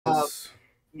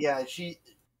Yeah,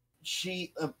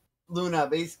 Luna.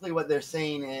 Basically, what they're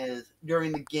saying is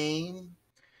during the game,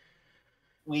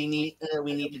 we need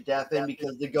to deafen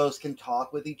because the ghosts can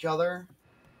talk with each other,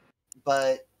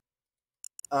 but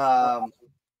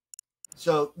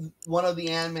so one of the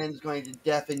admins is going to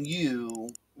deafen you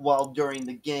while during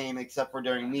the game, except for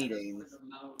during meetings,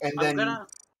 and then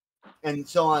and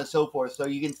so on and so forth. So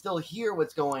you can still hear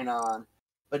what's going on,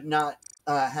 but not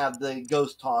have the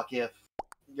ghost talk if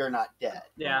you're not dead.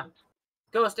 Yeah.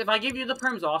 Ghost, if I give you the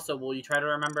perms also, will you try to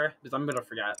remember? Because I'm gonna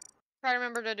forget. Try to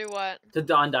remember to do what? To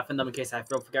undeafen them in case I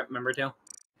forget. Remember to.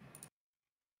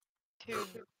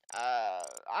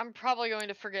 I'm probably going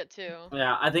to forget too.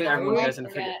 Yeah, I think everyone is gonna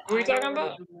forget. Who are we talking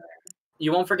about?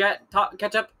 You won't forget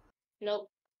ketchup? Nope.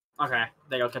 Okay,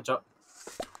 there you go, ketchup.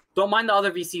 Don't mind the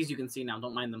other VCs you can see now.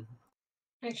 Don't mind them.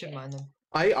 I should mind them.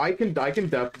 I can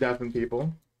deafen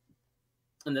people.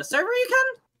 In this server you can?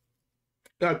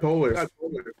 Yeah, totally.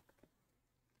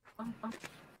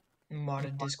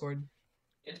 Modded Discord.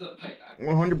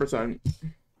 100%.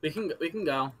 We can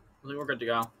go. I think we're good to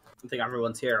go. I think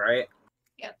everyone's here, right?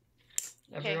 Yep.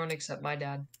 Everyone except my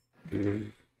dad.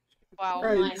 Wow.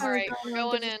 Right. Alright, we're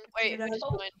going in. Wait, who's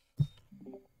going?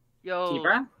 Yo.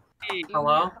 Keeper? Hey.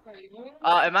 Hello?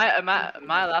 Am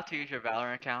I allowed to use your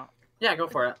Valorant account? Yeah, go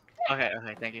for it. Okay,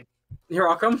 thank you. You're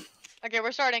welcome. Okay,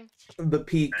 we're starting. The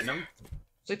peak. Random?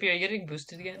 Sleepy, are you getting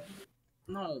boosted again?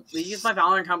 No, we use my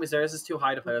Valorant account because theirs is too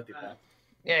high to play with people.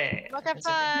 Yeah. Look, have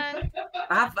fun.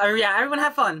 Yeah, everyone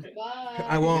have fun. Bye.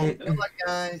 I won't. Good luck,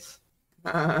 guys.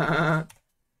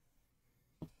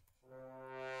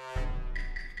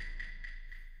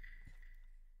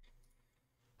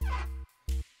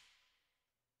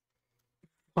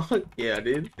 Fuck yeah,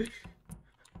 dude.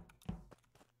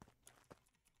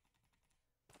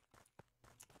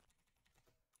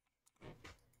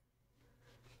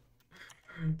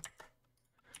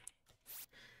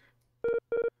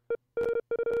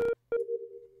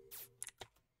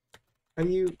 How do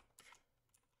you...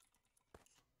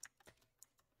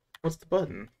 What's the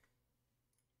button?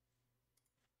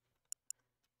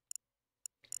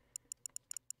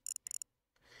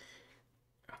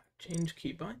 Change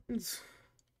key buttons.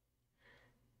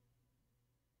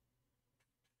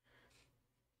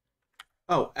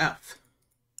 Oh, F.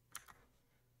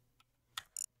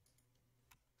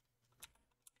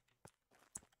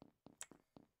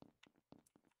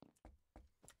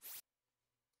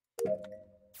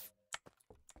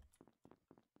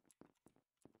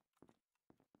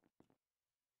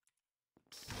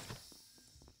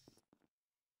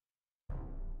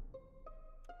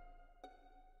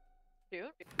 Dude.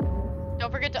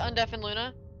 Don't forget to undeafen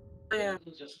Luna. Yeah.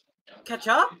 Catch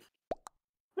up?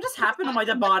 What just happened to my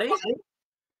dead body?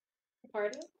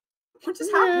 Pardon? What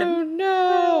just happened?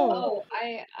 No! Oh,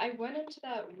 I went into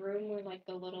that room where like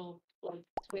the little like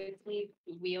twiddly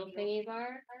wheel thingies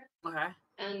are, Okay.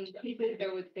 and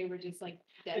they were just like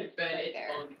dead right there.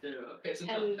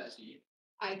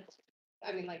 And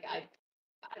I mean like I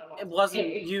don't know. It wasn't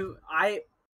Hey. you. I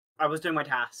was doing my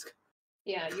task.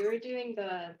 Yeah, you were doing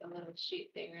the little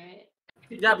sheet thing, right?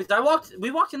 Yeah, because we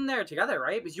walked in there together,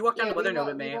 right? Because you walked down the weather node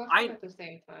with we me. walked in at the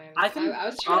same time. I can- I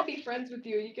was trying to be friends with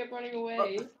you. You kept running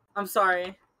away. I'm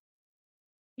sorry.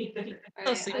 Alright,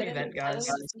 I'll sleep in that, guys.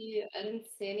 I didn't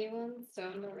see anyone, so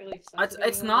I'm not really.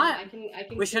 It's not- I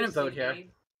can we shouldn't clear vote here. CP.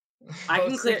 I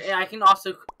can clear. I can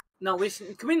also. No,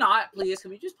 can we not, please?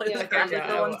 Can we just play Yeah, this okay, graphic Yeah,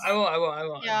 for once? I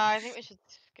will. Yeah, I think we should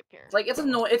skip here. Like, it's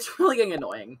annoying. It's really getting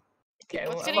annoying. Okay,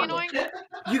 What's I getting will. annoying?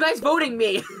 You guys voting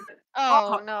me.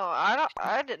 Oh no,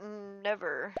 I didn't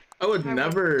never. I would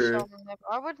never.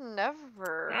 I would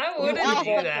never. I wouldn't I'll-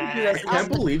 do that. I can't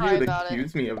believe you cry would about it.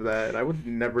 accuse me of that. I would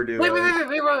never do Wait.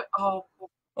 that. Oh,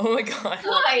 Oh my god.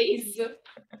 Nice.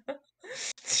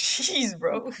 Jeez,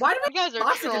 bro. why did You guys are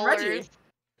Toxic and Reggie. trollers.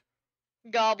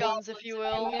 Goblins, if you You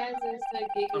will. guys are so I'm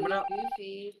giggly gonna-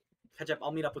 goofy. catch up?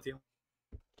 I'll meet up with you.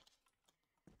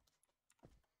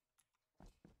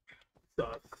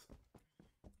 Sucks.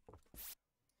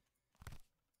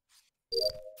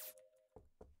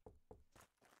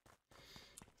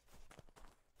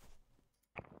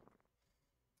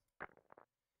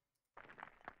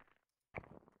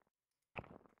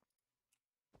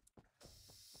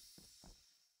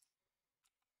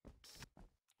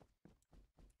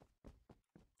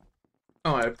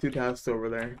 Oh, I have 2 tasks over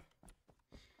there.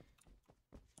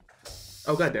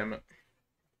 Oh, god damn it.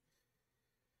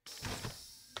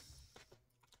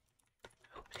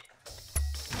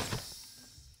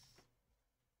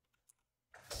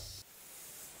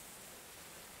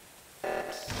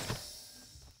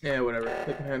 Yeah, whatever.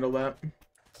 They can handle that.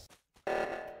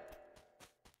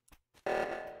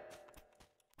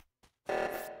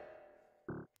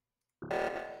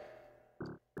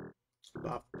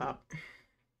 Bop, bop.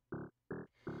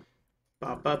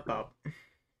 Bop, bop, bop.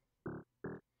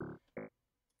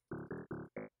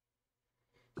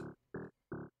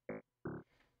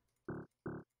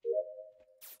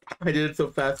 I did it so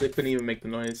fast I couldn't even make the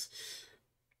noise.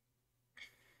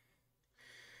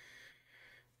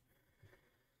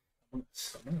 Among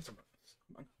Us, Among Us, Among Us,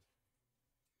 Among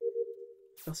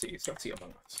Us. Sussy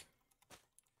Among Us.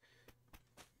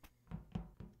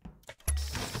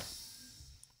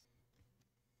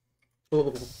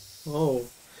 Oh, oh.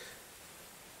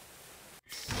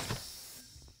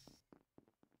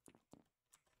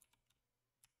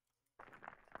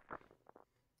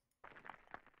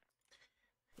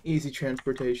 Easy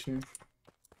transportation.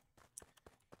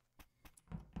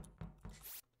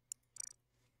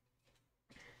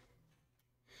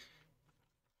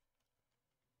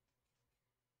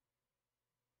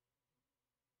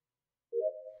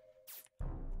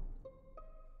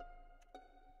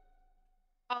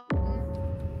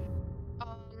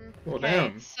 Well, Okay,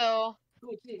 damn. so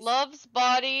Oh, jeez. Love's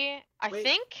body, I Wait.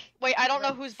 think. Wait, I don't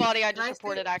know whose body I just Nice,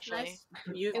 reported nice. actually.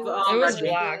 You, It was- It was Reggie.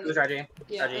 black. It was Reggie.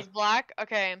 Yeah. It was black?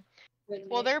 Okay.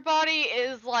 Well, their body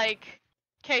is like,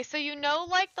 okay, so you know,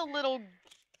 like the little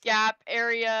gap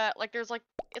area, like there's like,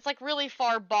 it's like really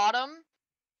far bottom,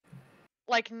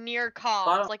 like near comms.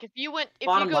 Bottom- like if you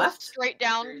bottom go left? straight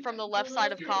down from the left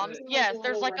side of comms, yes,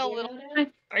 there's like a little,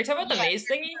 Are you talking about the Yeah. maze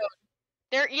thingy?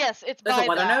 there, yes, it's There's by a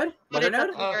weather that, node? but Weather it's at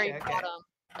node? the very Okay, okay. bottom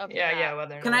of the Yeah, map. yeah,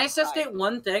 whether or Can not. I just state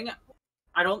one thing?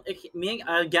 I don't. Me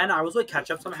again. I was with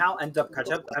ketchup somehow. Ended up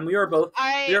ketchup, and we were both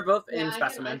in I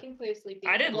specimen. can play sleepy.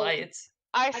 I did Well, lights.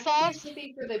 I I saw, can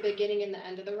sleepy for the beginning and the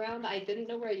end of the round. I didn't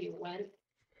know where you went.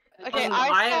 okay, Um,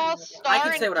 I saw I Star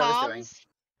can in say what I was doing. comms.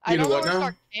 I You don't know know what where now?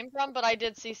 Star came from, but I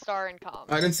did see Star in comms.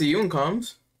 I didn't see you in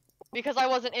comms. Because I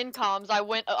wasn't in comms, I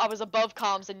was above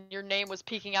comms, and your name was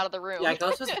peeking out of the room. Yeah,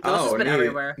 Ghost has Oh, been neat.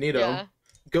 everywhere. Neato. Yeah.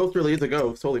 Ghost really is a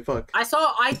ghost. Holy fuck. I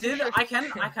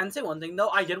can say one thing though.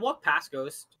 I did walk past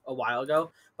Ghost a while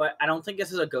ago, but I don't think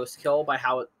this is a ghost kill by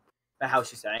how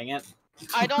she's saying it.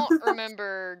 I don't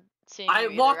remember seeing I you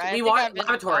either. walked- I we think walked I've been- I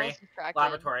laboratory. was distracted.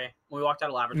 Laboratory. When we walked out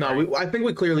of laboratory. No, I think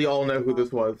we clearly all know who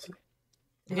this was.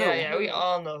 Yeah, yeah, we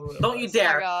all know who it Don't you was. Oh my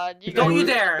dare! god, you Don't guys- you It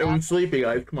was- dare! It was sleepy,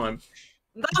 guys. Come on.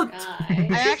 No! I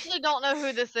Guy. actually don't know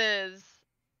who this is.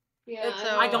 Yeah, It's,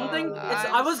 I don't think it's.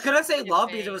 I'm I was gonna say love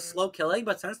because it was skipping. slow killing,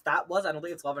 but since that was, I don't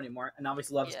think it's love anymore. And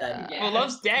obviously, love's dead. Yeah. Well,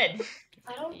 Love's dead.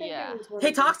 I don't think Yeah. it was one Hey,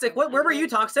 of the Toxic, people. where were you,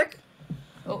 Toxic?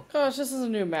 Gosh, this is a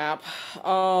new map. You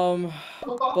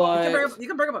But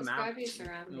can bring up a map. Describe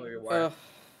your Know where you surroundings.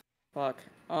 were.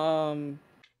 fuck.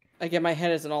 Again, my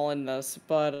head isn't all in this,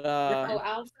 but Oh,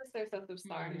 Al says there's a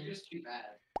star.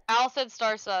 Al said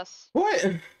Star Sus. What?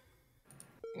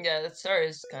 Yeah, that star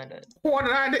is kind of. What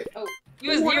did I do? He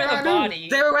was What near did I the do? body,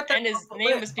 They were at the. and his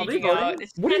name was Are we speaking voting? out.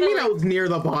 It's What do you kinda mean I was near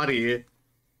the body?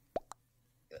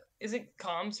 Is it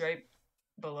comms right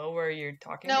below where you're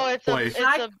talking? No, about? it's a, Wait. it's Can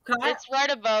I- it's right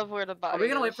above where the body Are we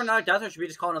gonna wait is. for another death, or should we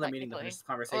just call another meeting to Technically. finish this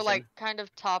conversation? Or like kind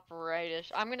of top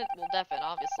rightish. I'm gonna deafen,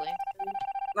 obviously.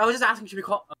 I was just asking, should we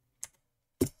call?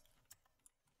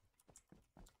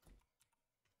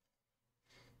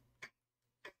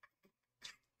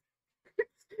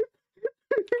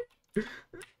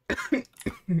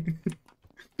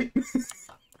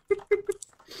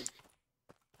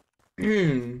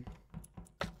 Hmm.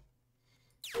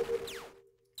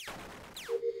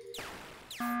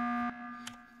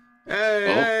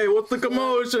 Hey, what's the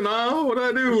commotion, huh? What'd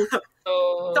I do?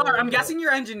 So... Star, I'm guessing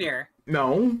you're engineer.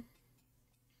 No.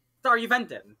 Star, you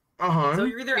vented. Uh-huh. So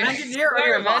you're either Yeah, engineer or Star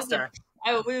you're vented. imposter.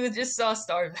 We just saw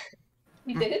Star.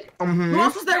 You did? Who Mm-hmm.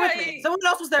 else was there with Yeah, me? Someone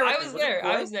else was there with I me. was it there. I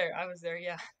Floyd? was there.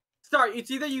 Yeah. Star,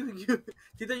 it's either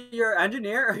it's either you're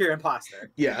engineer or you're imposter.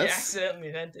 He Yes.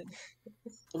 accidentally vented.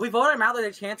 If we vote him out,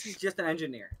 there's a chance he's just an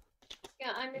engineer.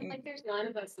 Yeah, I mean, like, there's 9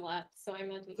 of us left, so I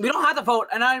imagine. We don't have to vote.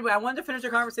 And anyway, I wanted to finish the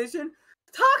conversation.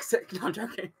 Toxic. No, I'm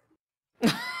joking.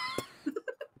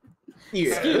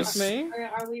 Yes. excuse me.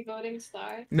 Are we voting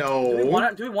star? No.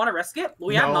 Do we want to risk it?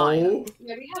 We have 9. No.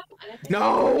 Yeah, we have 1. I think.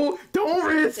 No. Don't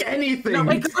risk anything. No,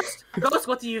 wait, Ghost. Ghost,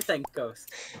 what do you think, Ghost?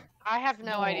 I have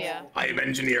no idea. I am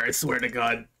engineer, I swear to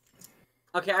God.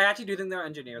 Okay, I actually do think they're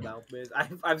engineer though, because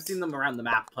I've seen them around the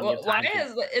map plenty Well, of why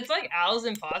times. is it's like Al's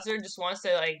imposter just wants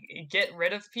to like get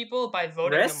rid of people by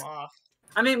voting Risk? them off.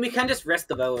 I mean, we can just risk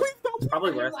the vote. It's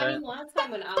probably worth I it. mean, last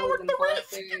time when Al was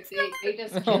imposter, they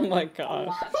just Oh killed my a god.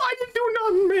 lot. I didn't do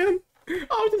nothing, man.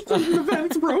 I was just cleaning the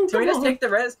vents, bro. Can we Come just on. take the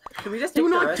risk? Can we just take Do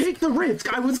the not risk? take the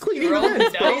risk. I was cleaning the Roll the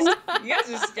vents, bro. dice. You guys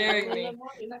are scaring me.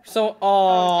 So,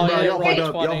 oh, Bro, yeah, y'all fucked roll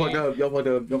up. Y'all 20. fucked up. Y'all fucked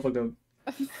up. Y'all fucked up.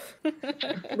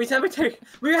 We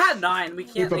had 9. We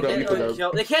can't. We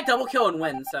They can't double kill and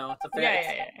win. So it's a fair.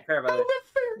 Yeah. Fair vote.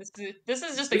 This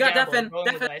is just We a got gamble. Defin.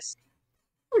 Rolling the dice.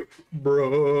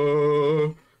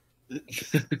 Bro.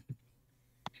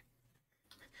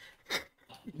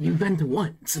 You bent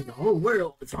once, and the whole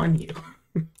world is on you.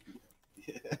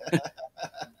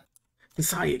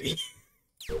 Society.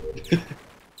 You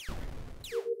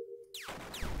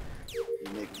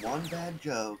make one bad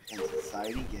joke, and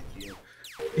society gets you.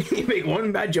 You make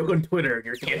one bad joke on Twitter, and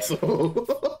you're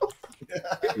canceled.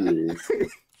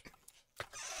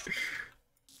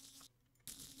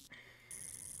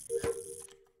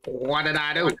 What did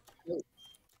I do?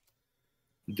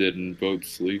 Didn't vote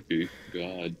Sleepy.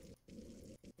 God.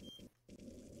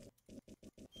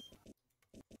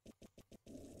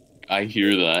 I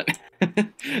hear that.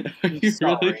 Are you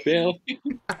really failing?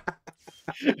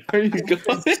 Are you going?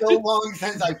 It's so long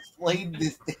since I played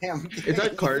this damn game. Is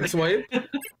that card swipe?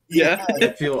 Yeah.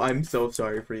 I'm so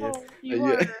sorry for you.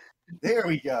 Yeah. There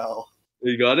we go.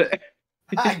 You got it?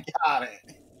 I got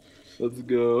it. Let's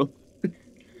go.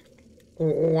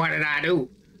 What did I do?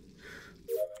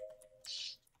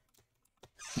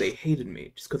 They hated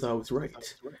me just because I was right.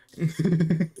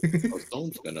 Oh,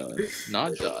 someone's gonna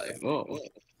not die. Oh.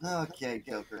 Okay,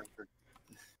 Joker.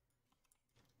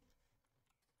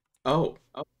 Oh.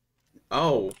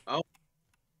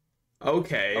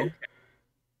 Okay.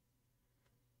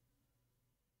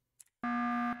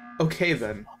 Okay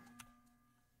then.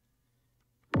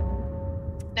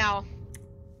 Now,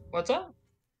 What's up?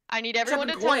 I need everyone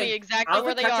to Ketchup tell and me Coin. exactly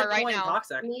where they are right now.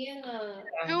 Toxic. Me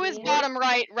and Who is bottom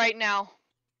right now?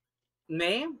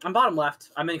 Me? I'm bottom left.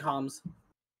 I'm in comms.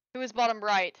 Who is bottom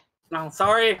right? No,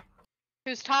 sorry.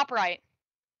 Who's top right?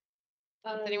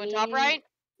 Is anyone top right?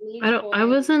 I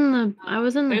was in the There's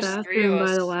 3 of bathroom by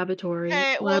us. the laboratory.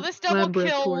 Okay, well this double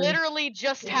kill laboratory. literally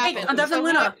just Hey, happened. I'm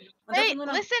definitely Luna. Hey,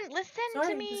 listen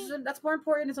Sorry, to me. that's more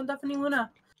important. It's definitely Luna.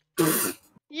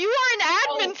 You are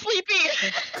an admin, Sleepy.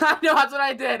 I know, that's what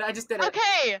I did. I just did it.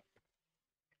 Okay.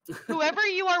 Whoever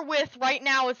you are with right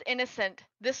now is innocent.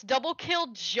 This double kill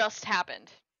just happened.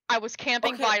 I was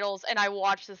camping vitals and I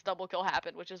watched this double kill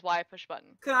happen, which is why I push button.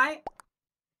 Can I?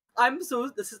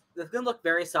 This is gonna look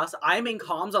very sus. I'm in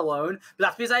comms alone, but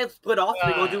that's because I split off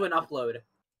to go do an upload.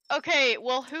 Okay,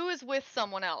 well who is with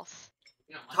someone else?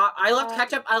 I left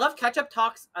Ketchup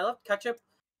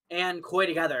and Koi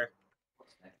together.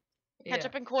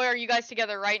 Ketchup and Koi, are you guys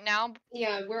together right now?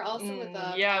 Yeah, we're also with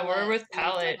yeah, we're with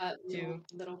Palette Palette too.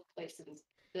 Little places.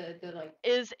 The like.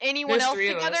 Is anyone There's else 3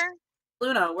 of us. together?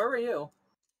 Luna, where were you?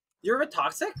 You were with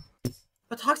Toxic?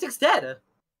 But Toxic's dead.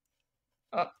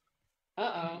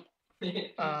 Uh-oh.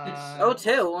 Oh,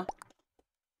 too.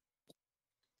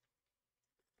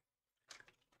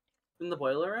 In the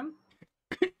boiler room?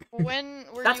 When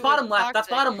were That's you bottom with left. That's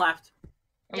Toxic? bottom left.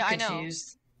 Yeah, I know.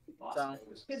 Confused. So.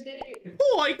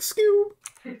 Like Scoob.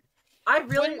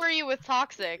 When were you with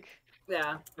Toxic?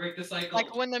 Yeah. Break the cycle.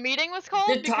 Like when the meeting was called?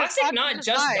 Did Because Toxic not just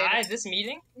just died. die this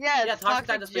meeting? Yes, Yeah, Toxic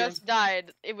died Toxic this just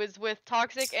died. It was with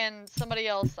Toxic and somebody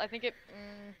else. I think it.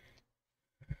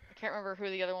 I can't remember who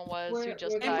the other one was who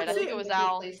just died. I think it was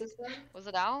Al. Was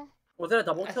it Al? Was it a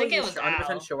double kill? I think it You're was 100%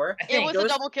 Al. sure? It was a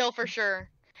double kill for sure.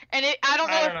 And I don't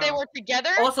know if they were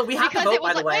together. Also, we have to because vote, it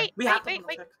was by the way. Wait.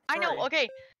 I know. Sorry. Okay.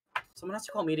 Someone has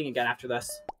to call a meeting again after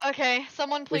this. Okay.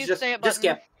 Someone please just, stay at just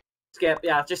button. skip.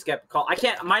 Yeah, just skip. Call. I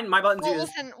can't. My button's Well, used.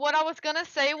 listen. What I was gonna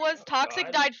say was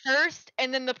Toxic died first,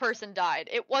 and then the person died.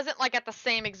 It wasn't like at the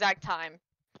same exact time.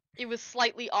 It was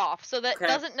slightly off, so that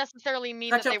doesn't necessarily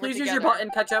mean that they were Please together. use your button.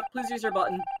 Ketchup, please use your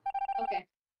button. Okay.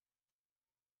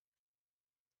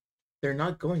 They're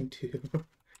not going to.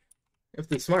 If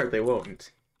they're smart, they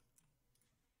won't.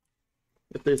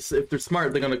 If they're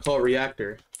smart, they're gonna call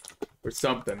reactor or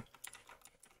something.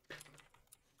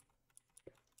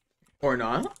 Or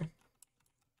not?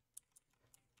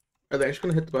 Are they actually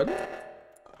gonna hit the button?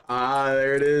 Ah,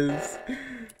 there it is.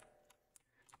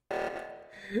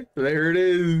 There it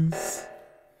is.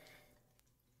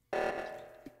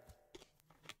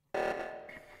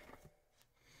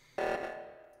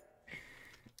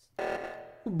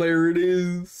 There it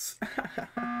is.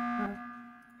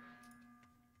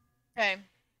 Okay.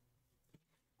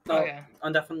 Okay.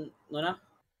 Undefined Luna?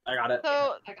 I got it.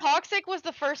 So Toxic was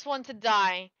the first one to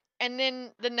die, and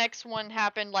then the next one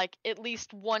happened like at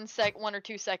least 1 or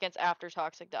 2 seconds after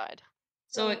Toxic died.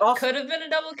 So it could have been a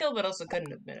double kill, but also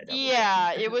couldn't have been a double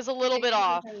Yeah, kill. it was a little bit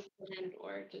off.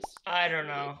 I don't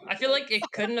know. I feel like it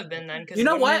couldn't have been then. You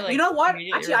know what?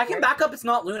 Actually, I can back up. It's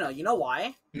not Luna. You know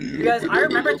why? Because I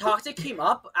remember Toxic came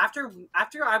up after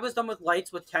I was done with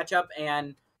lights with Ketchup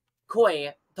and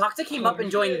Koi. Toxic came up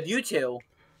and joined you two.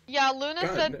 Yeah, Luna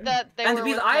God, said man. that they And were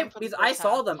because with I them for the because I first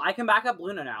saw half. them, I can back up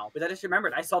Luna now. Because I just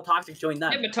remembered I saw Toxic join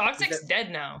them. Yeah, but Toxic's Because-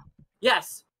 dead now.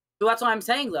 Yes. So that's what I'm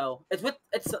saying though.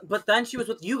 But then she was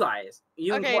with you guys.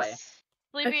 You and Okay, Koi. I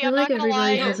Sleepy, feel I'm like not gonna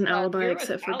everybody lie. has an No, alibi you're with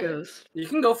except for Alex. Ghost. You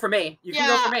can go for me. You can Yeah,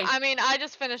 go for me. I mean, I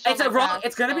just finished all It's my a wrong. tasks,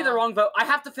 It's gonna be the so- wrong vote. I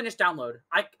have to finish download.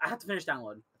 I have to finish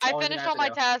download. That's I the only thing finished have all to my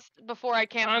do. tasks before I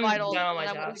camped I'm vitals, done on my and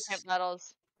I went to tasks. camp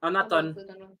vitals. I'm not done. Also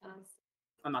done with tasks.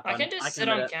 I'm not I done. can just sit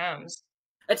admit on it. cams.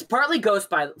 It's partly ghost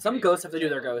by some ghosts have to do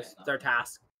their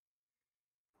task.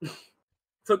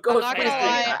 So I'm ghost, not please gonna take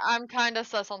lie, that. I'm kind of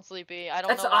sus on Sleepy. I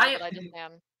don't It's- know why, I- but I just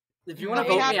am. If you want to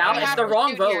We vote have, me out, we it's have the to wrong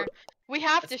shoot vote. here. We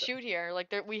have to It's the- shoot here.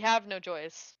 Like, we have no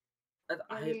choice.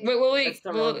 Wait, will we? It's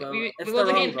the Will, wrong vote. we, It's will the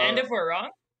the wrong game end vote. if we're wrong?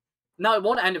 No, it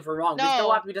won't end if we're wrong. We still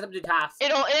No. have to do tasks.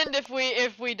 It'll end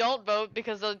if we don't vote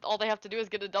because all they have to do is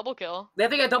get a double kill. They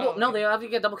have to get double. Oh, No, okay. they have to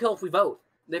get double kill if we vote.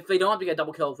 If they don't have to get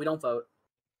double kill if we don't vote.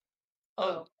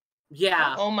 Oh.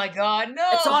 Yeah. Oh my God, no!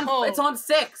 It's on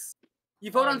 6. You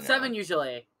vote Oh, on no. 7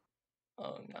 usually.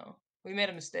 Oh no, we made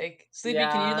a mistake. Sleepy,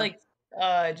 Yeah. can you like,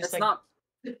 just It's like? not.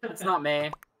 It's not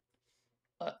me.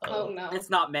 Oh no. It's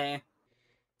not me.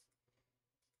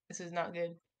 This is not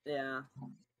good. Yeah.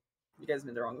 You guys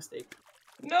made the wrong mistake.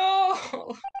 No.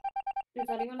 Does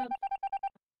anyone have...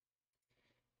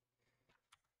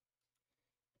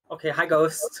 Okay, hi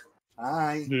Ghost.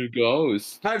 Hi. There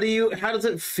goes. How does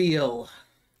it feel?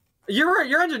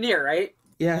 You're engineer, right?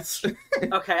 Yes.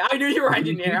 Okay, I knew you were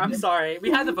engineer. I'm sorry. We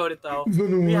had to vote it though.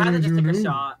 We had to just take a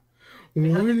shot. Why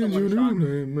had to take the did you one do shot.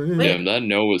 that, man? Damn, that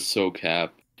no was so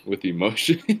capped with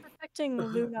emotion. Protecting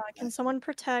Luna. Can someone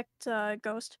protect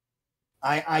Ghost?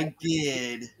 I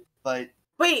did, but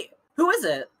Wait, who is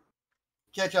it?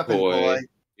 catch up and Boy. boy.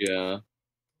 Yeah.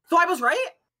 So I was right?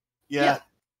 Yeah.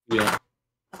 Yeah.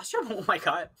 Oh, sure. Oh my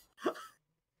god.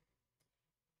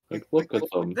 Like, look at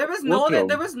them. There was Look no at other. 'em.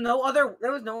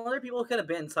 There was no other people who could have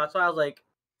been. So that's why I was like,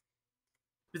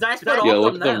 because I split Yeah, off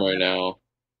look from at them them. right now.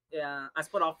 Yeah, I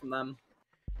split off from them.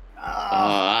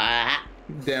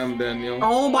 Damn, Daniel.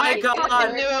 Oh my I fucking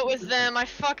god. knew it was them. I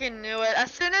fucking knew it.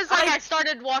 As soon as I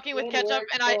started walking with Good Ketchup work,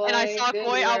 and I saw Koi.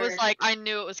 Koi, Good I was work. like, I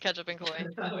knew it was Ketchup and Koi.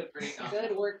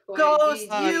 Good work, Koi. Ghost,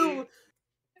 GG. you.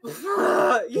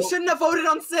 You shouldn't have voted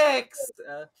on 6.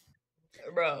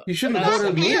 Bro. You shouldn't have That's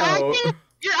voted me you're out.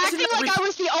 You're acting like I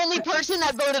was the only person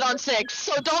that voted on 6,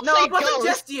 so don't No, say it wasn't Ghost.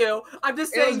 just you. I'm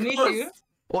just It was saying me Ghost. too.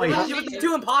 Wait, You were the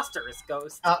 2 imposters,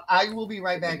 Ghost. I will be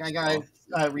right back. I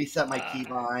gotta reset my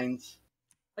keybinds.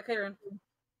 Okay, Ren.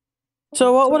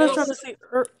 So what was trying to say?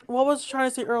 What was trying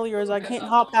to say earlier is I can't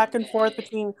hop back and forth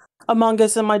between Among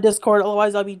Us and my Discord,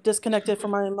 otherwise I'll be disconnected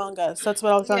from my Among Us. That's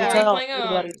what I was trying Yeah. to Are you tell playing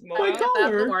everybody. my Don't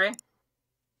color. worry.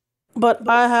 But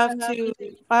I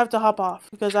have to hop off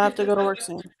because I have to go to work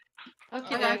soon.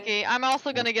 Okay. I'm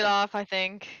also gonna get off, I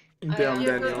think. Damn,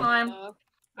 Good Daniel. time.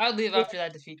 I'll leave after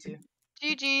that defeat too.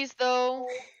 GG's though.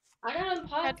 I got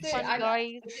imposter. fun,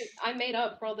 guys. I made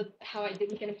up for all the how I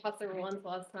didn't get imposter once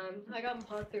last time. I got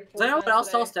imposter 4 Is anyone times else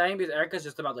still today. staying? Because Erica's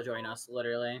just about to join us,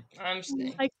 literally. I'm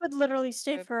staying. I could literally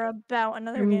stay for about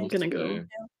another I'm game, gonna go.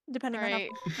 depending Alright.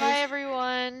 on Bye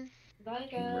everyone. Bye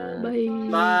guys. Bye.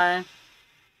 Bye.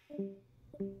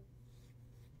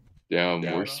 Damn,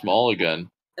 we're small again.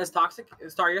 Is Toxic?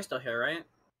 Star, you're still here, right?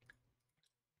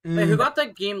 Wait, who got the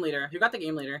game leader? Who got the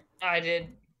game leader? I did.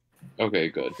 Okay,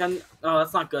 good. Oh,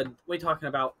 that's not good. What are you talking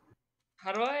about?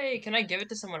 How do I? Can I give it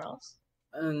to someone else?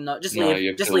 No, just No, you leave.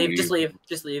 have Just to leave. leave. Just leave.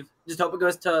 Just leave. Just hope it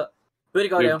goes to. Who'd it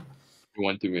go Yep. to? It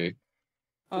went to me.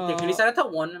 Okay, can you set it to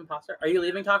 1 imposter? Are you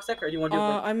leaving Toxic, or do you want to do?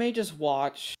 I may just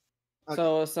watch.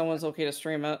 So if someone's okay to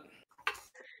stream it.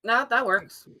 No, that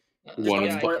works. One.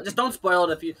 Just don't spoil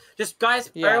it if you. Just guys,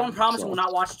 Yeah. everyone promise So- will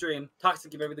not watch stream.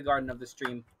 Toxic, give every the garden of the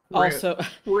stream. Also,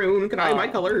 Rune, can I have my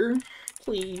color?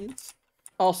 please.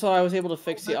 Also, I was able to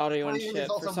fix the audio and Mine is shit.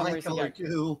 For also some my reason, color it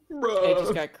too.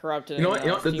 just got corrupted. You know what? in, You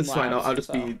know what? This is fine. I'll Streamlabs,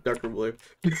 just be darker blue.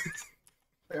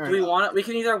 Fair Do we enough. want it? We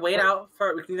can either wait out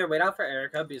for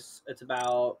Erica because it's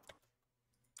about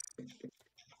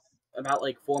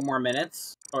like 4 more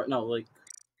minutes, or no, like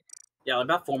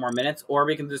about 4 more minutes, or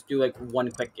we can just do like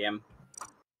 1 quick game.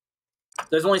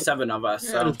 There's only 7 of us,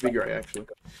 Yeah, so. just be great, actually.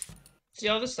 See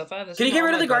all this stuff I have. This Can you is get all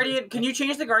rid of my the guardian? guardians. Can you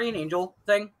change the guardian angel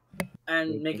thing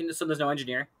and make it so there's no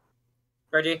engineer?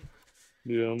 Reggie.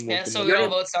 Yeah, I'm Yeah, looking so at we it. all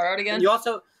vote Star out again. You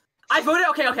also, I voted.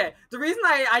 Okay. The reason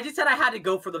I just said I had to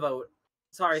go for the vote.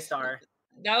 Sorry, Star.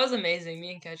 That was amazing.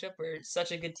 Me and Ketchup were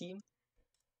such a good team.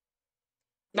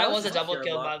 That was a just double pure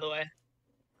kill, luck. by the way.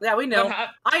 Yeah, we know. What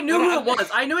hap- I knew what who it happened- was.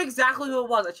 I knew exactly who it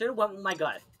was. I should have went with my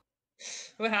gut.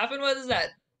 What happened was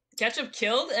that Ketchup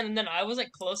killed, and then I was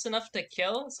like close enough to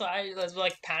kill, so I was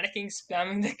like panicking,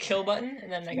 spamming the kill button,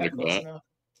 and then I got close enough.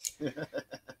 Is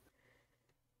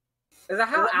that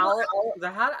how Al? Is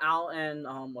that how Al and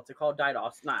what's it called died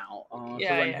off? Not Al.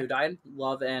 Yeah. Who died?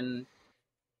 Love and.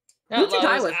 Not Who'd you Love,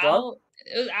 die it was with, Al. Love?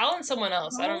 It was Al and someone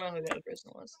else. I don't know who the other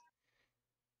person was.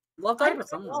 Love died with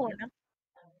someone.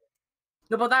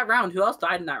 No, but that round, who else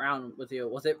died in that round with you?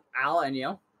 Was it Al and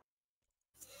you?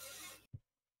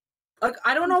 Like,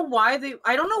 I don't know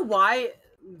why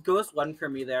Ghost won for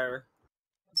me there.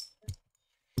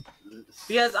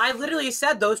 Because I literally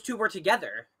said those two were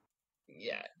together.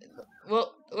 Yeah.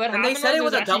 Well, what and happened they said it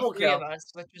was a actually double three kill. of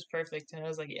us, which was perfect. And I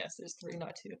was like, yes, there's 3,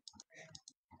 not 2.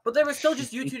 But they were still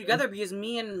just you two together because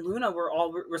me and Luna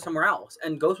were somewhere else,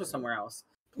 and Ghost was somewhere else.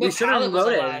 Well, We should have Pallet was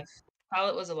voted. alive.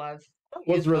 Pallet was alive.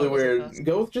 Was really weird.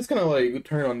 Ghost just kind of like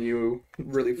turn on you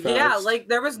really fast. Yeah, like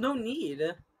there was no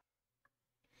need.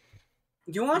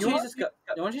 Do you want to change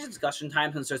discussion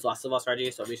time since there's less of us already,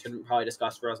 so we shouldn't probably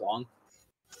discuss for as long?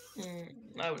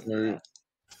 I wouldn't do that.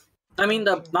 I mean,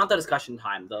 not the discussion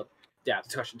time.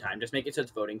 Discussion time. Just make it so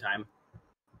it's voting time.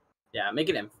 Yeah, make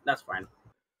it in. That's fine.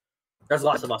 There's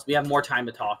lots of us. We have more time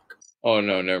to talk. Oh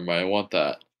no, never mind. I want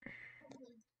that.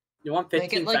 You want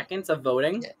 15 seconds of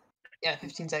voting? Yeah,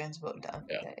 15 seconds of voting time.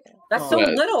 Yeah. That's so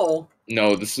little.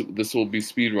 No, this will be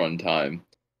speedrun time.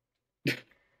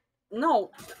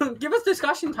 No, give us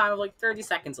discussion time of like 30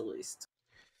 seconds at least.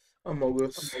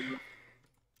 Amogus.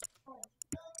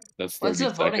 That's 30 What's the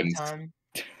voting seconds. time?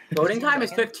 Voting time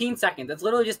is 15 seconds. That's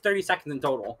literally just 30 seconds in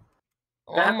total.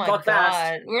 Oh my god.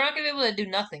 Fast. We're not gonna be able to do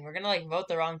nothing. We're gonna like vote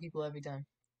the wrong people every time.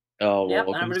 Oh, well, yep,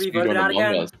 and I'm gonna be voted out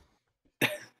again. Us.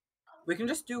 We can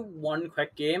just do one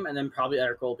quick game, and then probably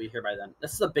Eric will be here by then.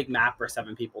 This is a big map for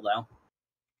 7 people, though.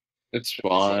 It's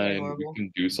fine. We can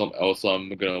do something else. I'm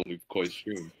gonna leave Koi's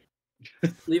stream.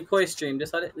 Leave Koi's stream.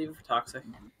 Just leave it for Toxic.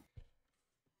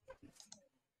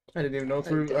 I didn't even know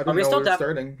we were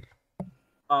starting.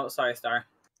 Oh, sorry, Star.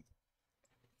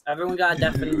 Everyone got a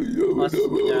definite. Oh my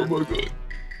god.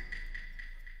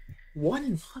 One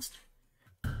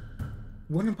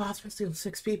imposter steals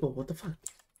 6 people. What the fuck?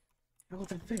 How is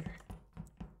that fair?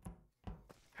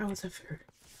 How is that fair?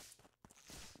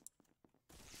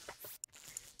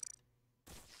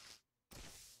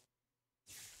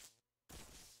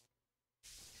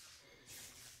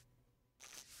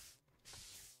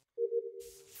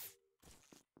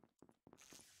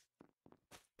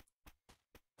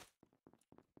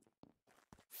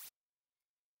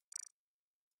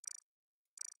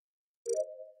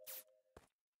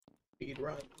 Speed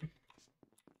run.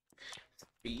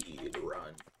 Speed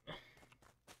run.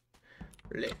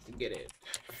 Let's get it.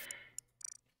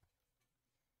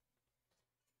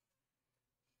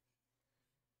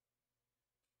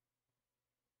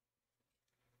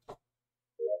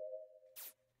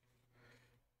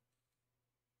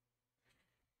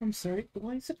 I'm sorry,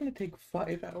 why is it gonna take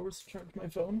 5 hours to charge my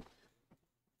phone?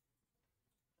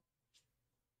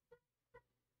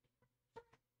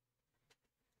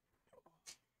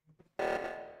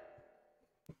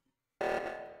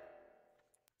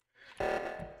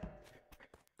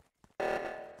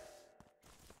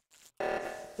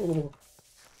 Oh.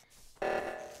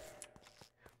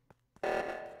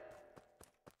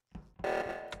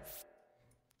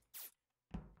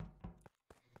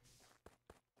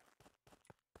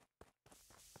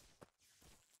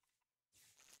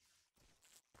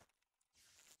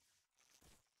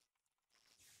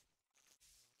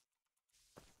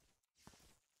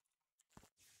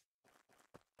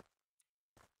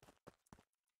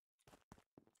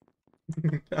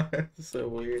 That's so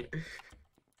weird.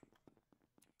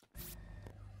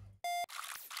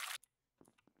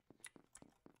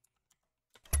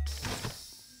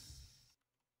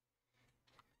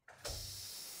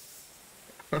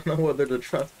 I don't know whether to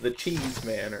trust the cheese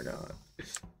man or not.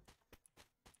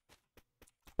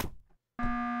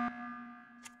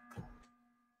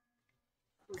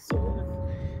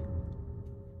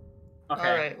 Okay.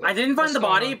 Alright, I didn't find the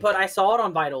body, but I saw it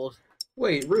on Vitals.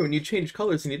 Wait, Rune, you changed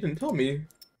colors and you didn't tell me.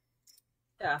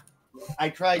 Yeah. I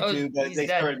tried to, but they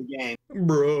started the game.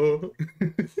 Bro.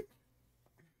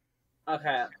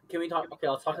 Okay, can we talk? Okay,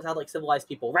 let's talk about like civilized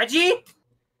people. Reggie!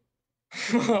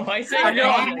 Why say I know.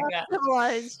 Reggie like that?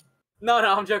 Civilized. No,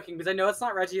 I'm joking because I know it's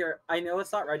not Reggie. I know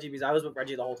it's not Reggie because I was with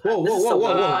Reggie the whole time. Whoa, This whoa, is whoa, so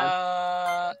whoa, much whoa.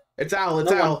 time. It's Al,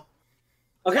 it's No one- Al.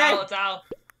 Okay. It's Al.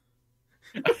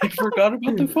 I forgot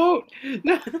about the vote.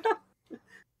 No.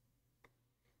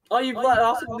 Oh, you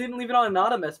also didn't leave it on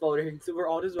anonymous voting, so we're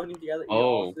all just voting together.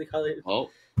 Oh. Oh.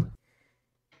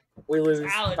 We lose.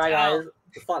 It's Al, it's Bye, Al. guys.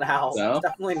 It's not Al. No? It's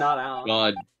definitely not Al.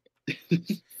 God.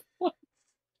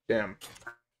 Damn.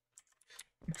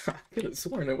 I could have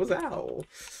sworn it was Al.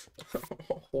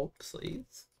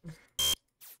 Whoopsies.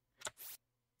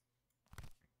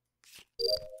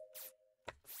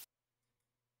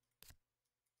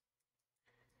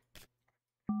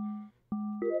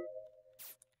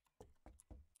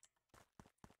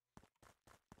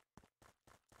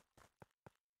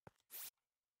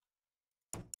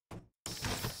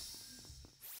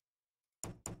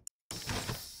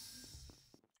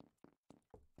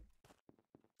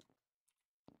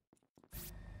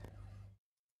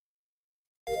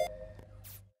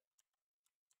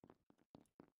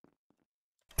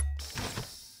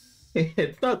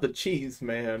 It's not the cheese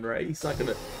man, right? He's not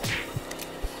gonna...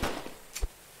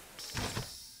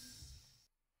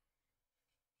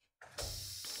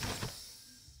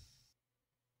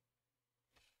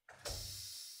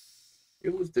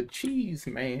 It was the cheese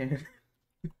man.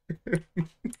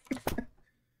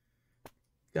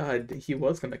 God, he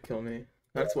was gonna kill me.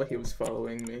 That's why he was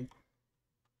following me.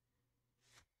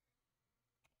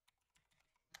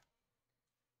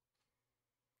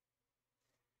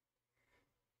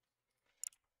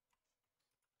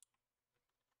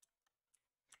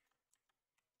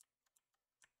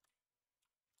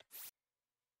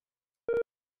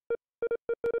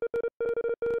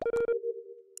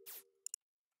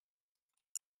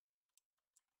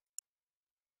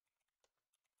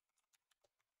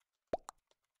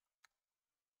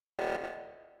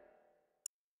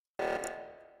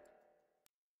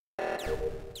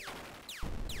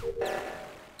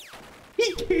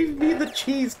 He gave me the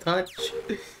cheese touch.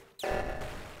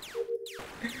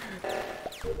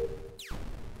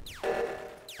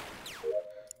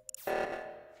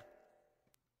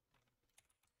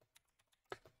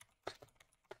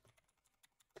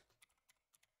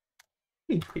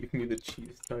 He gave me the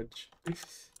cheese touch.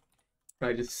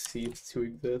 I just ceased to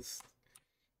exist.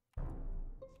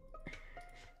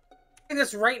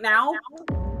 This right now,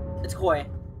 it's Koi.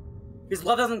 His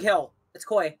love doesn't kill. It's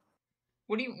Koi.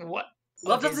 What do you what?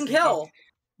 Love doesn't kill.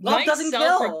 Love Nice doesn't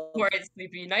kill. self-report,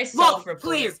 Sleepy. Nice Love, self-report.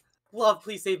 please, love,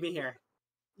 please save me here.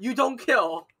 You don't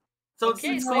kill, so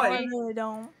Okay, it's so Koi. I really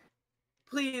don't.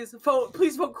 Please vote.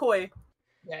 Please vote Koi.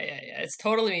 Yeah. It's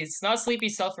totally me. It's not Sleepy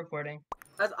self-reporting.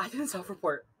 I didn't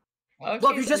self-report. Okay,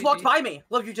 Love, you just walked Sleepy. by me.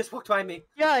 Love, you just walked by me.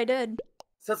 Yeah, I did.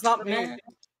 So it's not me.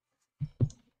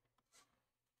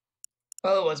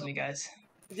 Well, it was me, guys.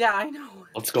 Yeah, I know.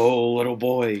 Let's go, little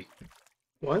boy.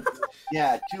 What?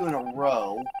 Yeah, 2 in a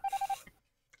row.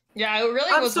 Yeah, I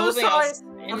really I'm was so hoping sorry. I was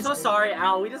I'm so sorry,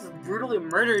 Al. We just brutally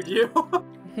murdered you.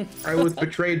 I was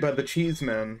betrayed by the cheese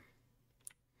man.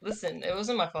 Listen, it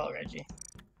wasn't my fault, Reggie.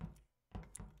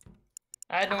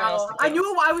 I had no one else to I kill.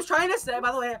 knew what I was trying to say,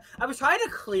 by the way. I was trying to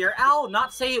clear Al,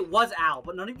 not say it was Al,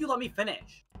 but none of you let me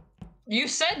finish. You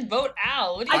said vote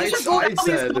Al. What do you I just said vote Al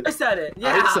because I said it.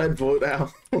 Yeah. I said vote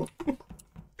Al.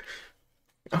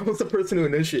 I was the person who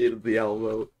initiated the Al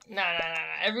vote. Nah.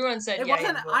 Everyone said It yeah.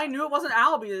 wasn't. vote. I knew it wasn't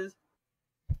Al because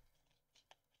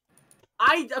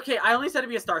okay. I only said it'd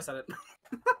be a star. Said it.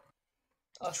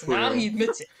 Oh, so now he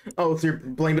admits it. Oh, so you're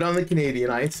blame it on the Canadian,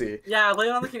 I see. Yeah, blame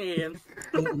it on the Canadian.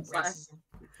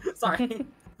 Sorry.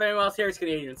 If anyone else here is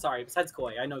Canadian, sorry. Besides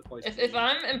Koi, I know Koi's If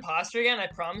I'm imposter again, I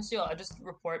promise you, I'll just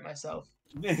report myself.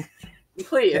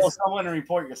 Please. Kill someone and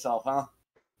report yourself, huh?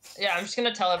 Yeah, I'm just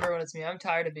gonna tell everyone it's me. I'm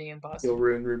tired of being imposter. Yo,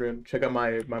 Ruin. Check out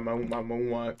my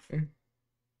moonwalk.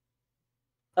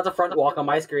 That's a front walk on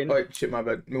my screen. Oh, shit, my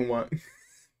bad. Moonwalk.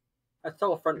 That's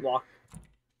still a front walk.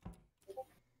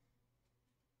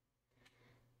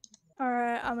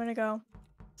 Alright, I'm gonna go.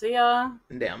 See ya.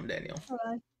 Damn, Daniel.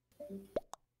 Bye.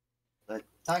 The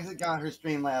Toxic got her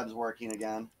Streamlabs working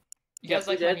again. You guys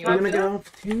like did. my new I'm gonna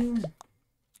outfit? get off too.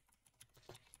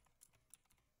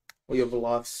 We have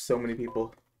lost so many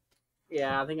people.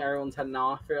 Yeah, I think everyone's heading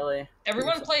off, really.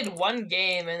 Everyone played one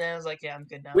game, and then I was like, yeah, I'm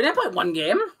good now. We didn't play one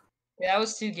game. Yeah, that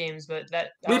was 2 games, but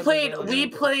that We was played. really We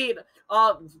good. played.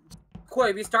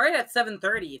 Koi, we started at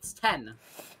 7:30. It's 10.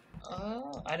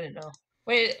 I didn't know.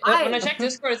 Wait, when I checked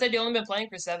Discord, it said you only been playing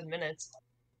for 7 minutes.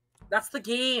 That's the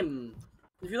game.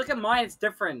 If you look at mine, it's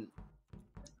different.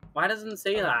 Why doesn't it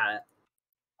say that?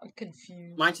 I'm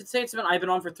confused. Mine should say I've been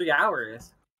on for 3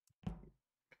 hours.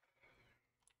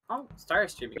 Oh, Star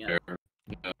is streaming it.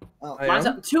 Oh, Mine's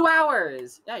up 2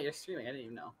 hours. Yeah, you're streaming. I didn't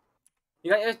even know.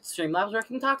 You got your Streamlabs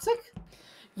working, Toxic?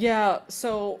 Yeah,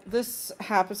 so this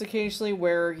happens occasionally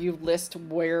where you list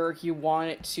where you want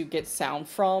it to get sound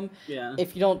from. Yeah.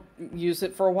 If you don't use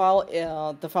it for a while,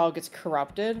 the file gets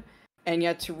corrupted, and you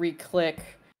have to re-click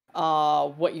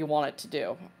what you want it to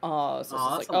do. So it's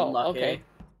just like, oh, okay.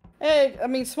 Hey, I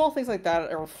mean, small things like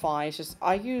that are fine. It's just,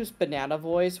 I use Banana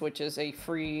Voice, which is a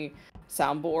free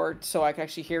soundboard so I can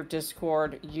actually hear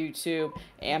Discord, YouTube,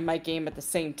 and my game at the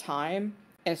same time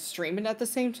and stream it at the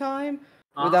same time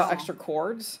without extra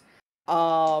cords.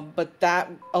 But that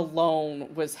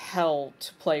alone was hell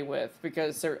to play with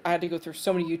because I had to go through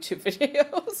so many YouTube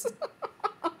videos.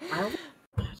 I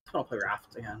just want to play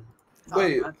Raft again.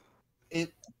 Wait, are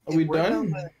we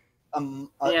done?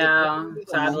 Yeah,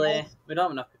 sadly, we don't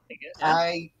have enough.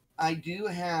 I do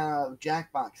have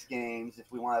Jackbox games if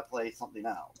we want to play something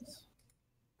else.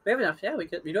 We have enough. Yeah, we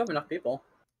do have enough people.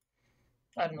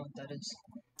 I don't know what that is.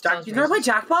 You never play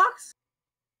Jackbox?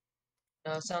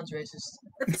 No, it sounds racist.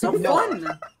 It's so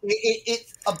fun.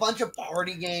 It's a bunch of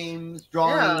party games,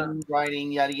 drawing,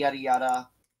 writing, yada yada yada.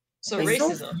 So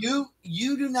racism.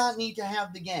 You do not need to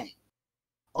have the game.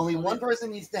 Only one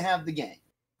person needs to have the game.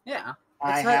 Yeah.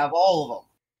 I have all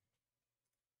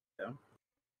of them.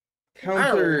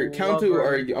 Counter.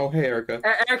 Oh, hey, Erica.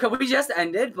 Erica, we just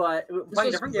ended, but we're playing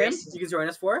a different game. You can join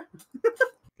us for.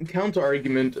 Counter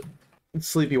argument.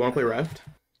 Sleepy, you want to play Raft?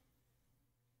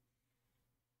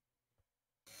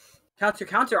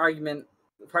 Counter argument.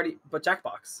 Party, but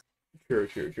Jackbox. True.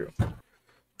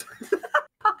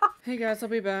 Hey guys, I'll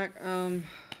be back.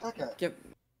 Okay.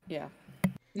 Yeah.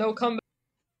 No, come back.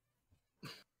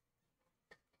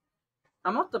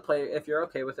 I'm up to play if you're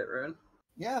okay with it, Rune.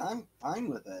 Yeah, I'm fine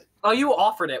with it. Oh, you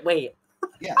offered it. Wait.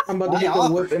 Yeah. I'm about to get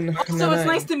the whipping. So it's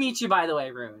nice to meet you, by the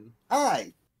way, Rune.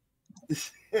 Hi.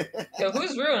 Yo,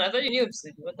 who's Rune? I thought you knew him,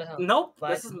 Sleepy. What the hell? Nope.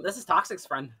 This is Toxic's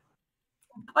friend.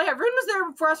 Oh yeah, Rune was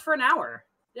there for us for an hour.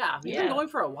 Yeah, we've been going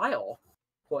for a while.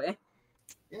 Boy.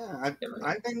 Yeah, I've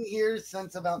been here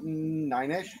since about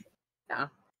 9ish. Yeah.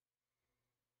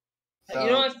 So,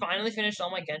 you know, I finally finished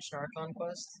all my Genshin Archon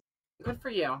quests. Good for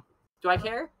you. Do I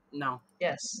care? No.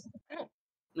 Yes.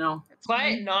 No.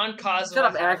 Quiet, non-Kazuha. Shut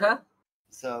up, Erica.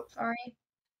 So. Sorry.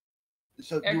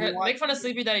 So Erica, make fun of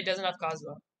Sleepy that he doesn't have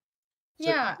Kazuha.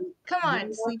 Yeah, come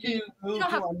on, Sleepy. You don't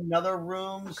have another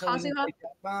room so we can play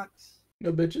Jackbox?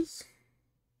 No bitches?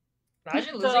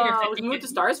 Imagine losing your 50 move to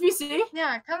Stars VC?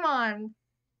 Yeah, come on.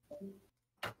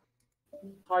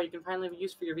 Oh, you can finally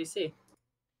use for your VC.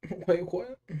 Wait,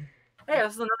 what? Hey,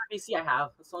 this is another VC I have.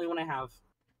 That's the only one I have.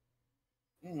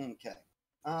 Okay.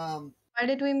 Why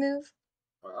did we move?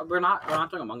 We're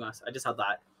not doing Among Us. I just had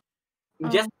that.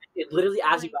 Just literally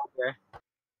as you got there.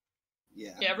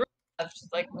 Yeah. Yeah, everyone left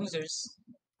like losers.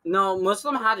 No, most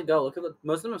of them had to go. Look at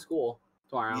most of them have school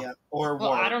tomorrow. Yeah, or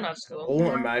well, I don't have school.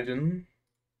 Oh, imagine.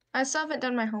 I still haven't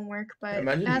done my homework, but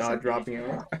imagine not dropping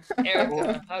out.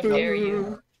 Erica, how dare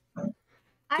you? Do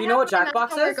you know what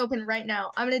Jackbox is? Open right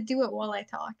now. I'm gonna do it while I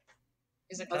talk.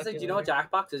 I was like, do you know what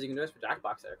Jackbox is? You can do this for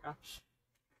Jackbox, Erica.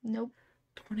 Nope.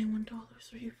 $21.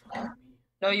 Are you fucking me?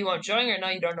 No, you won't join, or no,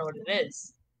 you don't know what it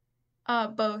is.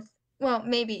 Both. Well,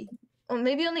 maybe. Well,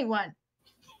 maybe only one.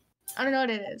 I don't know what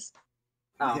it is.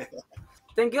 Oh.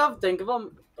 think of a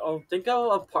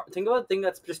thing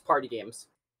that's just party games.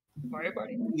 Mario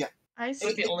Party? Yeah. I see.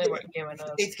 It's the only game I know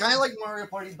of. It's kind of like Mario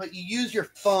Party, but you use your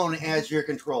phone as your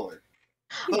controller.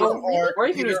 Oh, really? Or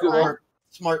you can use Google. Or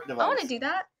smart device. I want to do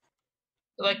that.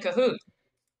 Like Kahoot.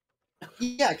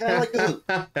 Yeah, kind of like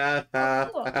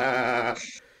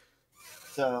Kahoot.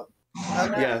 So.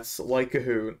 Yes, like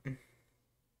Kahoot.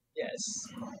 Yes.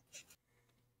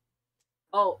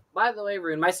 Oh, by the way,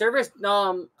 Rune, my server's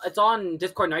it's on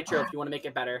Discord Nitro if you want to make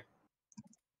it better.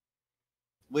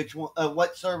 Which one?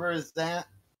 What server is that?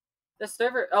 The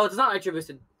server. Oh, it's not Nitro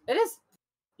boosted. It is.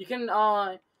 You can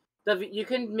you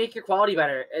can make your quality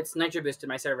better. It's Nitro boosted.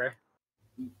 My server.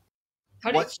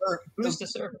 How do you boost the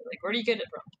server? Like, where do you get it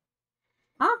from?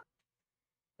 Huh?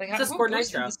 Like, it's Discord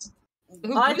Nitro.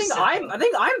 I think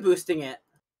I'm boosting it.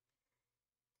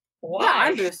 Why? Yeah,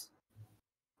 I'm boosting.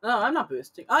 No, I'm not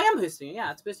boosting. I am boosting it.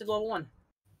 Yeah, it's boosted level 1.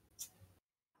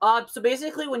 So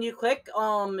basically, when you click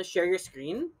share your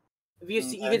screen, if you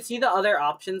see, you can see the other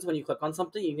options when you click on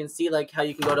something. You can see like how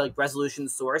you can go to like resolution,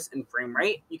 source, and frame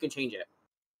rate. You can change it.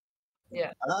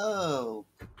 Yeah. Oh.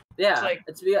 Yeah,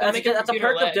 that's a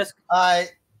perk of Discord.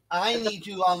 I need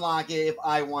to unlock it if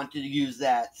I want to use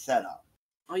that setup.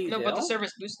 Oh, you do? No, but the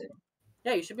server's boosted.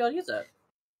 Yeah, you should be able to use it.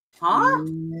 Huh?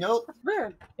 Nope. That's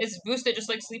weird. It's boosted just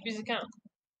like Sleepy's account.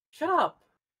 Shut up.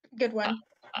 Good one.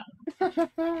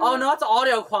 Oh no, it's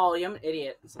audio quality. I'm an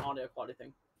idiot. It's an audio quality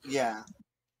thing. Yeah.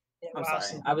 I'm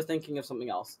sorry. I was thinking of something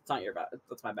else. It's not your bad.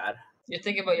 That's my bad. You're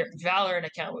thinking about your Valorant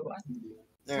account. Wait, what?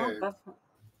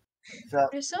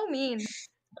 You're so mean.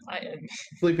 I am.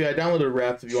 Sleepy, I downloaded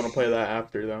Raft if you want to play that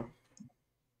after, though.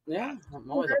 Yeah,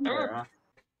 I'm always up there.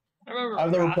 I remember.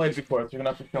 I've never played before, so you're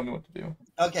gonna have to show me what to do.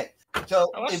 Okay, so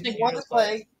if you want to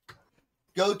play,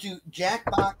 go to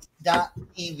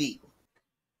jackbox.tv.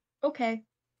 Okay.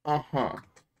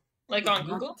 Like on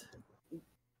Google?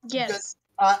 Yes.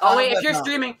 Oh wait, if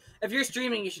you're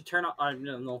streaming, you should turn on. I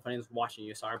don't know if anyone's watching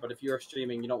you, sorry, but if you're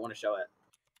streaming, you don't want to show it.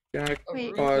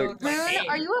 Wait, Moon,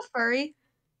 are you a furry?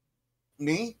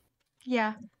 Me?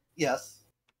 Yeah. Yes.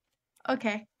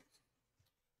 Okay.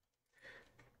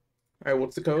 Alright,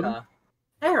 what's the code?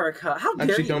 Erica, how dare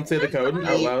Actually, you? don't say the code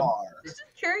out loud. Just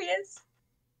curious.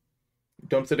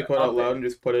 Don't say the code out loud and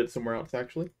just put it somewhere else,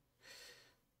 actually.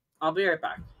 I'll be right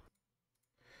back.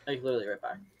 Like, literally right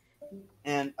back.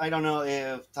 And I don't know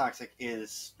if Toxic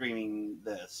is streaming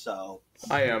this, so...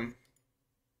 I am.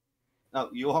 Oh,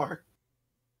 you are?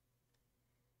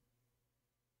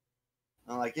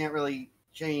 Well, I can't really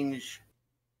change...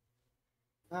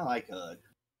 Oh, I could.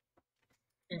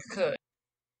 You could.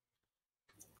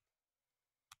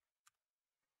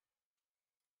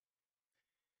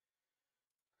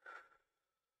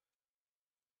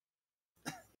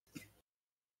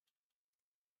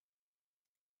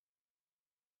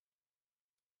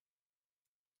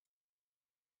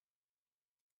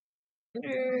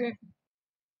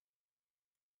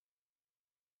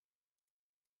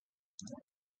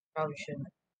 Probably shouldn't.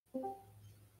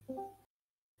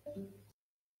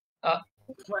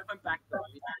 Went back to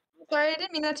Sorry, I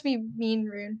didn't mean that to be mean,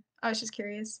 Rune. I was just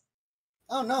curious.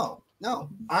 Oh, no.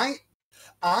 I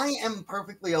am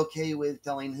perfectly okay with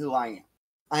telling who I am.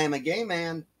 I am a gay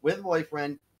man with a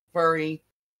boyfriend, furry,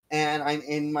 and I'm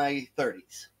in my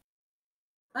 30s.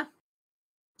 Huh.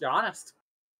 You're honest.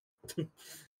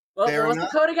 Well, what was the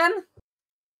code again?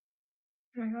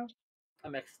 Oh my gosh.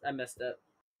 I missed it.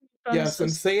 Yes,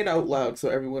 and say it out loud so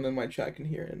everyone in my chat can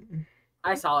hear it.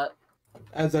 I saw it.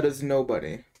 As that is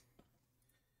nobody.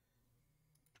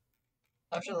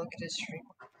 I have to look at his stream.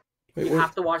 Wait, You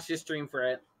have to watch your stream for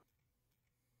it.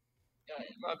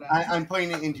 My bad. I'm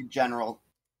putting it into general.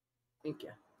 Thank you.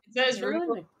 It says Really?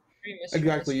 Rune.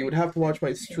 Exactly, you would have to watch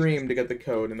my stream to get the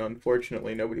code, and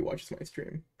unfortunately, nobody watches my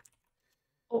stream.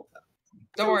 Oh.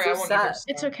 Don't worry, I won't get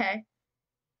It's okay.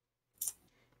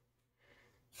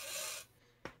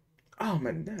 Oh,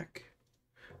 my neck.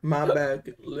 My back.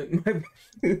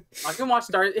 I can watch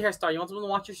Star. Here, Star. You want someone to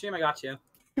watch your stream? I got you.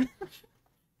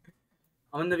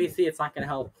 I'm in the VC. It's not gonna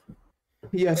help.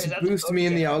 Yes, boost me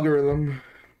in the algorithm.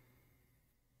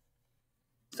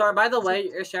 Sorry. By the way,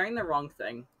 you're sharing the wrong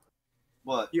thing.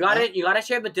 What? You gotta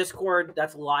share the Discord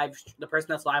that's live. The person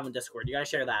that's live on Discord. You gotta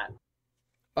share that.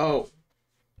 Oh.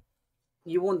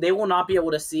 They will not be able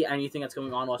to see anything that's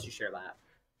going on unless you share that.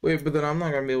 Wait, but then I'm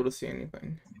not gonna be able to see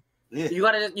anything.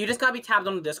 You just gotta be tabbed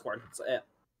on the Discord. That's it.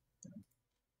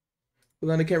 But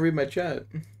then I can't read my chat.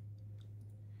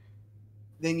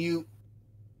 Then you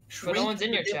But no one's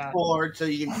in your chat. Discord so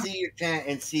you can see your chat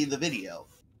and see the video.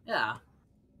 Yeah.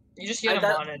 You just get a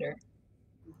monitor.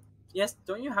 Yes,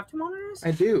 don't you have two monitors?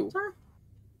 I do. Sir?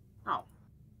 Oh.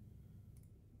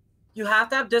 You have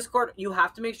to have Discord. You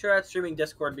have to make sure that's streaming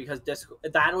Discord because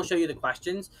that will show you the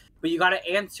questions, but you gotta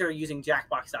answer using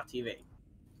Jackbox.tv.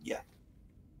 Yeah.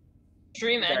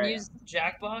 Stream and use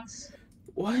Jackbox?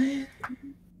 What?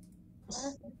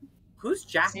 Who's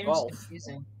Jack Seems Golf?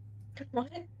 confusing.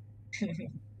 What?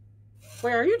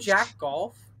 Wait, are you Jack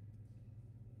Golf?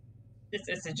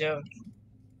 It's a joke.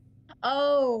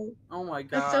 Oh. Oh my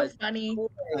god. That's so funny.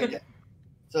 Okay.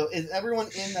 So is everyone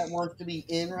in that wants to be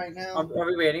in right now? Are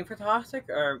we waiting for Toxic?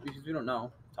 Or because we don't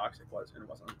know if Toxic was and it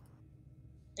wasn't.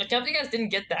 I can't believe you guys didn't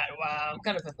get that. Wow, I'm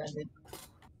kind of offended.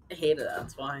 I hated that,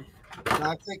 that's why.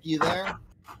 Toxic, you there?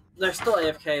 They're still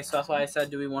AFK, so that's why I said,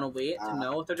 do we want to wait to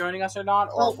know if they're joining us or not,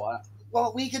 or what?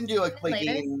 Well, we can do a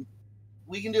quickie.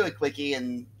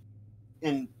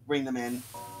 And bring them in.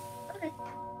 Okay.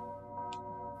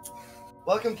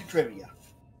 Welcome to trivia,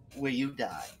 where you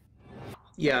die.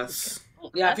 Yes.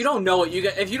 Yeah, if you don't know it, you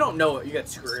get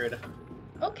screwed.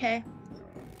 Okay.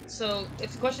 So,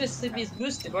 if the question is Sleepy is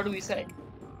boosted, what do we say?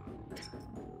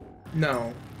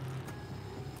 No.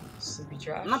 Sleepy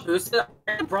trash. I'm not boosted.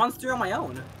 I got bronze 3 on my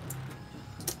own.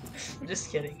 I'm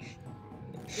just kidding.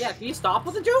 Yeah, can you stop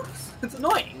with the jokes? It's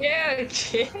annoying. Yeah, I'm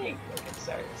kidding. Okay,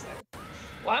 sorry.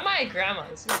 Why am I a grandma?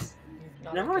 This is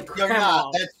not Never mind, okay. You're Grandma.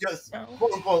 not. That's just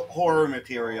quote-unquote horror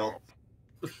material.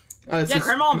 Yeah,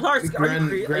 grandmas are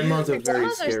scary. Grandmas are very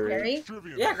Grandmas are scary.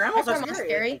 Yeah, grandmas are Grandma's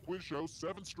scary. Quiz show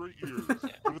 7 straight years. Yeah.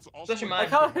 But it's also Especially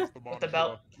mine. with the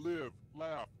belt. Live,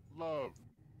 laugh, love,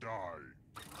 die.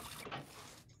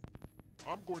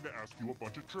 I'm going to ask you a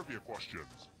bunch of trivia questions.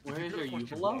 If Where you is get a your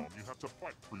question uvula? wrong, you have to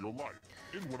fight for your life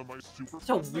in one of my super It's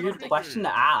a fun weird trivia question to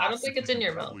games. ask. I don't think it's in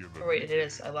your mouth. Oh, wait, it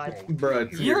is. I lied. Bruh,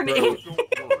 it's You're an bro. idiot.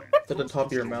 It's at the top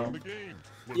of your mouth.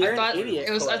 You're I thought an idiot.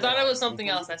 I thought it was something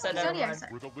else. I said never mind.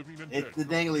 It's the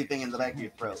dangly thing in the back of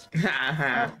your throat.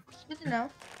 Good to know.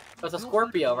 It's a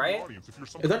Scorpio, right?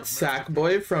 Is that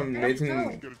Sackboy from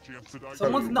Amazing?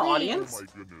 Someone's in the audience?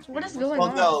 What is going Well,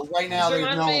 on? no, right now This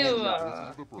there's no reminds one me in of, the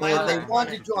audience. But if they want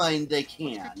to join, they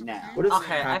can now. What is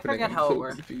Okay, I happening? forget I'm how it so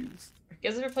works. confused. You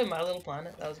guys ever play My Little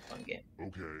Planet? That was a fun game.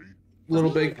 Okay. Little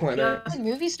Big Planet.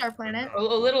 Movie Star Planet. A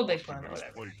Little Big Planet,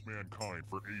 whatever. Plagued mankind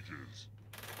for ages.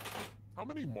 How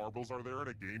many marbles are there in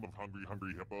a game of Hungry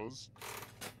Hungry Hippos?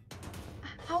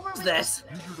 How are What's we? this?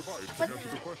 Use your device to answer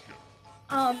the question.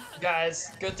 Guys,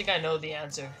 good thing I know the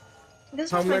answer.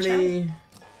 This How was my child. many?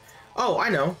 Oh, I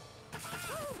know.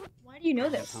 Why do you know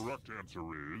this? The correct answer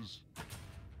is.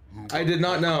 I did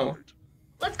not know.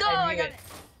 Let's go! I I knew got it. it.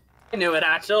 I knew it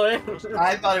actually.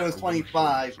 I thought it was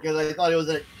 25 because I thought it was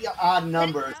an odd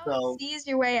number. So Seize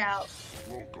your way out.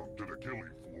 Welcome to the killing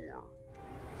floor.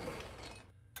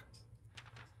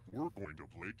 We're going to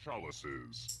play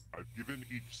chalices. I've given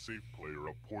each safe player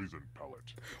a poison pellet.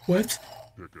 What?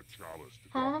 Pick a chalice to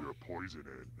drop your poison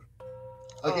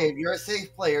in. okay, if you're a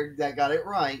safe player that got it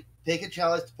right, take a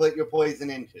chalice to put your poison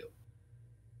into.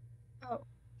 Oh.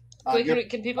 Wait, your-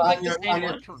 can people pick the your, same on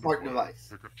your one? smart device.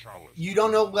 Pick a chalice. You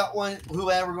don't know what one,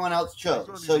 who everyone else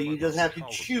chose, so you just have to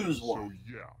choose one.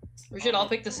 So yeah. We should all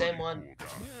pick the same one.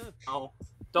 Oh,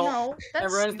 don't. No, It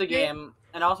that's ruins the stupid. game,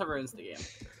 and also ruins the game.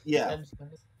 Yeah.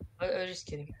 I was just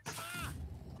kidding.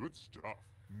 Good stuff.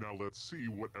 Now let's see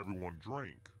what everyone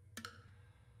drank.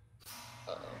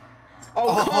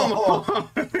 Oh,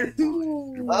 come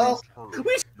on. Well,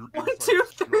 We 1, 2,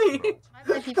 3.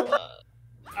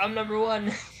 I'm number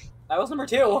 1. That was number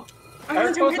 2. I'm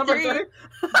Eric was number 3. So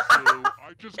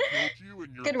I just killed you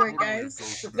and you're Good work, totally a guys.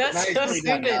 ghost. That's so nicely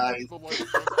done, stupid. guys.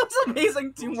 That's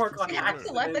amazing teamwork on We have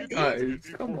accident. telepathy.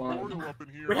 Guys, come on.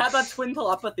 We had that twin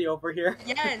telepathy over here.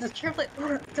 Yes, triplet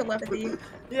telepathy.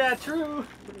 Yeah, true.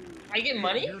 I get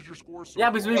money? Here's your score so Yeah,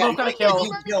 because we Yeah, both got a you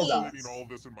kill. killed us. Reading all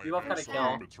this in my You both head, got a so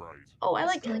kill. it's right. Oh, I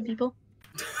like killing people.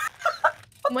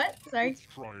 What? Sorry. Let's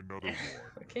try another one.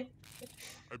 Okay.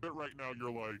 I bet right now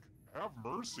you're like, have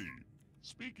mercy.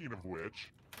 Speaking of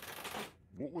which,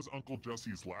 what was Uncle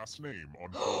Jesse's last name on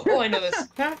Oh, I know this.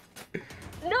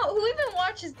 No, who even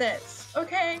watches this?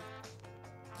 Okay.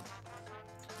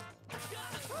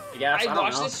 Yes, I don't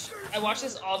know. I watch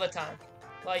this all the time.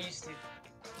 Well, I used to.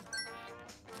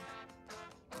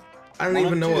 I don't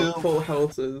even know what full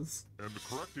health is. And the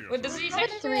correct answer Wait, does he is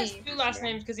technically has 2 last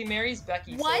names because he marries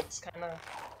Becky? What? So kind of.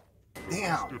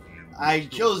 Damn, I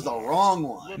chose the wrong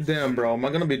one. Damn, bro. Am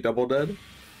I gonna be double dead?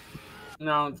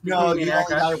 No, it's No, between me you and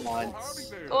only Erica. got it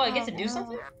once. Oh, I get to do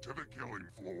something? back to the killing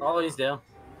floor. Always do.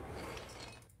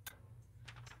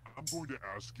 I'm going to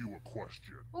ask you a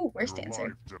question. Ooh, worst Your answer.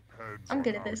 life depends I'm on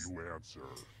good at how this. you answer.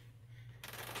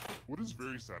 What is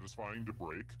very satisfying to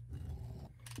break?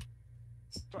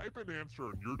 Type an answer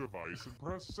on your device and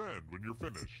press send when you're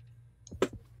finished.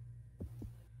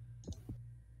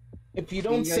 If you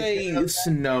don't say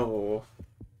snow.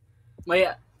 Wait,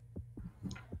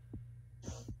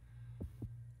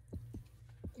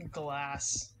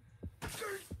 Glass.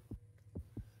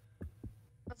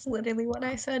 That's literally what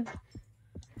I said.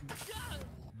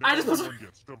 I just was- Everyone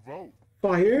gets to vote.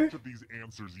 Fire? Which of these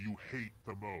answers you hate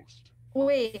the most?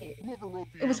 Wait, Whoever wrote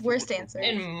the it was answer worst with the answer.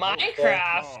 In most votes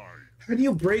Minecraft? die. How do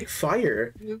you break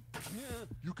fire? You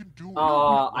can do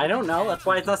I don't know. That's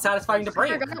why it's not satisfying to I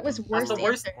break. forgot it was That's worst the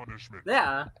worst. answer. punishment.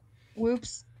 Yeah.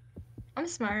 Whoops. I'm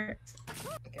smart.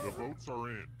 The votes are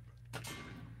in.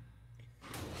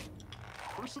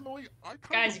 Personally, I kind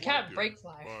Guys, you can't break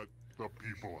fire. But the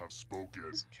people have spoken.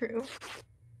 It's true.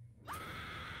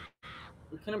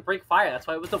 We couldn't break fire. That's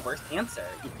why it was the worst answer.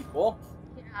 You people.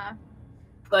 Yeah.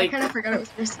 Like, I kind of forgot it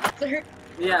was worst answer.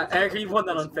 yeah, Eric, you won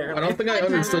that unfairly. I don't think I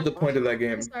understood the point of that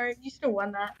game. I'm sorry, you should have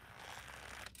won that.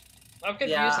 I'm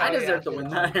confused. Yeah, how I you deserve to actually win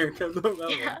won. that, Eric. That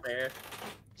was Yeah. unfair.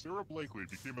 Sarah Blakely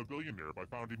became a billionaire by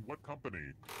founding what company?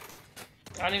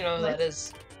 I don't even know who that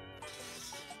is.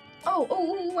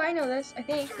 Oh, I know this. I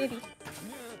think, maybe.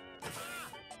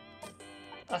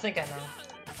 I think I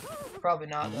know. Probably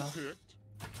not, though. Who picked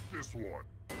this one?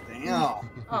 Damn.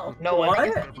 Oh. No What?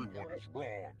 one. Everyone is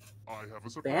wrong. I have a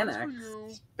surprise for Spanax.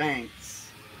 you.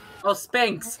 Thanks. Oh,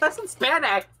 Spanx. That's in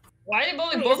Spanax. Why did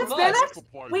both Wait, both is it of us? Spanax?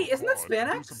 Multiply Wait, your isn't that fun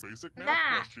and do Spanax? some basic math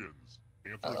Nah. questions.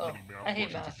 Answer as Uh-oh. many math I hate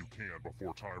questions math. as you can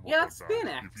before time Yeah, runs that's out.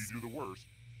 Spanax. If you do the worst,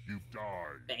 you die.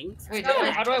 Thanks. Wait,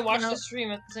 No, how do I watch no. the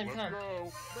stream at the same Let's time?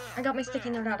 go. I got my sticky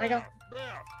note out. I got.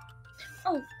 Math.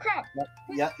 Oh, crap.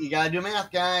 Yep, you gotta do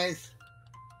math, guys.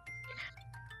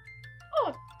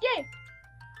 Oh, yay.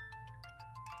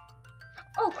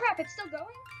 Oh, crap, it's still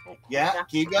going? Yeah,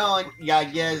 keep going. You gotta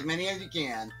get as many as you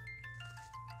can.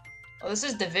 Oh, this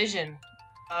is division.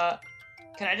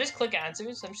 Can I just click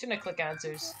answers? I'm just gonna click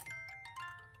answers.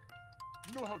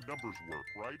 You know how numbers work,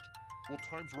 right? Well,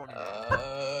 time's running out.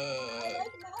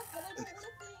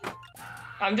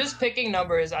 I'm just picking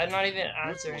numbers. I'm not even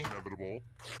answering. Inevitable.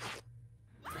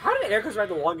 How did Erica ride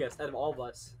the longest out of all of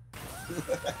us?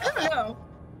 I don't know.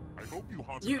 I hope you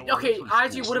haunted You okay?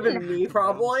 Aji would have been me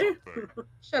probably.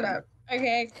 Shut up.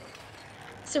 Okay.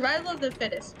 Survival of the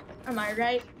fittest. Am I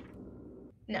right?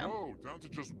 No. Oh, down to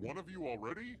just one of you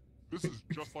already? This is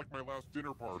just like my last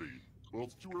dinner party. Well,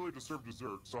 it's too early to serve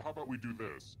dessert, so how about we do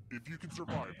this? If you can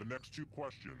survive the next 2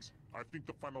 questions, I think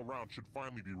the final round should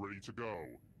finally be ready to go.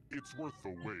 It's worth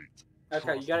the wait.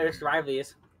 Okay, you gotta survive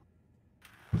these.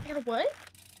 I gotta what?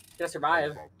 You gotta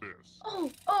survive. Oh,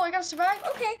 I gotta survive?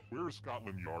 Okay. Where is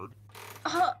Scotland Yard?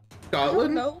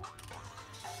 Scotland? No.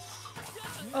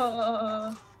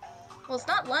 Well, it's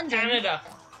not London. Canada.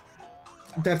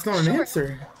 That's not an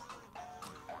answer.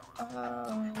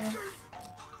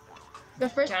 The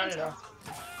first Canada.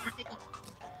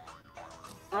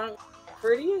 I'm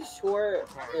pretty sure.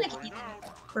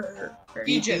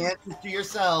 Keep the answers to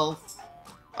yourself.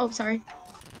 Oh, sorry.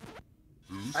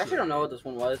 I actually don't know what this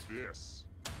one was.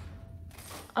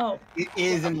 Oh. It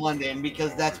is in London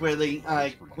because that's where the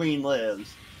Queen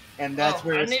lives, and that's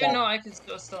where. I it's didn't even set. know I could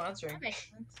still answering.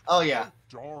 Oh yeah.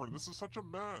 Darn, this is such a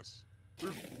mess.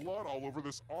 There's blood all over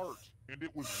this art, and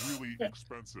it was really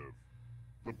expensive.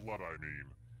 The blood, I mean.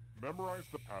 Memorize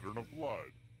the pattern of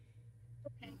blood.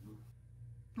 It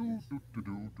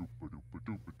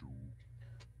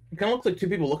kind of looks like 2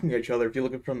 people looking at each other if you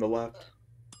look at it from the left.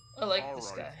 I like this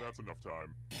guy. That's enough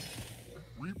time.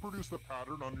 Reproduce the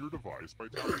pattern on your device by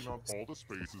tapping on all the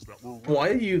spaces that were. Why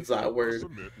use that word?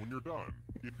 Submit when you're done.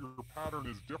 If your pattern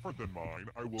is different than mine,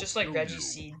 I will. Just like kill Reggie you.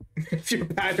 Seed. If your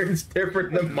pattern's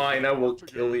different than mine, I will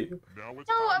kill you. Now it's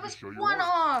No, I time was to show your one work.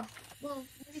 off. Well,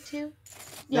 maybe 2.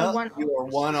 Yeah, No, one. you are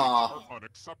one off.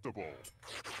 Unacceptable.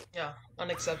 Yeah,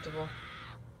 unacceptable.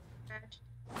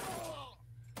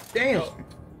 Damn.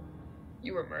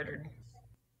 You were murdered.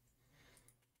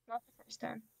 Not the first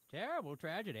time. Terrible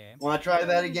tragedy. Want to try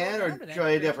that again, or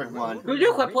try a different one? Can we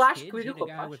do Quiplash? Can we do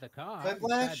Quiplash?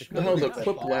 Quiplash? No, the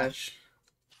Quiplash.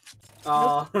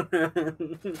 Oh.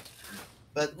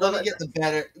 But let me get the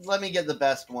better. Let me get the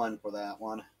best one for that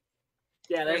one.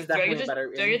 Yeah, there's Wait, do I definitely get a better.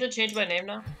 to, do I get to change my name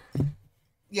now?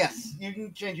 Yes, you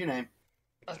can change your name.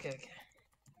 Okay.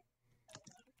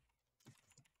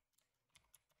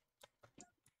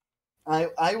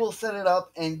 I will set it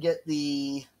up and get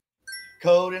the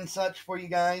code and such for you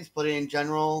guys. Put it in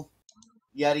general.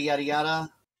 Yada yada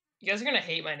yada. You guys are gonna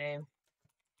hate my name.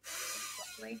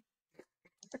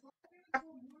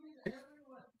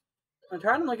 I'm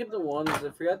trying to look at the ones. I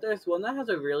forgot there's one that has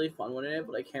a really fun one in it,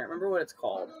 but I can't remember what it's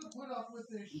called.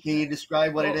 Can you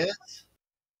describe what it is?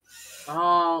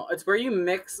 It's where you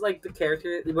mix like the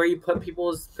character, where you put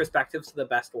people's perspectives to the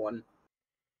best one.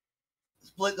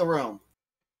 Split the room.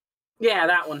 Yeah,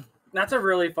 that one. That's a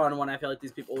really fun one. I feel like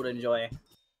these people would enjoy.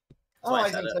 Oh,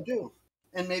 I think so too.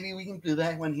 And maybe we can do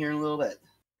that one here in a little bit.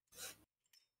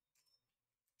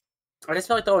 I just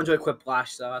feel like they'll enjoy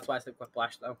Quiplash, though. That's why I said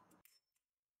Quiplash, though.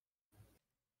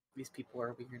 These people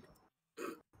are weird.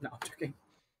 No, I'm joking.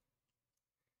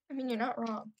 I mean, you're not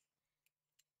wrong.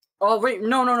 Oh, wait.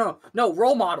 No,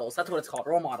 role models. That's what it's called.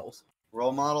 Role models.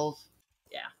 Role models?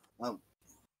 Yeah. Oh.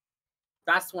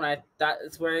 That's when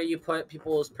that's where you put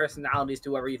people's personalities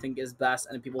to whoever you think is best,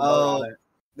 and people vote on it.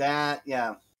 That,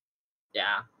 yeah.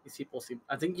 Yeah. These people seem...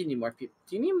 I think you need more people.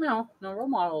 Do you need... No, role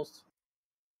models.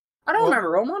 I don't remember.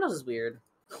 Role models is weird.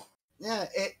 Yeah,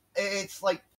 it's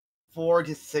like 4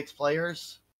 to 6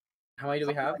 players. How many do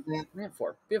we have? We have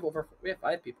 4. We have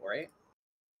 5 people, right?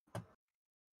 I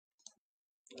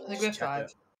think we have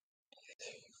 5.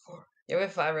 Yeah, we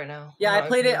have 5 right now. Yeah, No, I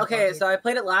played it. have Okay, 5. so I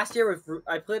played it last year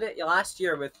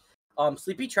with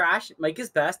Sleepy Trash, Mike is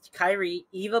Best, Kyrie,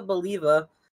 Eva Believa,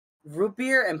 Root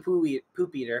Beer, and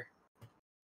Poop Eater.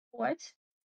 What?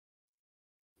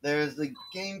 There's the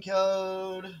game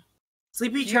code.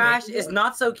 Sleepy Trash is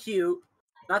not so cute,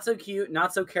 not so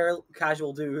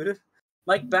casual dude.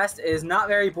 Mike Best is not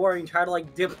very boring, try to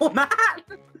like diplomat.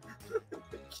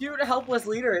 Cute, helpless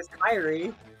leader is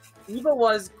Kyrie. Eva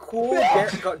was cool,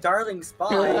 darling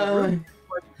spy.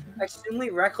 Extremely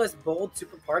reckless, bold,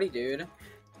 super party dude.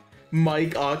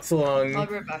 Mike Oxlong. I'll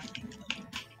be right back.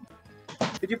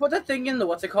 Did you put that thing in the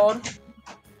what's it called?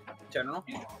 General?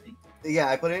 Yeah,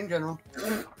 I put it in general.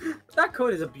 That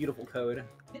code is a beautiful code.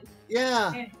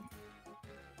 Yeah.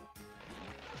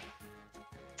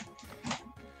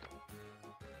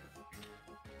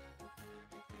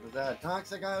 Was that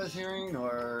toxic I was hearing,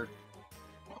 or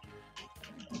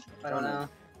I don't know.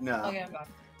 No. Okay, I'm back.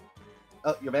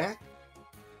 Oh, you're back?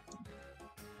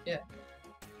 Yeah.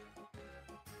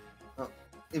 Oh,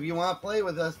 if you want to play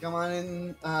with us, come on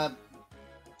in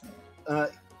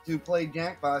to play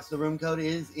Jackbox. The room code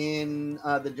is in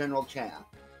the general chat.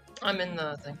 I'm in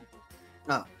the thing.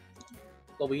 Oh.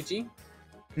 Luigi?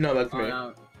 No, that's me.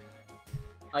 No.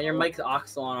 Oh, you're Mike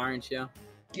Oxel, aren't you?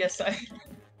 Yes, I.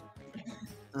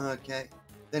 Okay.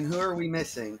 Then who are we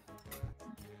missing?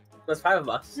 There's 5 of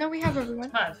us. No, we have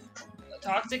everyone. 5.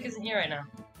 Toxic isn't here right now.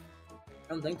 I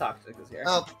don't think Toxic is here.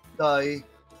 Oh, sorry.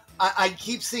 I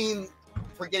keep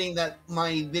forgetting that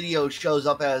my video shows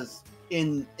up as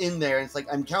in there. It's like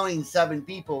I'm counting 7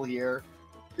 people here.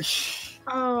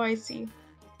 Oh, I see.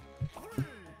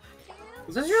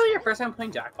 Is this really your first time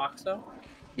playing Jackbox, though?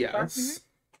 Yes.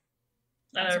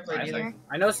 I never played either.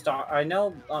 I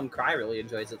know Cry really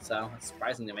enjoys it, so it's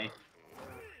surprising to me.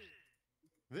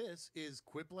 This is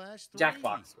Quiplash 3.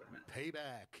 Jackbox.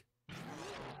 Payback.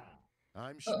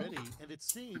 I'm Schmitty, and it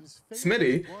seems fate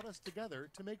Smitty? brought us together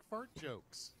to make fart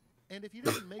jokes. And if you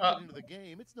didn't make it into the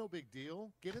game, it's no big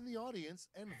deal. Get in the audience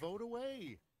and vote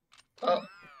away.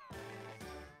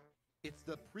 It's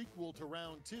the prequel to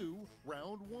round 2,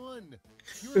 round 1.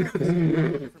 You're about to see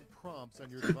 5 different prompts on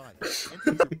your device.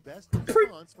 Enter your best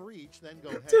response for each, then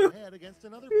go head-to-head against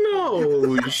another.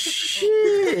 No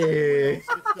shit.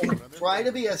 Try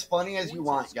to be as funny as you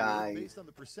want, guys.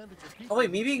 Oh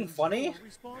wait, me being funny?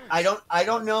 I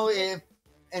don't know if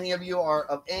any of you are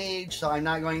of age, so I'm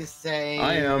not going to say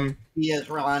I am. Be as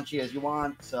raunchy as you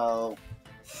want, so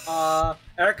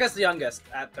Erica's the youngest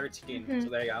at 13, so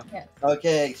there you go. Yes.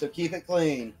 Okay, so keep it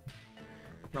clean.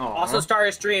 Aww. Also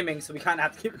started streaming, so we kind of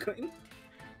have to keep it clean.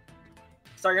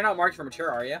 Star, you're not marked for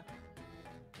mature, are you?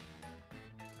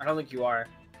 I don't think you are.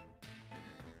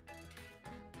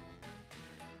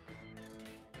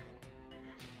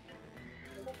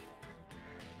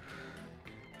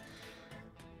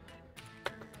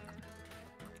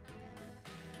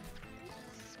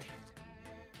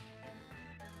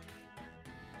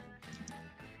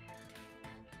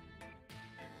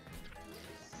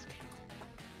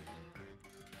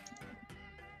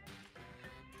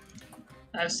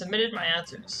 I've submitted my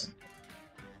answers.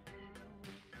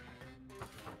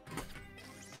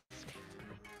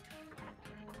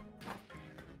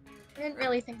 I didn't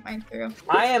really think mine through.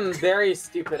 I am very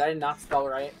stupid. I did not spell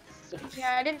right.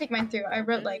 Yeah, I didn't think mine through. I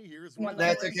wrote like one.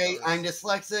 That's okay. I'm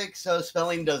dyslexic, so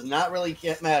spelling does not really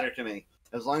matter to me,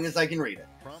 as long as I can read it.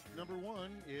 Prompt number 1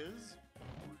 is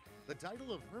the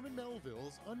title of Herman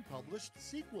Melville's unpublished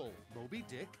sequel, Moby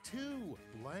Dick 2,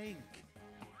 blank.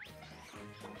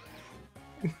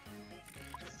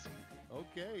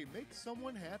 Okay, make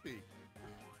someone happy.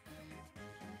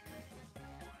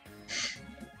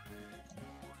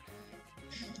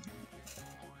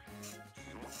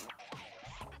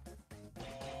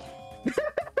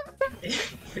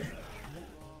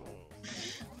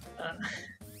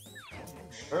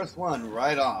 First one,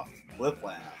 right off.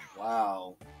 Whiplash.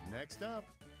 Wow. Next up.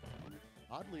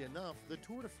 Oddly enough, the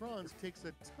Tour de France takes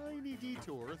a tiny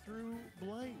detour through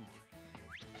blank.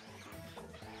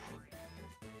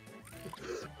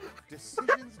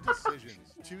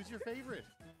 Decisions. Choose your favorite.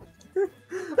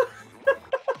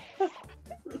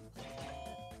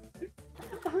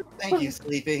 Thank you,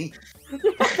 Sleepy.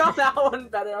 I got that one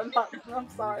better. I'm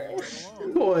sorry.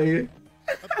 Boy.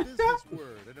 A business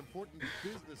word an important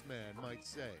businessman might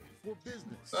say for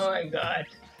business. Oh my god.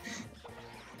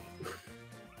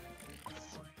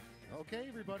 Okay,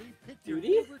 everybody, pick Duty?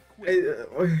 your favorite quiz.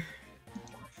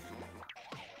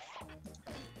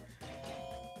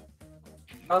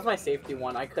 That was my safety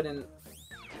one. I couldn't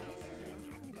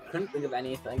think of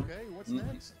anything. Okay, what's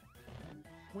next?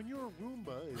 When your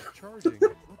Roomba is charging,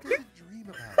 what does it dream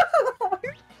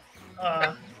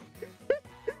about?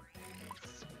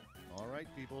 All right,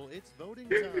 people, it's voting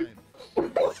time.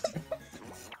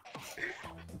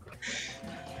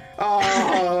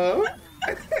 Oh,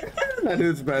 that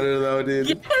is better though,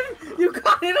 dude. You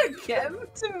got it again?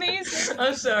 It's amazing.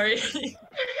 I'm sorry.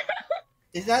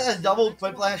 Is that a double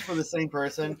quiplash for the same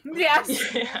person?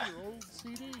 Yes! Yeah.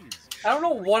 I don't know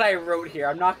what I wrote here,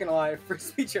 I'm not gonna lie. Free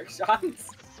speech trick shots.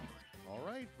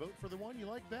 Alright, vote for the one you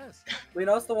like best. We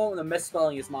know it's the one with the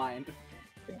misspelling is mine.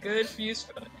 Good for you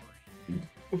spelling.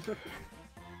 It's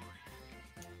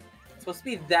supposed to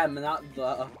be them, not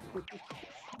the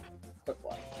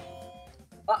quiplash.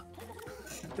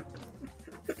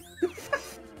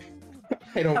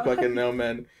 I don't fucking know,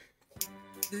 man.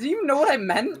 Did you even know what I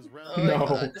meant? No.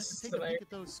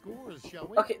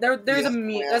 Okay, there's a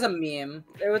meme. There's a meme.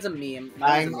 There was a meme.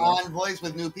 I'm on voice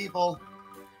with new people.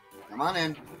 Come on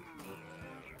in.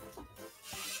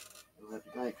 I'll have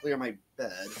to clear my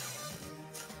bed.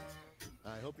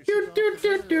 I hope you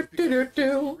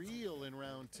do real in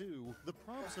round 2. The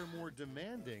prompts are more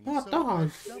demanding, so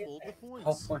double the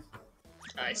points.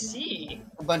 I see.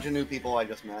 A bunch of new people I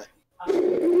just met.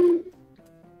 Hello,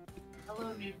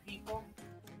 new people.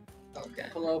 Okay.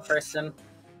 Hello, person.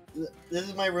 This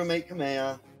is my roommate,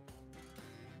 Kamea.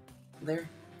 There.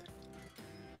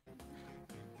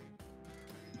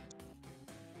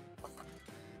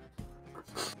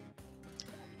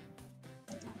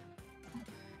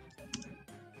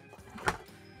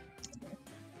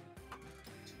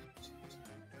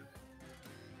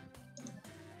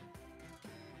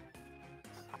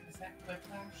 Is that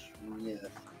Whiplash? Yes.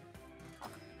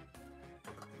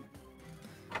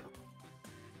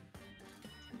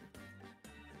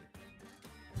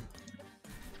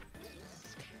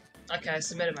 Okay, I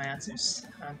submitted my answers.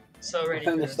 I'm so ready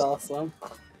for Finished this. awesome.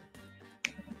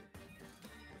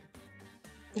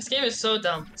 This game is so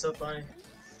dumb. It's so funny.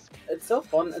 It's so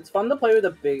fun. It's fun to play with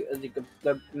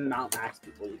the amount max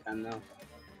people you can now.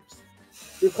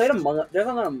 We played Among Us. There's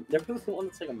one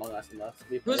that's like Among Us and us.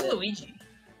 Who's Luigi?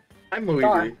 I'm Luigi.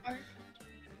 Star.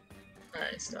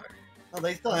 Alright, Star. Well,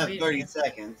 they still have 30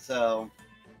 seconds, so...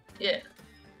 Yeah.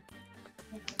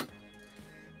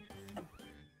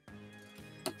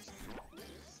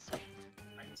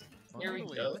 Here we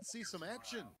go. Let's see some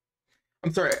action.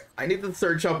 I'm sorry, I need to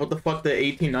search up what the fuck the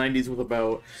 1890s was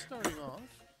about. Starting off,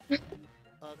 a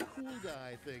cool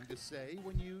guy thing to say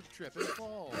when you trip and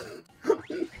fall.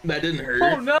 That didn't hurt.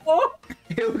 Oh no!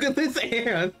 Hey, look at this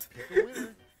ant! The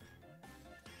winner.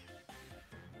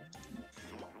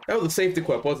 That was a safety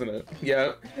quip, wasn't it?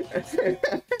 Yeah.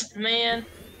 Man.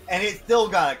 And it still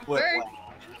got a quick one.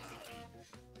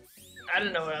 I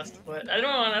don't know what else to put. I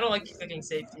don't like clicking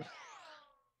safety.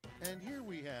 And here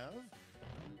we have.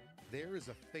 There is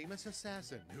a famous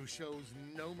assassin who shows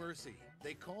no mercy.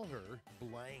 They call her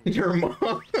Blank. Your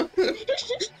mom.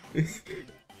 And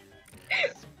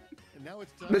now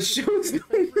it's time The to show's pick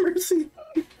no your favorite. mercy.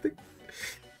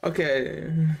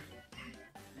 Okay.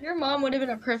 Your mom would have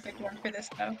been a perfect one for this,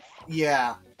 though.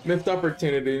 Yeah. Missed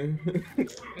opportunity.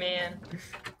 Man.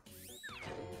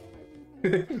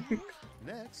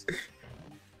 Next,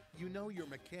 you know your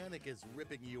mechanic is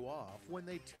ripping you off when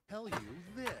they tell you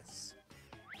this.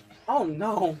 Oh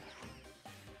no!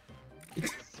 Now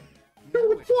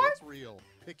it gets real.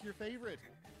 Pick your favorite.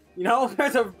 You know,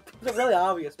 there's a really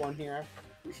obvious one here.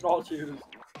 We should all choose,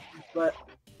 but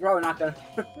we're probably not gonna.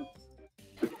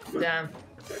 Damn.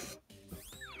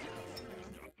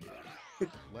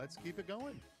 Let's keep it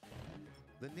going.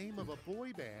 The name of a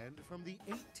boy band from the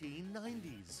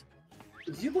 1890s.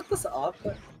 Did you look this up?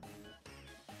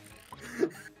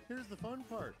 Here's the fun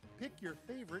part. Pick your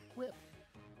favorite quip.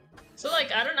 So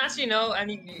like, I don't actually know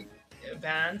any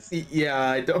bands. Yeah,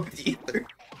 I don't either.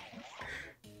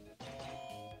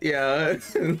 Yeah.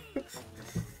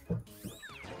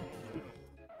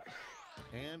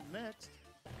 And next,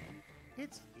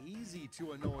 it's easy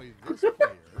to annoy this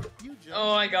player. You just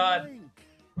Oh my god.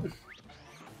 blink.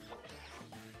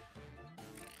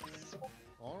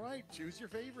 All right, choose your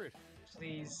favorite.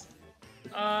 Please.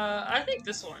 I think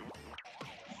this one.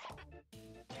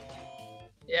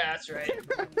 Yeah, that's right.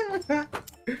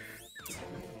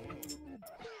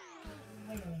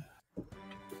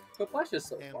 Whiplash is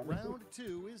so And fun. round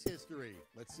 2 is history.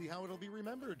 Let's see how it'll be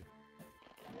remembered.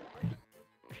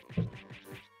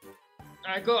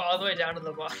 I go all the way down to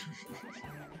the bottom.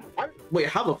 Wait,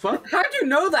 how the fuck? How'd you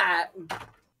know that?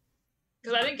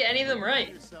 Because I didn't get any of them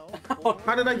right.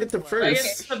 How did I get to I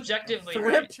guess first? subjectively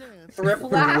right.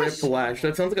 Whiplash.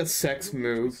 That sounds like a sex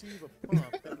move. Receive a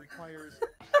prompt that requires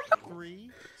 3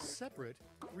 separate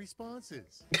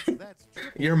responses. That's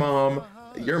Your mom,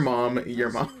 ahas. your mom,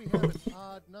 your Now, mom. see, we have an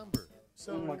odd number.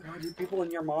 So Oh my god, you people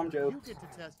and your mom joke. you get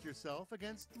to test yourself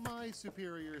against my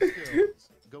superior skills.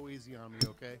 Go easy on me,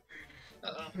 okay?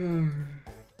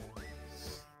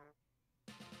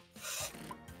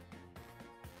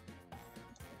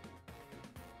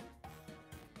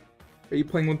 Are you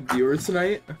playing with the viewers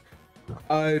tonight?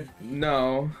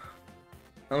 No.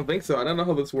 I don't think so. I don't know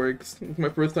how this works. It's my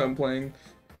first time playing.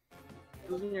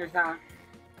 Who's in your town?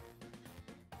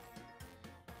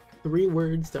 3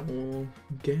 words that will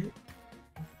get.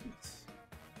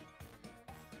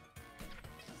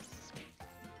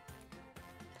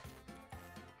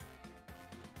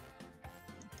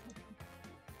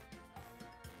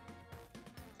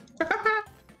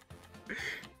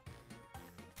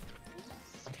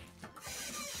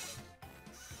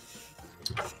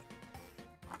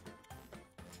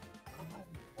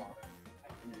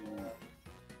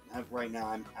 I have right now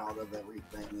I'm out of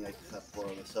everything except for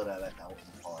the soda at House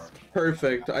Park.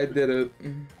 Perfect. I did it.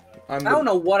 I don't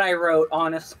know what I wrote,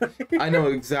 honestly. I know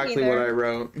exactly what I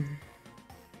wrote.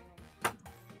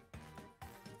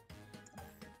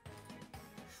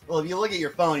 Well, if you look at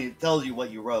your phone, it tells you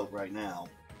what you wrote right now.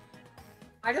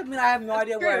 I just mean I have no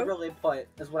idea what I true. really put,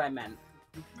 is what I meant.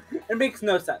 It makes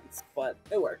no sense, but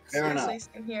it works. Fair enough.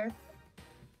 Seriously, same here.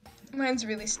 Mine's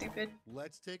really stupid.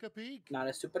 Let's take a peek. Not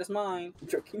as stupid as mine. I'm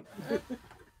joking.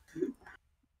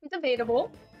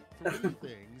 Debatable. 3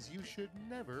 things you should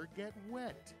never get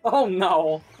wet. Oh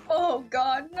no. Oh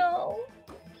god, no.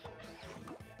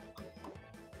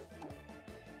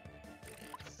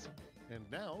 And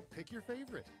now, pick your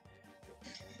favorite.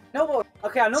 No, but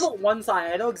okay, I know the one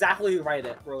side. I know exactly who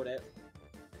wrote it.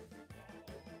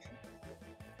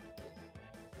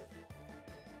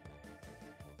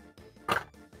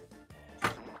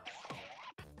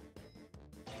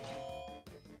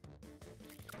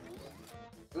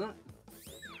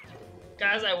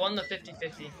 Guys, I won the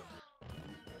 50-50.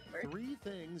 3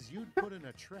 things you'd put in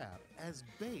a trap as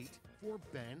bait for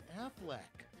Ben Affleck.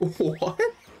 What?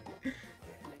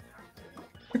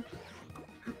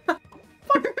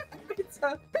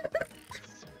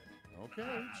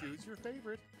 Okay, choose your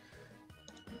favorite.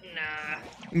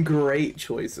 Nah. Great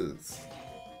choices.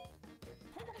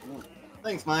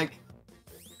 Thanks, Mike.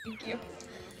 Thank you.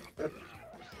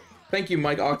 Thank you,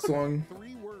 Mike Oxlong.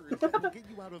 3 words that will get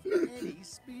you out of any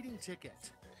speeding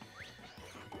ticket.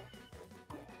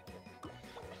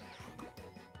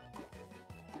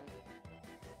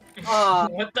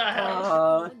 What the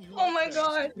hell? Oh my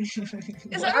god. Is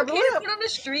that okay to put on the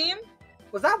stream?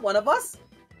 Was that one of us?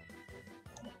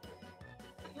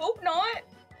 Hope not.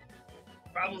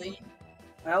 Probably.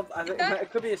 I think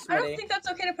it could be a I don't Smitty. think that's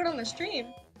okay to put on the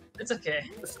stream. It's okay.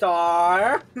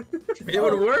 Star. It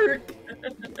would work.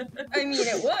 I mean,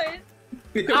 it would.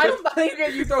 I don't think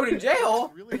that you thrown in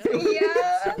jail.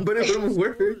 Yeah. But it would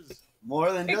work.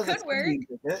 More than It just a could work. speeding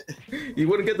ticket. You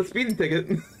wouldn't get the speeding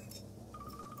ticket.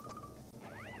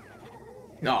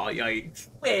 Oh, yikes.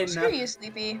 Win. Screw you,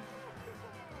 Sleepy.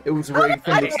 It was rigged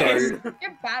from the start.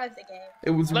 You're bad at the game.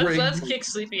 It was Let's rigged. kick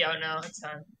Sleepy out now. It's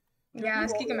time. Yeah,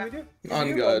 let's kick him out.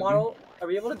 On God. Are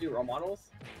we able to do role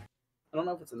models? I don't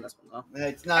know if it's in this one though.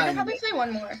 It's I not. can probably play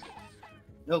one more.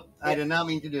 Nope, I did not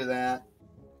mean to do that.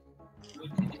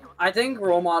 I think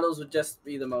role models would just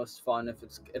be the most fun if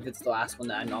it's the last one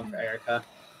that I know for Erica.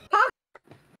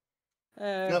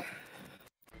 Nope.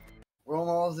 Role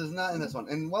models is not in this one.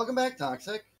 And welcome back,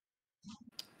 Toxic.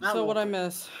 So what I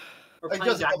miss?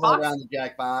 Just a couple around the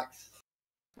Jackbox.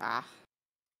 Ah.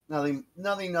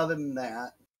 Nothing other than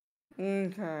that.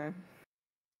 Okay.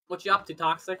 What you up to,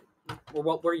 Toxic? Or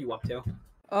what were you up to?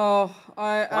 Oh,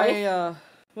 I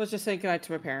was just saying goodnight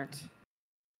to my parents.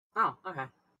 Oh, okay.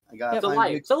 I got It's a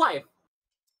life. It's a life.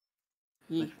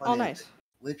 Oh, nice.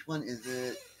 Which one is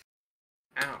it?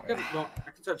 Ow. Well,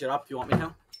 I can search it up if you want me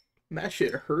to. That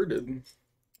shit hurted.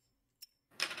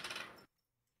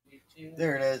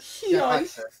 There it is.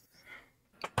 Yikes.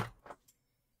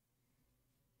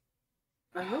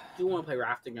 I hope you want to play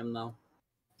Raft again, though.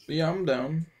 Yeah, I'm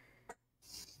down.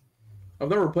 I've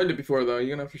never played it before, though.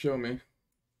 You're gonna have to show me.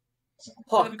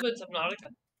 Hook. Good Subnautica.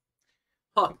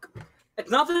 Hook. It's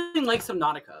nothing like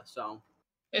Subnautica, so.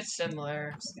 It's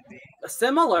similar.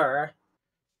 Similar.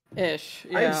 Ish.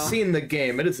 Yeah. I've seen the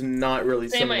game. It is not really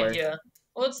Same similar. idea.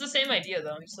 Well, it's the same idea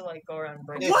though. You still like go around and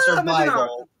break. It's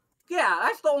survival. Yeah,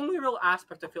 that's the only real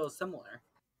aspect I feel is similar.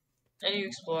 And you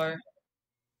explore.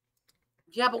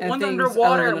 Yeah, but And one's things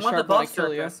underwater other than and a one's shark wanna above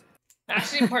kill you. surface.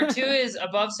 Actually, part 2 is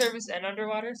above surface and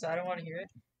underwater, so I don't want to hear it.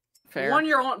 Fair. One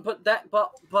you're on, but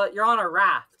you're on a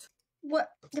raft.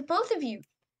 What? The both of you.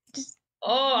 Just.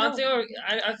 Oh, I'm No. thinking.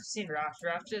 I've seen Raft.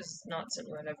 Raft is not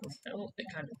similar. It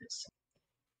kind of is.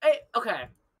 Hey, okay.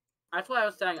 That's what I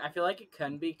was saying. I feel like it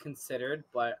can be considered,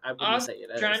 but I I wouldn't was say it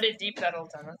is. trying to deep that whole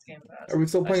time. That's game fast. Are we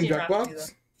still I've playing seen Raft too,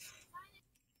 Jackbox?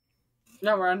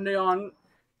 No, we're ending on.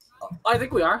 I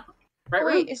think we are. Right,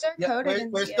 Wait, Ruben? is there a Yeah, code? I we're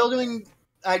didn't see still it. doing.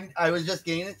 I was just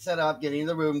getting it set up, getting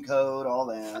the room code, all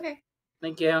that. Okay,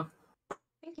 Thank you.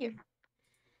 thank you.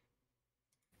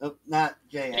 Nope, not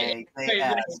JA. Hey,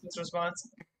 JS. this response.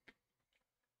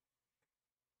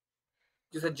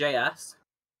 You said JS?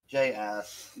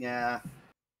 JS. Yeah.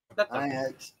 That's okay.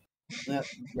 IX. Yeah.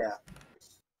 Yeah.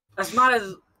 That's not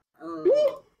as.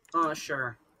 Oh,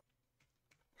 sure.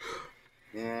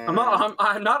 Yeah. I'm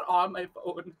not on my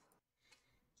phone.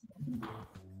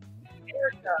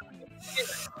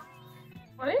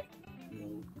 What?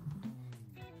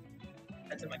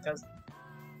 That's my cousin.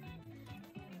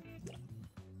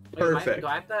 Wait, Perfect. do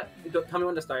I have to? Tell me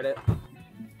when to start it.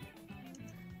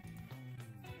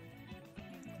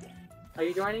 Are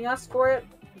you joining us for it,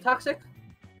 Toxic?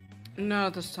 No,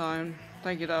 at this time.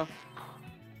 Thank you, though.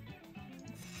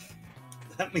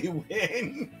 Let me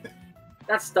win.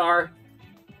 That's Star.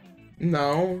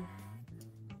 No.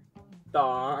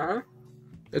 Star.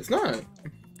 It's not.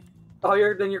 Oh,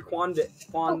 you're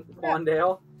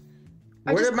Quandale.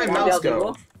 Where did my mouse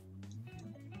go?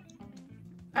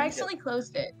 I accidentally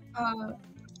closed it.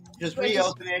 Just Wait,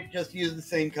 reopen it. Just use the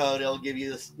same code. It'll give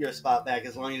you your spot back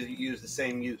as long as you use the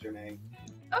same username.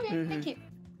 Okay, thank you.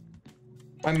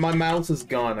 My mouse is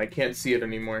gone. I can't see it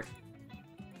anymore.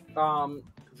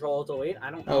 Control delete.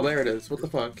 I don't know. Oh, there it is. What the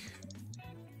fuck?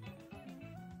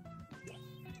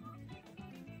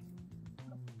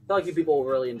 I feel like you people will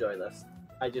really enjoy this.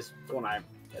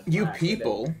 You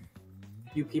people?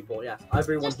 You people, yes.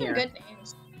 Everyone Just some here. good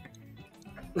names.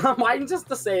 Mine's just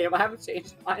the same. I haven't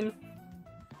changed mine.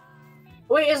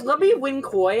 Wait, is Libby Win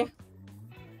Koi?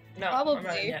 No, Probably. I'm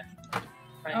not yet.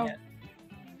 Right Oh. yet.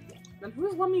 Then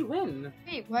who's Let Me Win?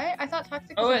 Wait, what? I thought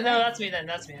Toxic Oh was wait, no, mine. that's me then.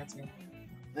 That's me.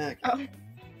 Okay. Oh.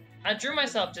 I drew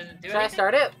myself. Did it do Should I anything?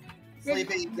 start it?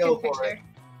 Sleepy, go for it.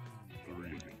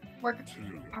 Work.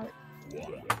 How did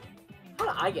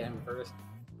I get him first?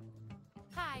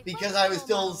 Because I was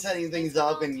still setting things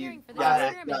up and you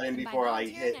got in before I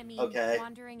hit. Okay.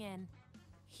 Wandering in.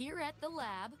 Here at the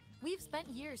lab, we've spent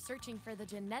years searching for the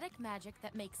genetic magic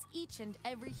that makes each and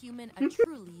every human a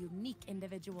truly unique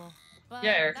individual. But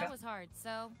Yeah, Erica. that was hard,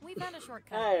 so we found a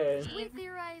shortcut. Hey. We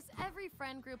theorize every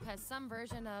friend group has some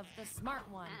version of the smart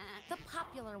one, the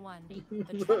popular one,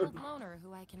 the troubled loner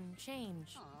who I can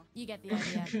change. You get the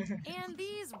idea. And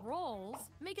these roles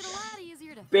make it a lot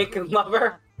easier to Bacon figure people lover.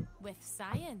 out with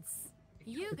science.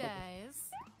 You guys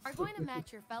are going to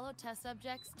match your fellow test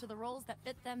subjects to the roles that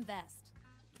fit them best.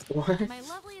 What? My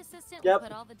lovely assistant Yep. will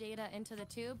put all the data into the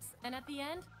tubes, and at the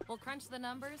end, we'll crunch the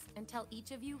numbers and tell each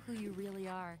of you who you really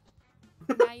are.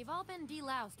 Now, you've all been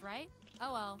deloused, right?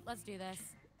 Oh well, let's do this.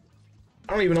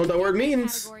 I don't even know what that word Pick a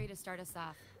means. Category to start us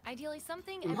off. Ideally,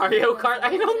 something Mario everyone knows Kart a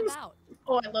little bit items? about.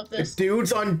 Oh, I love this.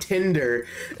 Dudes on Tinder.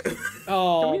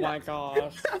 Oh my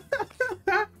gosh.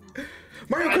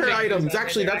 Mario I Kart think items. dudes on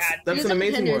Actually, Tinder. that's Dudes an on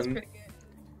amazing Tinder is one. pretty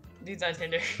good. Dudes on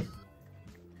Tinder.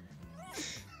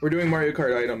 We're doing Mario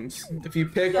Kart items. If you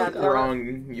pick Yeah, no.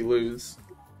 wrong, you lose.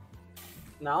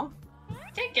 No?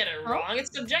 Can't get it wrong.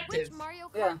 It's subjective. Which Mario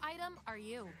Kart Yeah. item are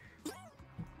you?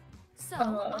 So,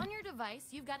 Uh, on your device,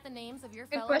 you've got the names of your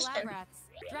good fellow question. lab rats.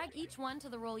 Drag each one to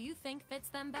the role you think fits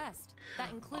them best.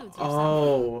 That includes yourself.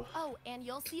 Oh. Oh, and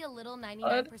you'll see a little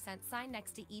 99% sign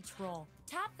next to each roll.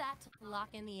 Tap that to lock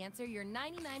in the answer you're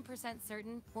 99%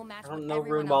 certain will match I don't what know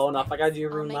everyone Rune well else enough. I thinks. gotta do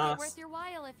I'll Rune make it last. worth your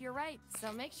while if you're right,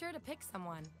 so make sure to pick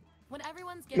someone. When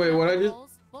everyone's Wait, given what out I the just-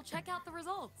 roles, we'll check out the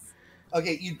results.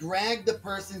 Okay, you drag the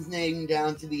person's name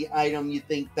down to the item you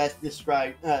think best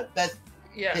best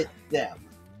Yeah. fits them.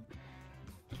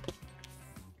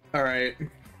 All right.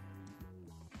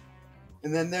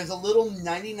 And then there's a little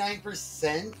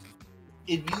 99%.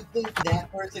 If you think that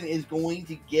person is going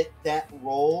to get that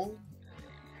role,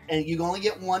 and you can only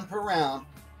get one per round,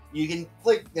 you can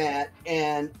click that,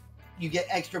 and you get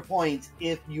extra points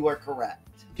if you are correct.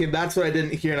 Okay, that's what I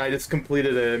didn't hear, and I just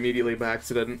completed it immediately by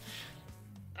accident.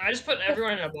 I just put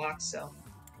everyone in a box, so.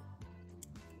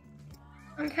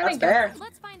 I'm That's kind of fair.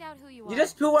 Let's find out who you are. You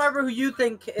just whoever who you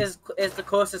think is the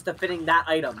closest to fitting that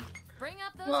item. Bring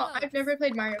up those Well, votes. I've never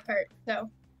played Mario Kart, so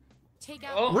Take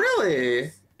out Oh.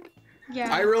 Really?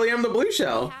 yeah. I really am the blue We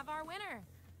shell. have our winner.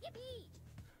 Yippee!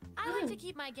 I like to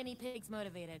keep my guinea pigs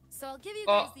motivated, so I'll give you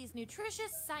Oh. guys these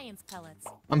nutritious science pellets.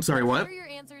 I'm sorry, Make what? sure your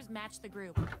answers match the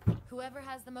group. Whoever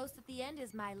has the most at the end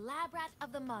is my lab rat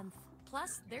of the month.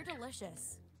 Plus, they're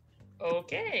delicious.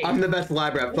 Okay. I'm the best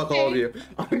lab rat. Fuck all of you.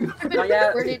 Not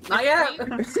yet. Not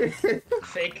yet.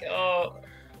 Fake. Oh.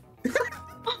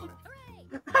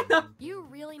 You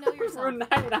really know yourself, We're or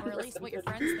 99% at least what your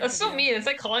friends think. That's of so you. mean. It's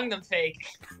like calling them fake.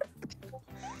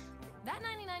 That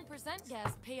 99%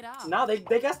 guess paid off. No, they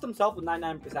guessed themselves with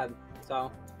 99%.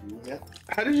 So Yep.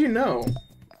 How did you know?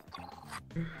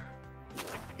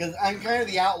 Because I'm kind of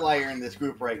the outlier in this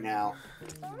group right now.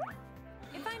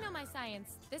 If I know my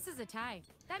science, this is a tie.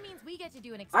 That means we get to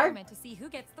do an experiment to see who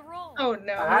gets the role. Oh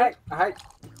no. alright.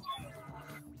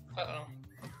 Uh-oh.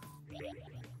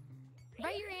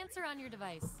 Write your answer on your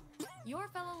device. Your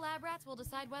fellow lab rats will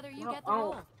decide whether you No, get the oh,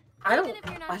 role. I Even don't- if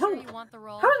you're not I sure don't- you want the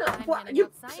role, how do- I'm what- handing you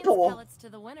out science people- pellets to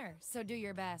the winner, so do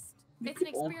your best. You It's an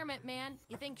people. experiment, man.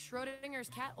 You think Schrodinger's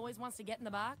cat always wants to get in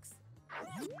the box?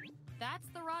 That's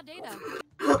the raw data.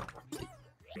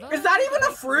 Is that even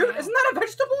a fruit? Isn't that a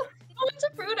vegetable? Oh, it's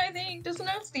a fruit, I think. Doesn't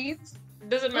have seeds.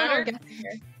 Does it I don't matter? get it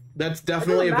here. That's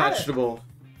definitely a matter. vegetable.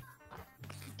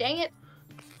 Dang it.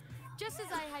 Just as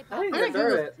I I didn't hypothesized.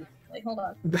 deserve it. Like, hold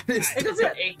on. That is. It's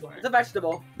a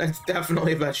vegetable. That's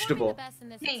definitely a The vegetable. best in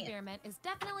this experiment is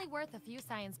definitely worth a few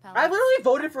science I pellets. literally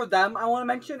voted for them. I want to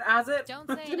mention as it. Don't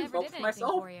say I didn't never vote did for anything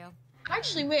myself. for you.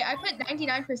 Actually, wait, I put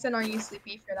 99% on you,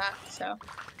 Sleepy, for that, so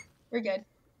we're good.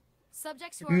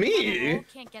 Subjects who are Me?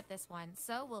 can't get this one,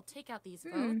 so we'll take out these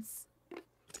votes.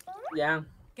 Yeah.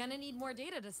 Gonna need more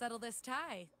data to settle this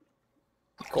tie.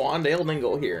 Quandale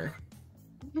Dingle here.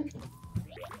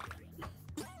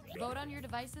 Vote on your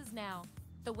devices now.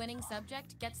 The winning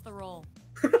subject gets the roll.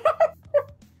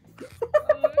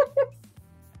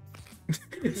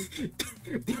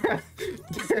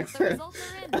 The results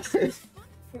are in.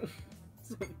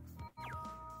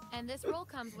 And this roll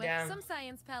comes with Damn. some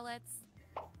science pellets.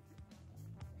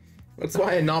 That's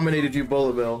why I nominated you,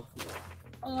 Bullabille.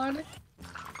 On.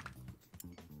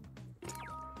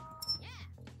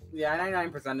 Yeah,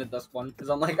 99%ed this one because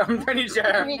I'm like, I'm pretty sure.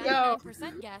 Here we go.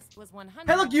 99% guess was 100.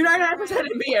 Hey, look, you 99%ed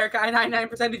me, Erica. I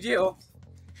 99%ed you.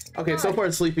 Okay, so far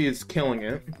Sleepy is killing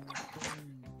it.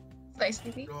 Nice,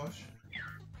 Sleepy.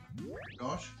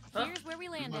 Gosh. Here's where we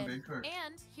landed. And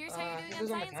here's how you're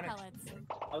doing on science pellets.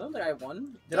 I don't think I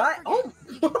won. Did I? Oh!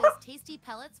 You get those tasty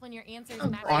pellets when your answers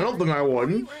match. I don't think I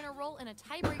won. You earn a roll in a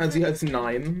tiebreaker. As he has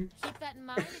 9. Keep that in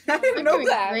mind. I didn't know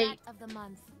that. Rat of the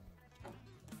month.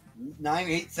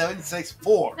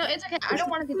 98764. No, it's okay. I don't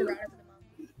want to get the rat of the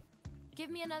month. Give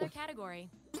me another category.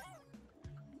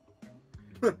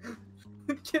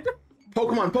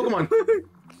 Pokemon.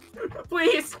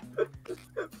 Please.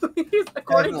 Please.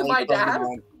 According to my dad.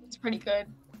 It's pretty good.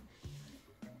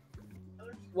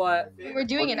 What? We're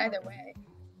doing it either way.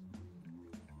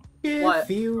 If What?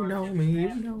 you know me,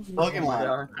 you know me. Pokemon.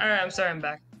 Alright, I'm sorry, I'm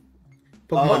back.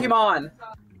 Pokemon.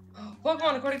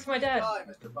 Pokemon, according to my dad. Hi,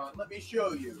 Mr. Bond. Let me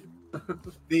show you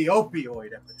the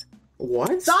opioid epidemic.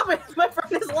 What? Stop it! My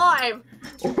friend is live!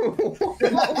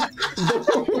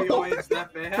 Opioids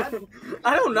that bad?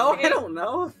 I don't know. I don't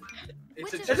know.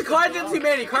 It's a Cards Against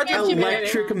Humanity. Cards Against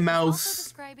Humanity. Electric Mouse.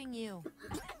 Describing you.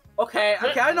 Okay,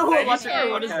 I know who Electric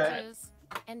What is. it is.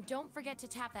 And don't forget to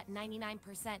tap that 99%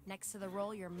 next to the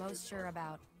roll you're most sure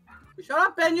about. Shut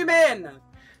up, Benjamin!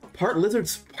 Part lizard,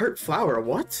 part flower.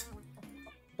 What?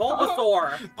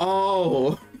 Bulbasaur.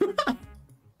 Oh.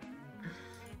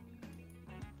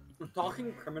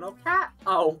 Talking criminal cat?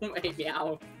 Oh, maybe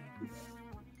I'll.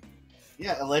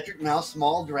 Yeah, electric mouse,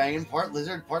 small dragon, part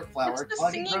lizard, part flower. What's the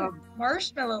talking singing from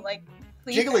marshmallow like?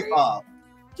 Jigglypuff.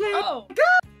 Oh,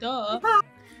 duh.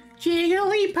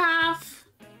 Jigglypuff.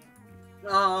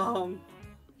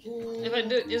 If I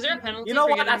do, is there a penalty You know for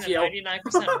what? getting That's the you.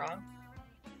 99% wrong?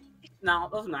 No,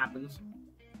 it doesn't happen.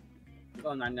 Go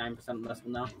 99% less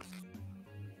than now.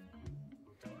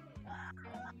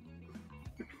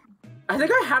 I think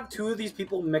I have two of these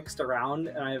people mixed around,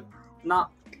 and I've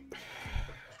not.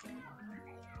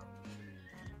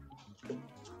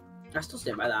 I still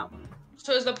stand by that one.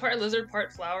 So is the part lizard,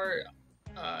 part flower,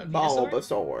 Bulbasaur.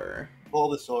 Bulbasaur.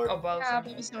 Oh, Yeah, Bulbasaur.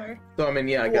 Bulbasaur. So I mean,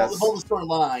 yeah, I Well, guess. the Bulbasaur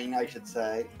line, I should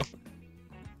say.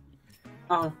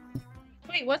 Oh.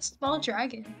 Wait, what's small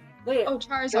dragon? Wait. Oh,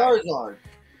 Charizard. Charizard.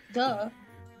 Duh.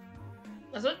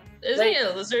 Isn't he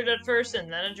a lizard at first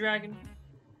and then a dragon?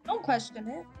 Don't question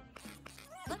it.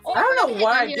 I don't know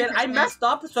what I did. I messed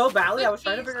up so badly. I was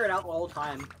trying to figure it out the whole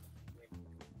time.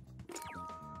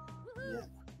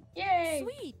 Yay!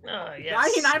 Sweet. Oh,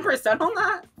 yes. 99% on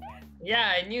that?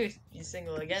 Yeah, I knew you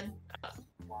single again.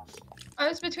 I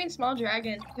was between small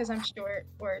dragon because I'm short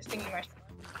or singing marshmallow.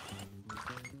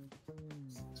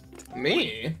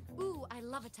 Me? Ooh, I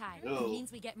love a tie. Ooh. It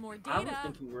means we get more I was data.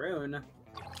 thinking Rune.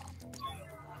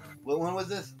 What one was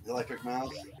this? Electric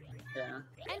mouse. Yeah.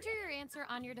 Enter your answer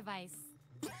on your device.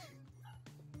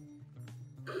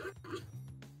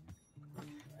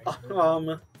 I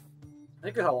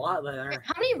think there's a lot there.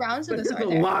 How many rounds of this There's are a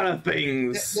there? lot of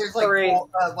things. There's like Three.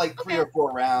 three or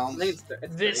four rounds.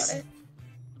 This.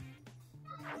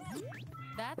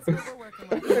 That's what we're working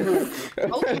with.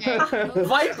 Okay.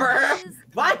 Viper!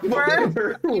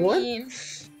 Viper! You What?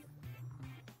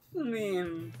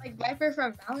 mean like Viper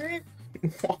from Valorant?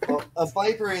 Well, a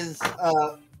viper is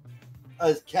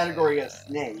a category of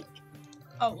snake.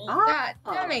 Oh, well, Ah.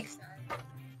 that makes sense.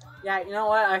 Yeah, you know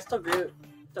what? I still agree.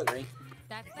 Still agree.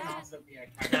 That's that.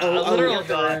 Oh, literal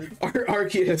god.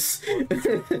 Arceus.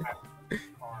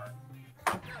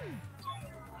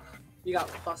 You got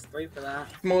 +3 for that.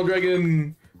 Small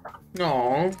dragon.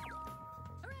 Aww.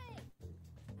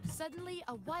 Suddenly,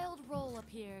 a wild roll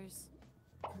appears.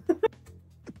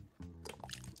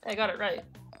 I got it right.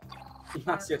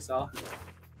 That's yourself.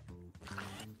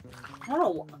 I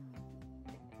don't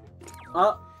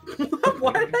know.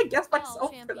 Why did I guess Ball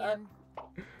myself for that? champion.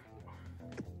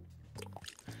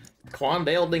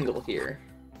 Quandale Dingle here.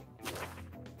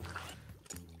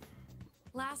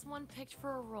 Last one picked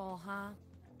for a role, huh?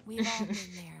 We've all been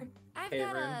there. I've Hey,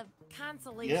 got Rune. a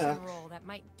consolation Yeah. role that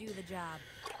might do the job.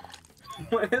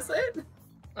 What is it?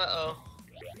 Uh-oh.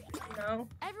 No.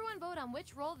 Everyone vote on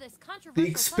which role this controversial The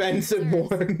expensive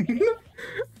one.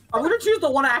 I'm gonna choose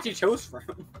the one I actually chose from.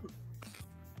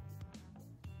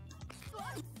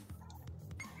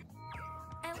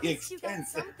 At The least you got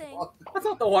expensive something. one. That's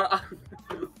not the one.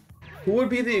 Who would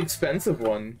be the expensive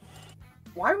one?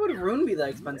 Why would Rune be the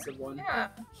expensive one? Yeah.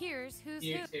 Here's who's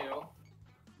You who. too.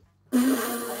 You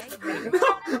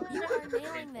are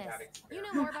nailing this. You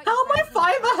know more about How am I your friends than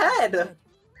 5 ahead?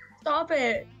 Stop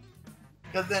it.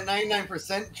 Because that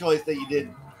 99% choice that you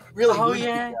did really Oh, boosted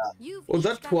yeah. you. You've Was each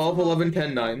that got 12, some 11, roles.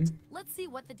 10, 9? Let's see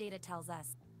what the data tells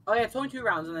us. Oh yeah, it's only 2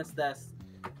 rounds and it's this.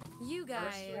 You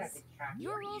guys,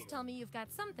 your roles tell me you've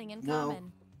got something in No.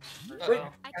 common. Uh-oh.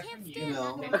 I can't stand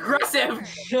No. that. Aggressive.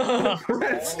 It's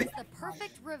the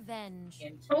perfect revenge.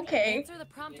 Okay. Answer the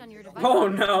prompt on your device. Oh,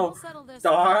 and no. We'll settle this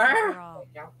Star? once and for all.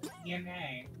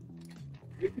 DNA.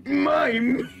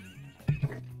 Mime!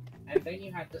 And then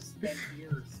you had to spend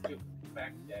years to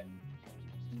perfect it.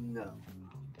 No.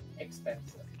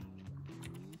 Expensive.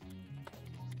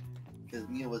 Because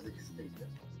Mia was expensive.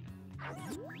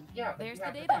 Yeah, but There's you the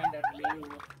have to data. find a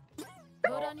new...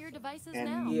 Vote on your devices And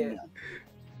now. Yeah.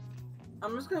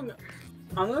 I'm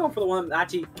gonna go for the one that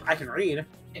actually I can read.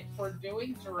 If we're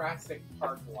doing Jurassic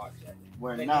Park logic,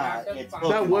 We're then not. you have to It's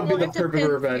find- That would be Well, the it perfect depends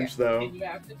revenge, though. And you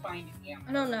have to find animals.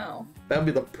 I don't know. That would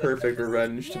be the perfect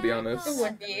revenge, to be Yeah, honest. It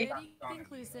would be. Pretty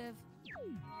conclusive.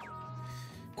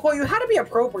 Cole, you had to be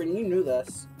appropriate and you knew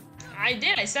this. I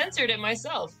did. I censored it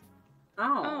myself.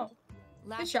 Oh. Oh.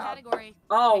 Last job. category.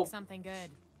 Oh. Pick something good.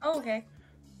 Oh, okay.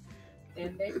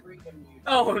 Then they bring a new...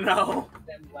 Oh no.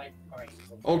 Then life finds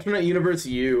a way. Alternate universe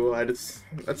U.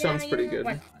 That sounds pretty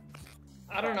good.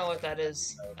 I don't know what that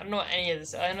is. I don't know any of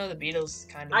this. I know the Beatles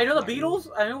kind of. I know the Beatles,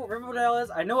 I know what Riverdale is,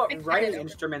 I know what It's writing kind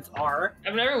of- instruments are.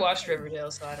 I've never watched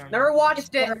Riverdale, so I don't know. Never watched It's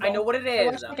it, I horrible. know what it I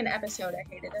is. watched like an episode. I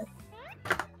hated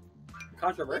it.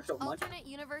 Controversial much. Alternate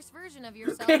universe version of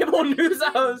yourself. Cable news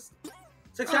host.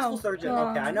 Successful Oh, surgeon.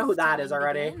 God. Okay, I know who that is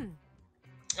already.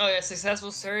 Oh yeah,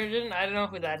 successful surgeon. I don't know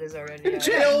who that is already.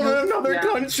 Jail in another Yeah.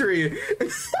 country!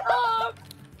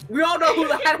 We all know who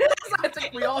that is. I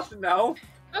think we all should know.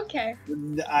 Okay.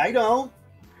 I don't.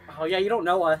 Oh yeah, you don't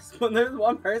know us. When there's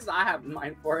one person I have in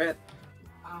mind for it.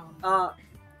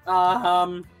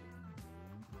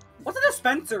 What's a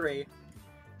dispensary?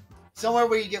 Somewhere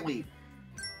where you get weed.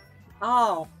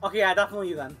 Oh, okay, yeah, definitely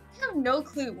you then. I have no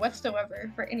clue whatsoever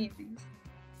for any of these.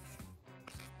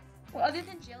 Well, other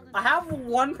than jail. I have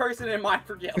one person in mind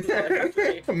for Gale.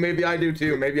 I Maybe I do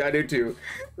too. Maybe I do too.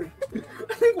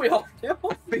 think we all do.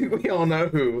 I think we all know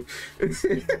who.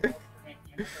 The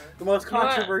most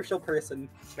controversial person.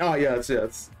 Oh yes,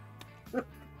 yes.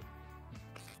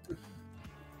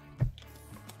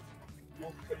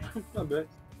 A bit.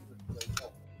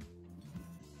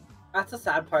 That's the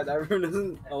sad part that Rune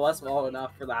doesn't know us well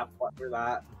enough for that.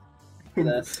 For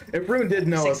this. If Rune did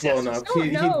know us well enough,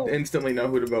 he'd no. instantly know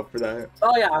who to vote for that.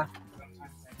 Oh yeah.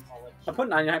 I put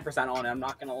 99% on it. I'm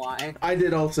not gonna lie. I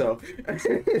did also.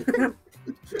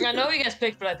 I know you guys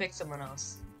picked, but I picked someone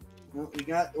else. Well,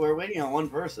 we're waiting on one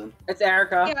person. It's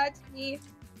Erica. Yeah, it's me.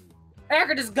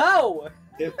 Erica, just go.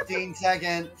 15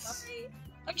 seconds.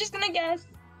 I'm just gonna guess.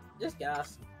 Just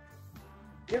guess.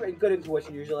 You have good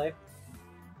intuition usually.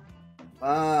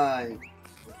 5. There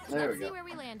Let's we see go. where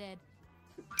we landed.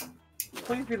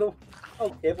 Please be the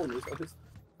cable news host.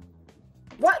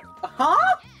 What? Huh?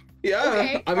 Yeah,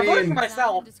 Okay. I I voted for mean,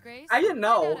 myself. I didn't Find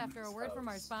know. out after a word from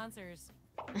our sponsors.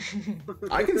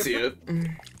 I can see it.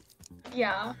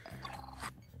 Yeah.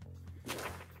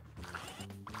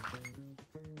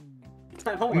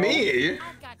 I don't know. Me?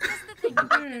 I've got just the thing to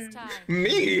pick this time.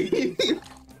 Me?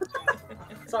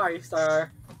 Sorry,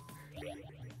 Star.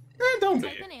 Don't be.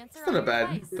 Type an answer It's not a on your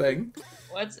bad device. thing.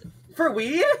 What's For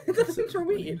weed? This is for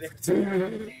weed.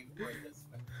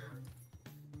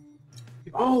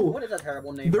 Oh, What is a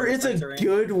terrible name? there for is a dispensary?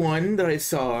 good one that I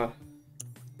saw,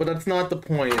 but that's not the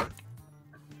point.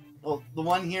 Well, the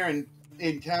one here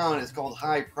in town is called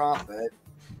High Profit.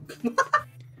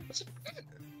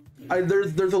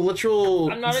 There's a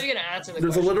literal. I'm not even gonna answer the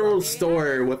There's a question. literal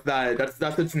store with that.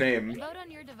 That's its name. Vote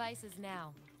on your devices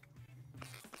now.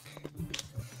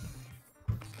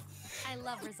 I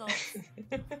love results.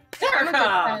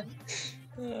 Erica!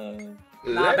 Not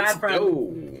Let's bad, friend.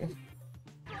 go.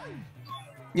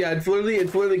 Yeah, it's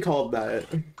literally called that.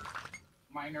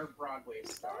 Minor Broadway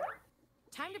star.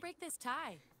 Time to break this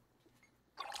tie.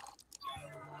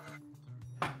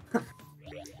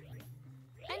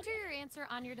 Enter your answer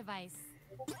on your device.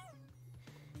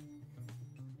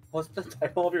 What's the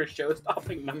title of your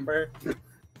show-stopping number?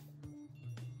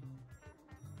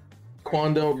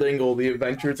 Quandale Dingle, The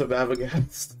Adventures of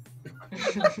Avagast.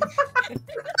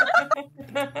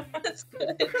 That's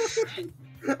good.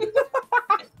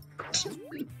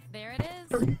 There it is.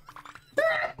 Vote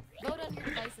on your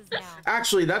devices now.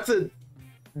 Actually, that's a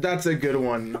good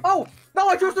one. Oh no!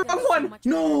 I chose the wrong one.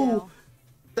 No,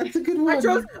 that's a good one.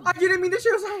 I didn't mean to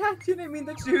choose. I didn't mean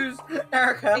to choose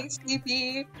Erica. Thanks,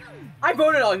 CP. I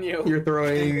voted on you. You're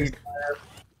throwing.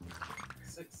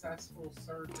 Successful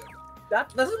surgeon.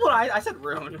 This is what I said.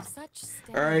 Rune.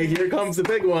 All right, here comes the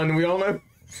big one. We all know.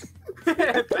 We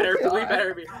better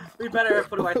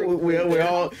put away. We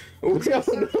all know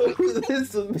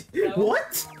this.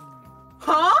 What?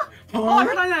 Huh? Oh,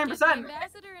 you're 99%.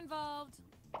 Ambassador involved.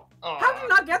 How did you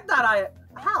not get that?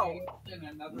 How? In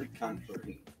another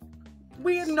country.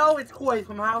 We know it's Koi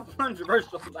from how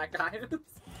controversial that guy is.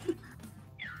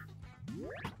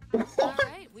 All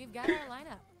right, we've got our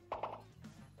lineup.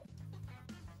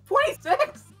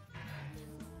 26.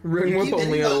 Ring was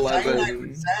only at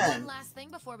 11. One last thing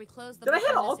before we close the Did I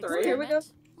hit all three? Here we go.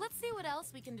 Let's see what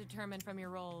else we can determine from your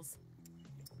rolls.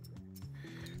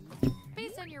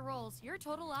 Based on your rolls, you're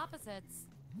total opposites.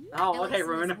 Oh, okay, Ellison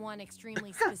Rune. is one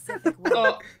extremely specific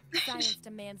way. Science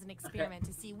demands an experiment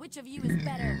to see which of you is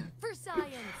better for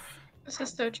science. This is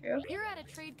so true. You're at a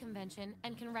trade convention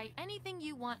and can write anything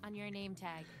you want on your name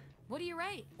tag. What do you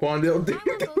write? Quandale I want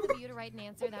Dingle. both of you to write an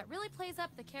answer that really plays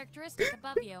up the characteristic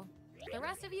above you. The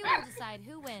rest of you will decide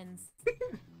who wins.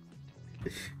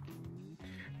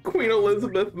 Queen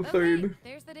Elizabeth III. Okay,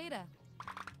 there's the data.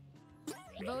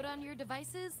 Vote on your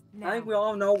devices now. I think we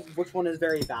all know which one is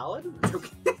very valid.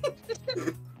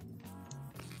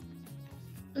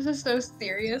 This is so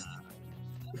serious.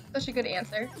 Such a good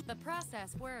answer. The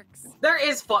process works. There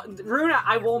is fun. Rune,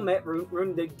 I will admit,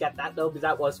 Rune did get that though, because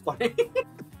that was funny.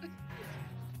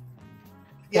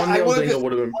 Yeah, I would have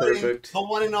been perfect. The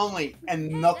one and only, and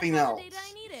nothing else.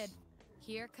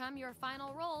 Here come your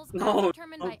final rolls, No.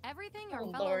 determined by everything your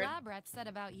fellow Lord. lab rats said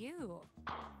about you.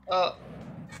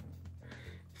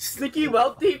 Sneaky,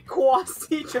 wealthy,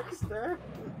 quasi trickster.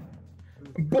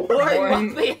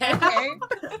 Boring. Wealthy ham.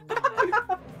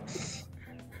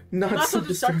 Not so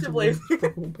destructive lazy.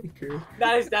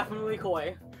 That is definitely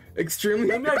Koi. Extremely.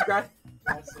 Maybe I gra-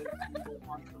 And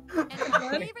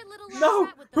my favorite little lab No,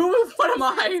 rat with the what am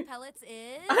I? pellets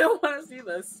is... I don't want to see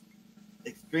this.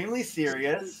 Extremely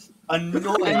serious.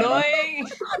 Annoying. Annoying.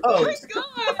 Oh,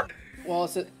 God. Well,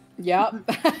 it's yep. No,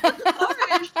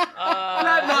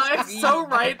 it's so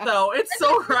right though. It's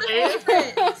so right.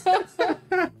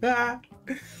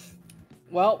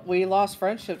 Well, we lost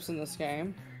friendships in this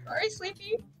game. Sorry,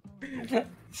 Sleepy.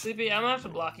 Sleepy, I'm gonna have to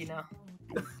block you now.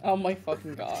 Oh my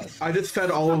fucking god. I just fed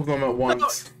all of them at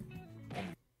once.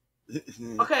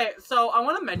 Okay, so I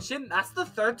want to mention that's the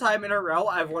third time in a row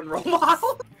I've won role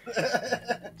model.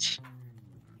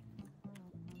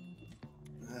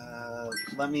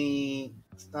 Let me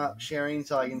stop sharing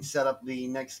so I can set up the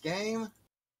next game.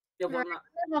 Yeah, I'm gonna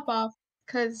hop off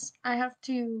because I have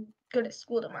to go to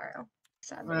school tomorrow.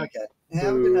 Sadly. Okay.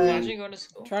 Have a good night. Imagine going to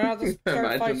school. Try not to start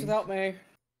Imagine. fights without me.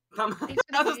 Come on. Thanks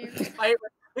for the news.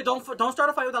 Wait, don't start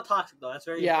a fight without toxic though. That's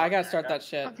very Yeah, I important. gotta start that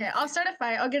shit. Okay, I'll start a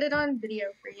fight. I'll get it on video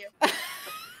for you.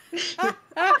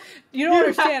 You don't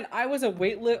understand. I was a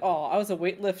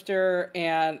weightlifter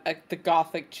and the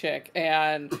gothic chick,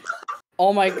 and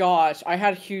oh my gosh, I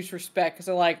had huge respect because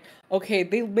they're like, okay,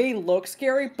 they may look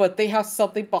scary, but they have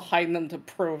something behind them to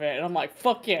prove it. And I'm like,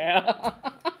 fuck yeah.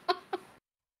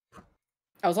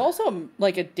 I was also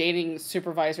like a dating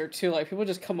supervisor too. Like people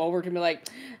just come over to me like,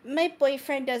 my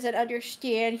boyfriend doesn't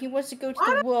understand. He wants to go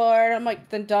to the war. And I'm like,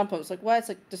 then dump him. It's like, what? It's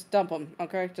like, just dump him.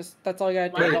 Okay, just that's all you gotta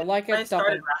do. You don't like I it, dump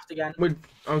started him. raft again. Wait,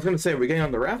 I was gonna say, are we getting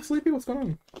on the raft, Sleepy? What's going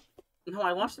on? No,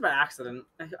 I launched it by accident.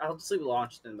 I'll just leave it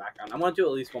launched in the background. I want to do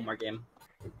at least one more game.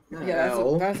 Yeah,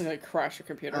 that's gonna crash your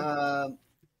computer.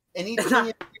 Anything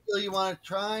in particular you want to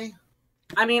try?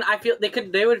 I mean, I feel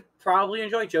they would probably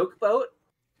enjoy Joke Boat.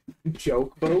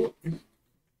 Joke boat?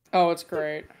 Oh, it's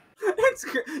great.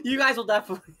 You guys will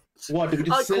definitely. What? Do we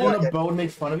just sit in a boat and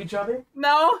make fun of each other?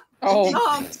 No.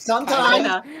 Oh.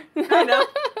 Sometimes. Kinda.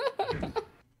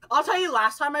 I'll tell you,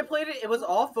 last time I played it, it was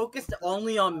all focused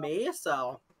only on me,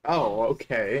 so. Oh,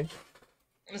 okay.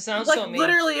 It sounds Like, so mean.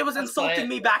 literally, it was Let's insulting play it.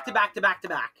 me back to back to back to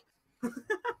back.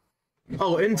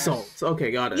 Oh, insults.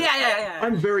 Okay, got it. Yeah.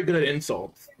 I'm very good at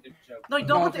insults. No, you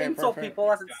don't have to Okay, insult perfect.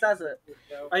 people as it says it.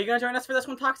 Are you gonna join us for this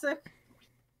one, Toxic?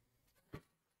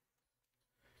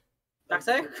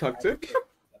 Toxic? Toxic?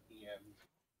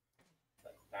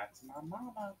 That's my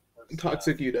mama.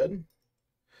 Toxic, you dead.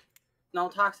 No,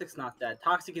 Toxic's not dead.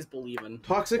 Toxic is believing.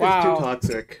 Toxic is too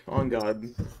toxic. On God.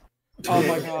 Oh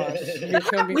my gosh. You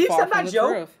couldn't be We've far said from that the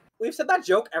joke. truth. We've said that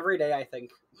joke every day, I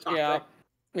think. Toxic. Yeah.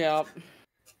 Yeah.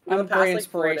 For the I'm past, great like,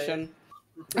 4 inspiration.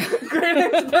 Great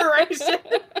inspiration.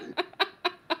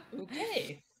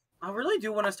 Okay. I really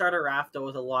do want to start a raft though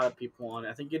with a lot of people on it.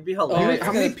 I think it'd be How hilarious.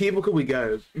 many people could we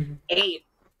get? 8.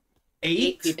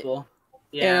 8 people.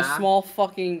 In Yeah. a small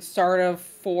fucking start of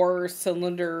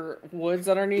 4-cylinder woods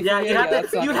underneath. Yeah, you you have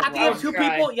that's to. not You gonna have to get work. 2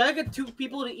 people. You have to get 2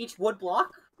 people to each wood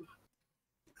block.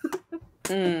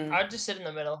 I'd just sit in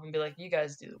the middle and be like, you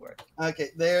guys do the work.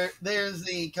 Okay, there's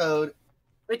the code.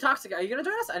 Wait, Toxic, are you gonna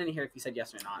join us? I didn't hear if you said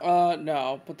yes or not.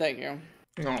 No, but thank you.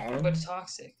 But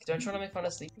Toxic. Don't you want to make fun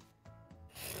of Sleepy?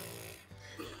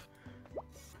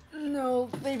 No,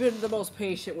 they've been the most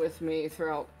patient with me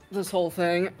throughout this whole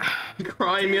thing.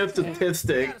 Crying me a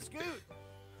statistic.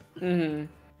 Mm-hmm.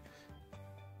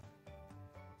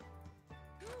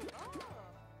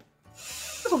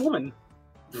 There's a woman.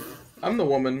 I'm the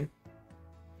woman.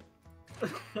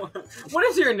 What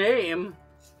is your name?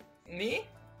 Me?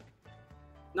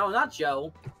 No, not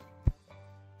Joe.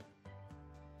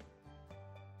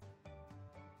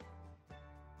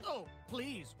 Oh,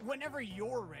 please, whenever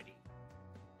you're ready.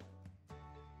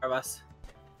 Us.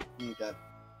 Okay.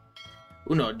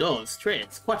 Uno, dos,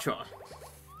 tres, cuatro.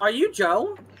 Are you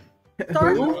Joe?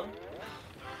 Sorry.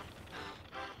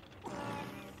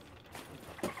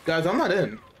 Guys, I'm not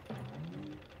in.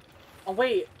 Oh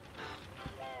wait.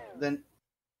 Then.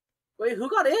 Wait, who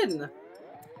got in?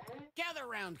 Gather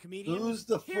round, comedians. Who's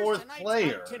the Here's 4th tonight's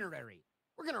player? Itinerary.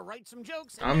 We're gonna write some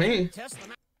jokes and Not me. then test them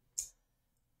out.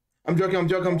 I'm joking.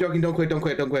 Don't quit.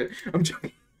 I'm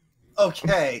joking.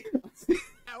 Okay.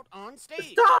 Out on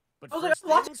stage. Stop! But I was like, first I'm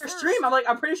watching things your first. stream.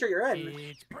 I'm pretty sure you're in.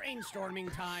 It's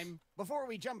brainstorming time. Before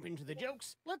we jump into the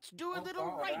jokes, let's do a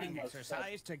little writing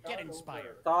exercise to get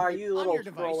inspired. Sorry, you On little your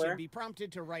device, troller. you'll be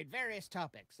prompted to write various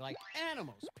topics like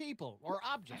animals, people, or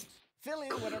objects. Fill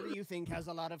in whatever you think has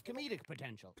a lot of comedic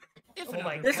potential. If Oh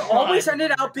my This God. always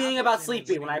ended up being about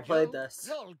Sleepy when I played this.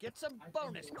 You'll get some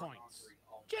bonus points.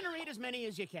 Generate as many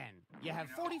as you can. You have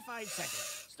 45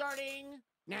 seconds, starting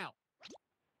now.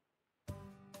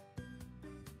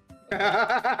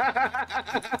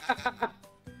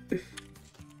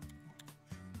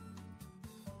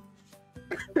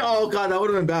 Oh God, that would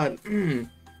have been bad.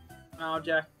 Oh,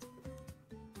 Jack.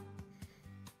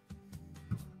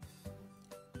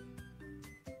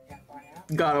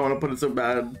 God, I want to put it so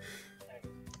bad.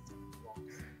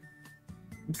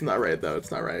 It's not right though.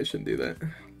 It's not right. I shouldn't do that.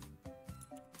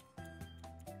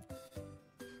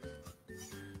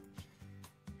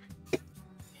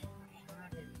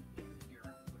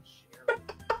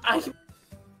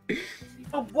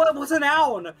 What was a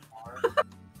noun?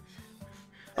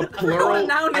 A plural?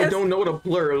 noun I is? don't know what a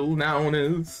plural noun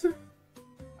is.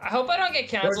 I hope I don't get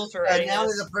canceled for A writing noun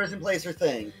this. is a person, place, or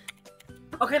thing.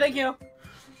 Okay, thank you.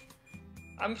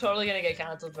 I'm totally gonna get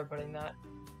canceled for putting that.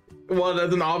 What,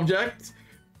 as an object?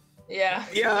 Yeah.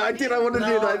 Yeah, I did. I want to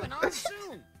do that.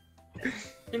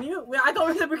 Can you? I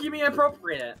thought we were keeping it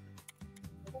appropriate.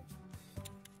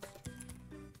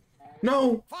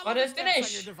 No. Follow Let it the steps on your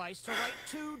finish. device to write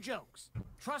 2 jokes.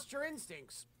 Trust your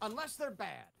instincts, unless they're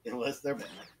bad. Unless they're bad.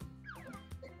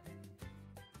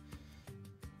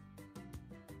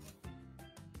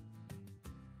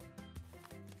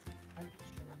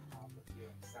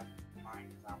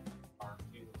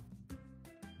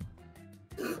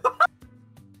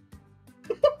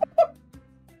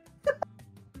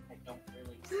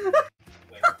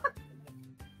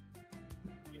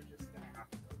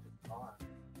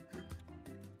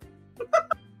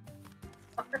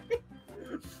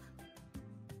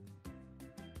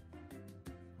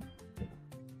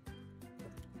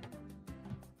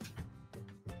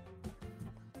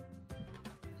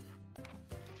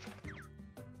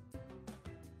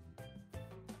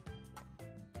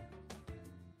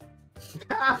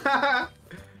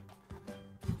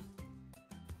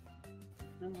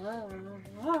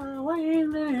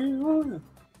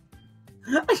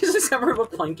 I just discovered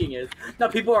what planking is. Now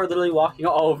people are literally walking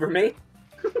all over me.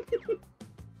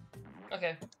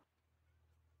 Okay.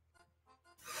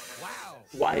 Wow.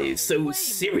 Why so Way more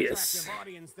serious? attractive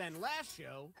audience than last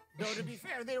show. Though to be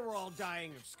fair, they were all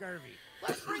dying of scurvy.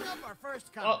 Let's bring up our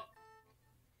first comment.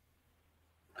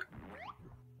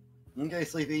 Okay,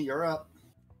 Sleepy, you're up.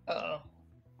 Uh-oh.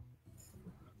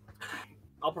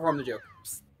 I'll perform the joke.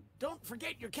 Don't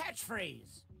forget your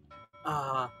catchphrase.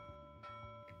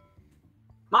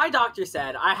 My doctor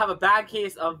said I have a bad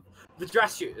case of the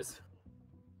dress shoes.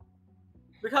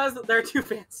 Because they're too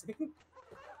fancy.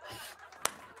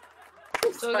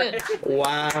 so good.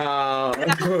 Wow.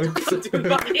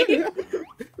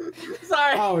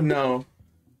 Sorry. Oh no.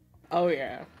 Oh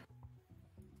yeah.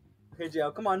 Hey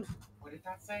Joe, come on. What did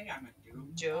that say? I'm a doom.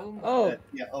 Joe. Oh.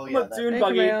 Yeah. Oh I'm yeah. a dune Hey,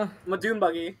 buggy. Camille. I'm a dune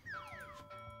buggy.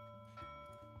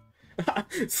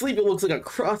 Sleepy looks like a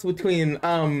cross between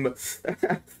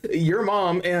your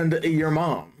mom and your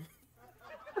mom.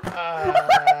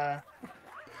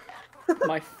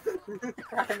 My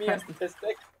Crimea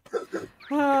statistic.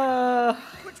 God.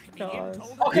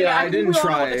 Okay, Yeah, I think didn't we all know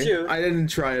what try. to choose. I didn't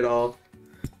try at all.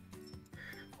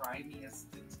 Crimea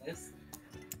statistic.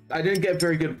 I didn't get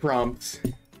very good prompts.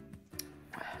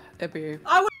 I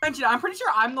would mention, I'm pretty sure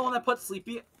I'm the one that put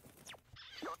Sleepy.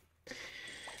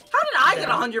 How did I get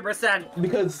 100%?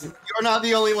 Because you're not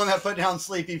the only one that put down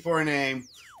Sleepy for a name.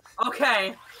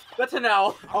 Okay, good to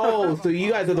know. Oh, so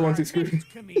you guys are the ones who screwed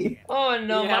me. Oh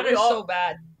no, Yeah, mine we are all- so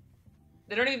bad.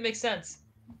 They don't even make sense.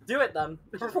 Do it then.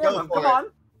 Perform Go them. for Come it. on.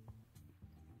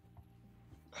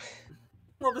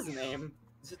 Love his name.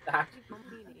 Just act.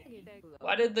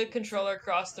 Why did the controller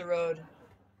cross the road?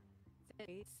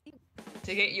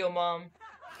 To get your mom.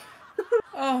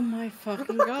 Oh my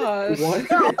fucking gosh. What?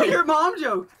 Your mom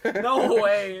joke. No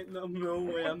way. No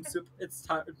way. I'm super. It's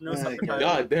time. No supper time.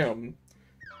 God damn.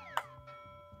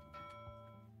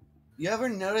 You ever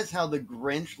notice how the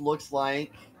Grinch looks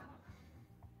like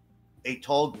a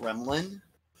tall gremlin?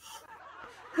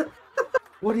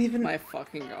 What even? My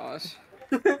fucking gosh.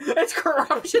 It's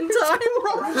corruption time.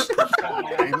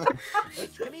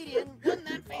 Comedian, won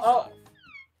that face Oh.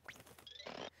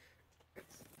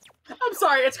 I'm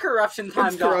sorry. It's corruption time.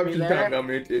 It's got me corruption there. time got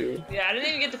me too. Yeah, I didn't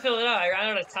even get to fill it out. I ran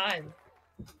out of time.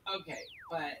 Okay,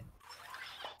 but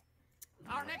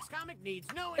Our next comic needs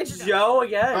no It's introduction. Joe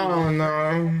again. Oh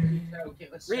no. okay,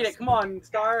 let's Read just it. Come on,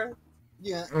 Star.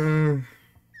 Yeah. a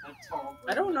tall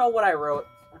I don't know what I wrote.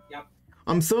 Yep.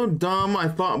 I'm so dumb. I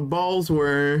thought balls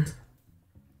were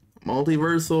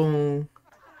multiversal.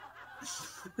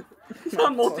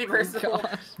 Not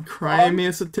multiversal. Cry me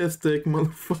a statistic,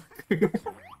 motherfucker.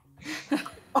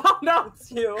 Oh no,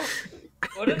 it's you.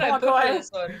 What did Come I on, put for Kawhi.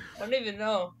 this one? I don't even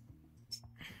know.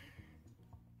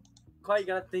 Kawhi, you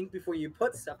gotta think before you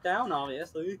put stuff down,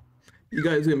 obviously. You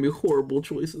guys are gonna be horrible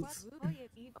choices.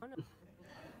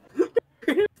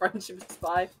 Friendship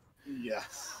spy.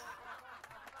 Yes.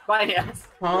 Spy, yes.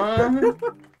 Huh?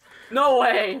 No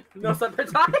way. No supper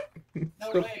time.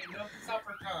 No way, no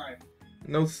supper time.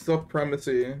 No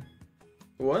supremacy.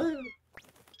 What?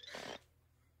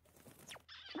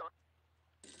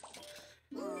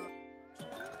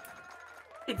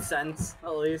 Makes sense,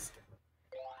 at least.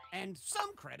 And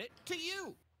some credit to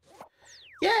you.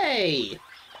 Yay!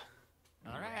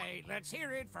 All right, let's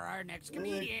hear it for our next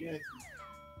comedian.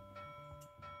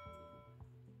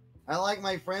 I like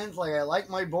my friends like I like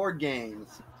my board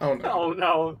games. Oh no. Oh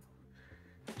no.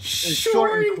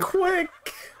 Short and quick.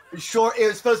 Short. It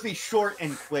was supposed to be short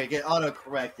and quick. It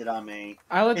auto-corrected on me.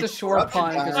 I like the It's short corruption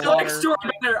pun. 'cause time. I like water. short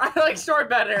better. I like short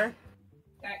better.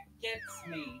 That gets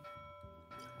me.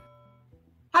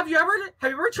 Have you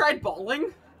ever tried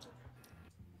bowling?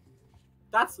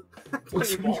 That's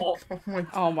pretty ball.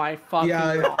 Oh my fucking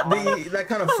Yeah, god. that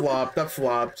kind of flopped. That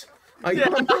flopped. Yeah,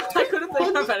 I couldn't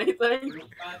think of anything.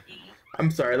 I'm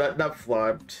sorry. That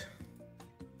flopped.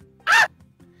 The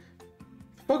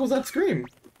fuck was that scream?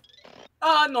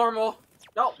 Normal.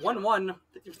 No, 1-1.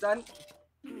 50%.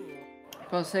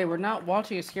 I'll say we're not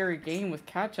watching a scary game with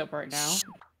catch-up right now.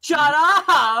 Shut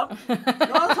up! No,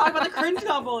 I'm talking about the cringe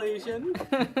compilation.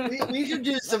 We should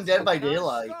do some Dead by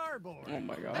Daylight. Oh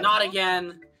my god. Not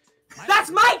again. That's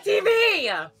my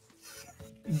TV!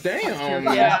 Damn.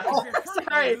 Yeah.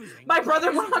 Sorry, my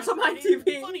brother went on my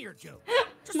TV.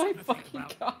 My fucking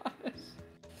god.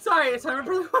 Sorry, it's my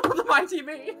brother went on my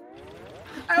TV.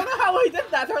 I don't know how he did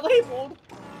that. They're labeled.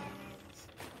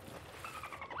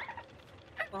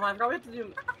 Oh, I probably have to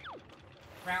do.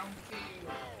 Round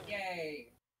 2. Yay.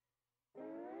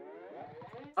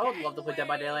 I would love to play Dead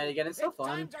by Daylight again. It's so fun.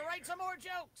 Time to write some more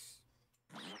jokes.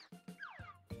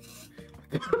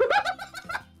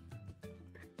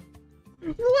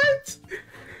 What?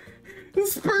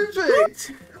 This is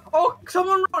perfect. Oh,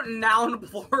 someone wrote noun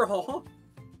plural.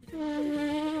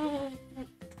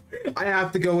 I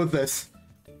have to go with this.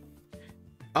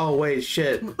 Oh wait,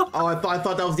 shit. Oh, I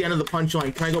thought that was the end of the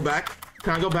punchline. Can I go back?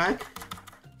 Can I go back?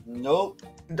 Nope.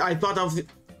 I thought that was. The...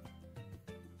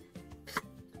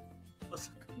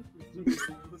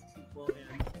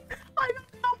 I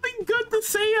have nothing good to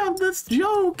say on this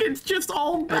joke. It's just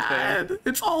all bad.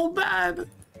 It's all bad.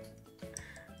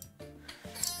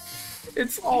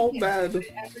 It's all bad.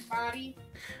 Everybody.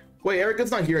 Wait,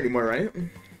 Erica's not here anymore, right?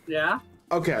 Yeah.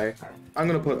 Okay, I'm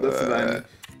gonna put this then.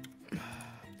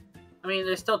 I mean,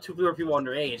 there's still 2 people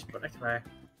underage, but that's right.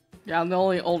 Yeah, I'm the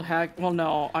only old hack. Well,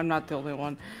 no, I'm not the only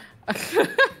one.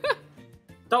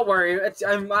 Don't worry,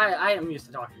 I am used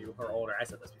to talking to people who are older. I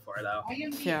said this before, though. I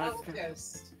am the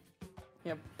eldest.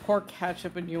 Yeah, poor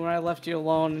Ketchup and you when I left you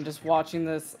alone and just watching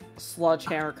this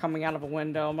sledgehammer coming out of a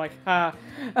window. I'm like, ha.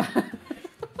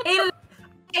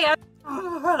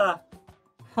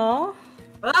 Huh?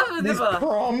 These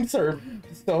prompts are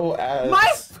so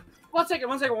ass. One second.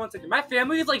 My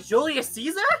family is like Julius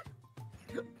Caesar?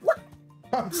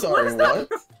 I'm sorry, what?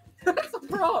 That's a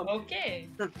prompt. Okay.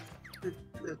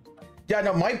 Yeah,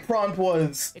 no, my prompt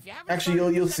was...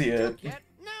 Actually, you'll see it.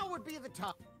 Now would be the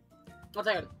top. 1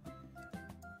 second.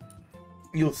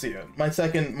 You'll see it. My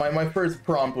first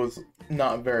prompt was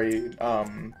not very,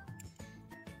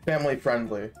 family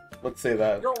friendly. Let's say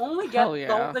that. You'll only get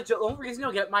the only reason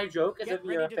you'll get my joke is if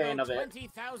you're a fan of it.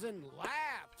 20,000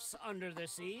 laps under the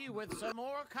sea with some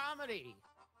more comedy.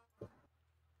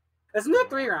 Isn't there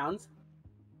 3 rounds?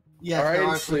 Yeah.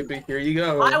 Alright, Sleepy, here you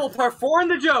go. I will perform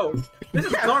the joke. This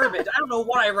is garbage. I don't know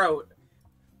what I wrote.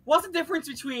 What's the difference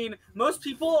between most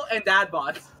people and dad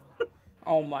bods?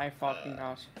 Oh my fucking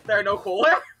gosh. They're no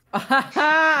cooler?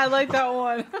 I like that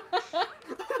one. I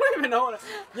don't even know what.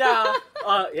 Yeah,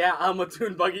 yeah, I'm a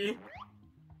Toon Buggy.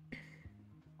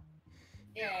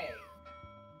 Yay.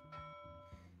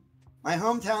 My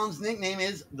hometown's nickname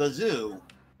is the Zoo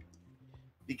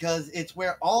because it's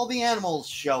where all the animals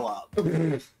show up.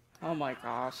 Oh my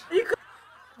gosh.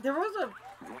 There was a.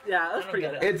 Yeah, that's pretty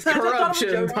good. It's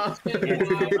corruption. Let us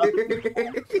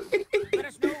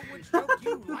know which joke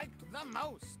you liked the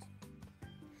most.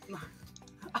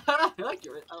 I like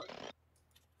your.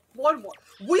 One more.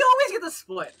 We always get the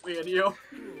split, me and you.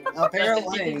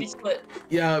 Apparently.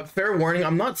 Yeah, fair warning,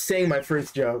 I'm not saying my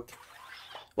first joke.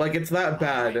 Like, it's that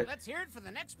bad. Let's hear it for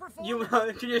the next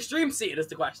performance. Can your stream see it is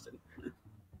the question.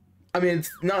 I mean,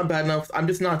 it's not bad enough. I'm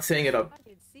just not saying it up.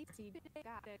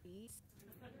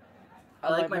 I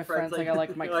like my friends like I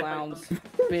like my clowns.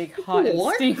 Big, hot, and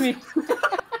steamy.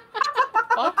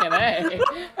 Fucking A.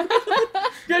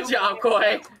 Good job,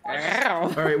 Koi.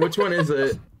 Alright, which one is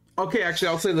it? Okay, actually,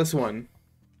 I'll say this one.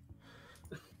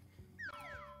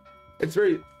 It's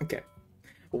very... Okay.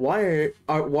 Why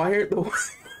aren't the...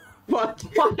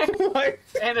 Why?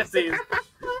 Fantasies.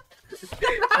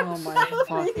 Oh my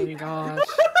fucking gosh.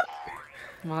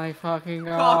 My fucking Oh,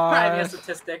 god. write me a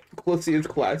statistic. Pussy is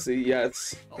classy,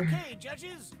 yes. Okay,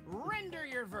 judges, render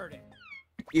your verdict.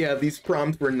 Yeah, these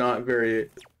prompts were not very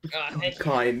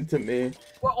kind to me.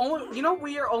 Well,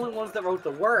 we are only ones that wrote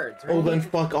the words, right? Oh, then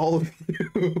fuck all of you.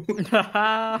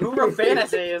 Who wrote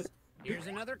fantasies? Here's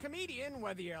another comedian,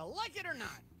 whether you like it or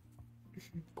not.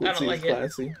 Pussy is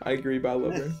classy. I agree,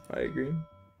 Lover. I agree.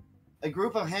 A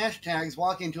group of hashtags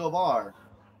walk into a bar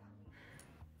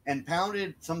and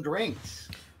pounded some drinks.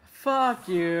 Fuck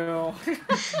you.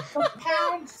 The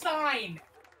pound sign.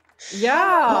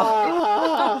 Yeah.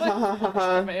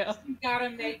 You got a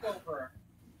makeover.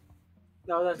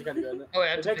 No, that's gonna be good. Oh,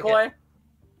 yeah, Is it Koi?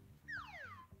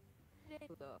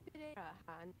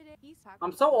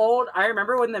 I'm so old. I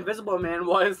remember when the Invisible Man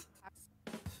was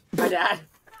my dad.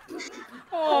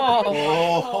 Oh.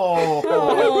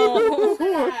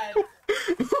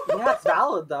 Yeah, it's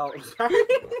valid though. Sorry.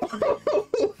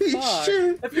 Holy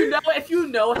shit. If you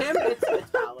know him,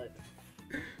 it's valid.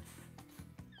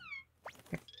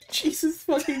 Jesus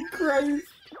fucking Christ.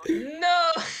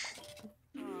 No.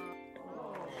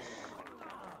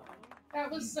 That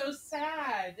was so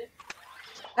sad.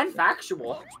 And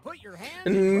factual. Put your hands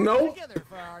Nope. together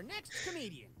for our next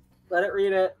comedian. Let it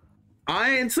read it.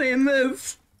 I ain't saying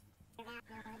this.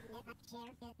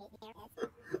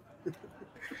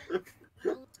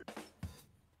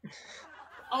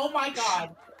 Oh my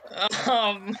god.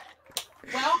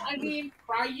 Well, I mean,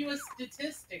 try you a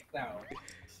statistic though.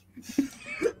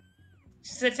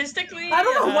 Statistically, I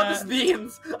don't know what this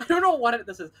means. I don't know what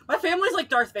this is. My family's like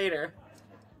Darth Vader.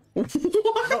 What?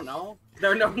 I don't know.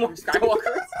 There are no more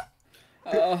Skywalkers.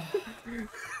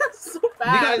 So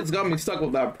bad. You guys got me stuck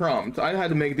with that prompt. I had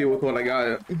to make do with what I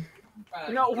got.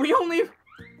 No, we only.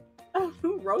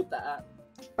 Who wrote that?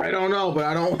 I don't know, but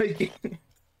I don't like it.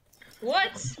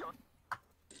 What?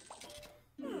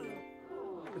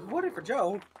 Voted for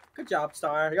Joe. Good job,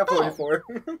 Star. I got voted for.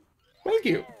 Thank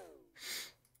you.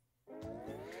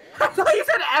 I thought you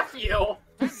said F you.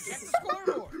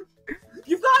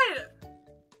 You thought it.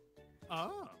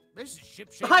 Oh, this is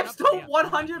ship I'm still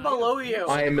 100 below you.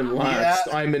 I am in last.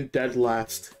 Yeah. I'm in dead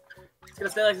last. It's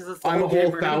gonna stay like this. I'm a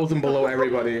whole 1,000 below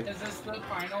everybody. Is this the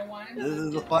final one? This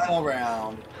is the final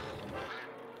round.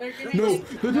 No,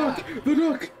 the duck! The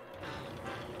duck!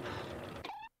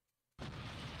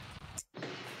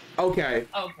 Okay.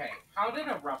 Okay, how did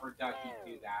a rubber ducky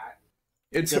do that?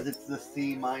 It's because it's the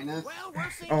C minus. Well, we're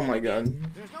seeing Oh my it again.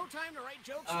 god. There's no time to write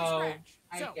jokes Oh, from scratch.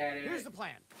 I So, get it. here's the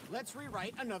plan. Let's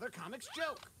rewrite another comics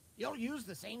joke. You'll use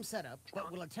the same setup,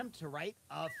 but we'll attempt to write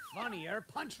a funnier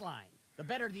punchline. The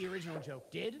better the original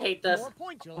joke did, Hate the this. more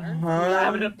points you'll earn. You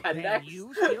have an Can appendix.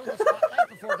 you steal the spotlight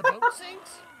before the boat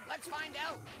sinks? Let's find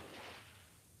out.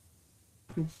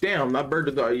 Damn, that bird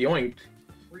is yoinked.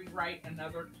 Rewrite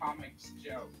another comics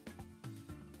joke.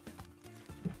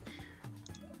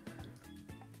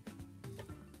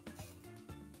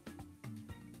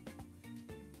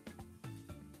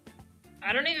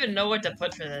 I don't even know what to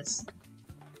put for this.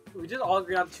 We just all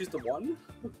agree on choose the one?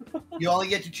 You only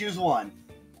get to choose one.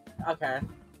 Okay.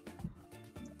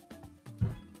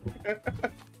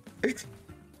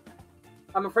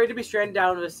 I'm afraid to be stranded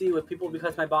down in the sea with people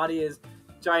because my body is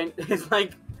giant. Is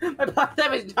like my body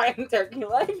type is giant turkey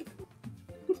leg.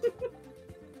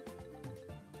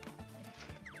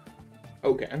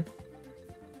 Okay.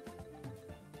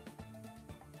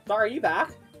 Sorry, are you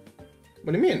back?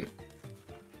 What do you mean?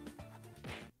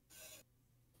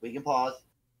 We can pause.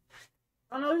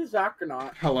 I don't know if he's back or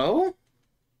not. Hello?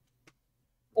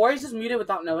 Or he's just muted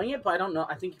without knowing it, but I don't know.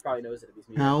 I think he probably knows it if he's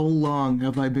muted. How long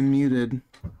have I been muted?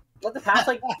 What, the past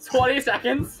like 20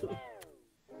 seconds?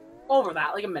 Over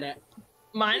that, like a minute.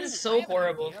 Mine is so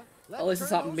horrible. At least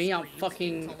it's not me. I'm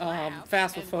fucking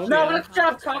phasmophobia. No, let's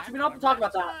Jeff talk to me. We don't have to talk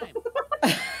about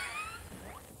that.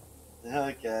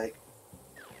 Okay.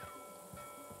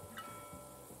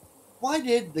 Why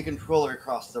did the controller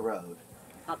cross the road?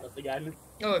 Not this again.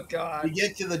 Oh god. We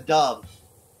get to the dub.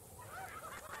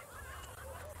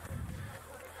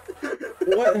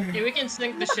 What? Okay, we can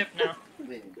sink the ship now.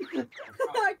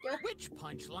 Which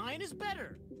punchline is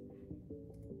better?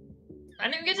 I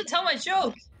didn't even get to tell my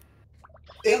joke.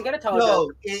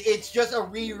 It's just a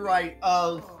rewrite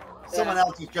of someone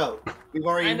else's joke. We've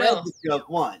already read the joke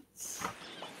once.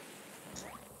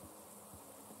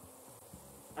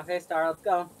 Okay, Star, let's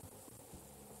go.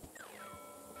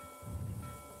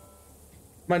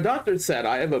 My doctor said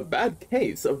I have a bad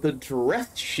case of the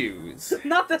dress shoes.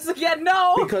 Not this again,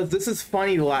 no! Because this is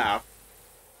funny laugh.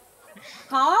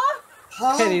 Huh?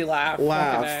 Penny laugh.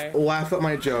 Laugh. Laugh at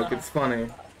my joke. It's funny.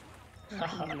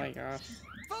 Oh my gosh.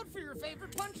 Vote for your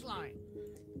favorite punchline.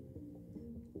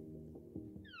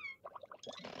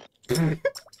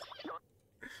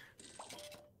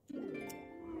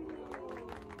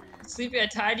 Sleepy, I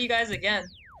tied you guys again.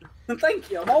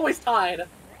 Thank you. I'm always tied.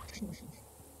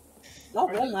 No,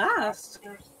 it won't last.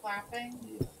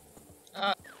 Clapping.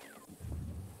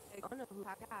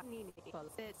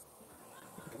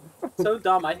 So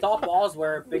dumb. I thought balls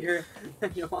were bigger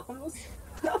than your mom's.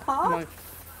 Oh my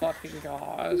fucking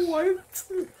gosh. What?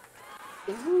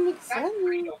 Doesn't make sense.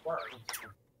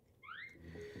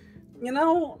 You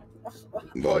know. I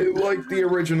like the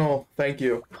original. Thank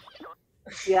you.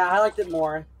 Yeah, I liked it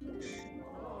more.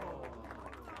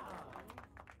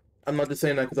 I'm not just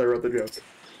saying that because I wrote the joke.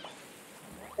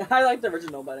 I like the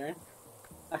original better.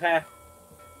 Okay.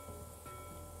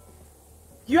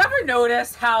 You ever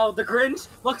notice how the Grinch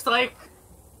looks like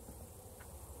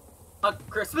a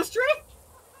Christmas tree?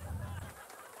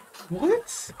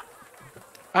 What?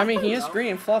 I mean, he is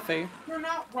green and fluffy. You're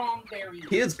not wrong there either.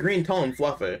 He is green, tall, and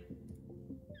fluffy.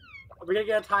 Are we gonna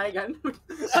get a tie again? Everyone's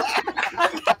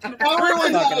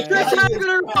Three times in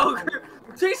a row!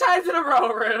 3 times in a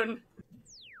row, Rune!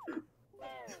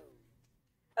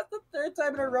 That's the 3rd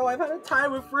time in a row I've had a tie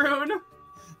with Rune.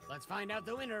 Let's find out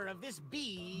the winner of this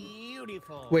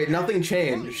beautiful. Wait, nothing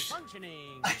changed.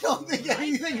 I don't think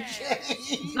anything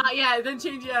changed. Not yet, it didn't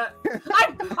change yet.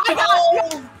 I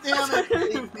got it! Damn it,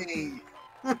 Sleepy.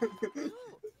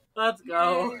 Let's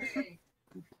go.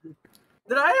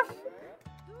 Did I have...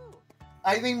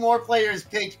 I think more players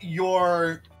picked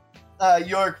your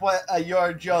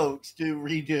jokes to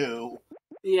redo.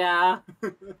 Yeah.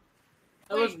 That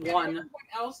was Wait, did one. everyone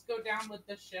else go down with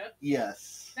the ship?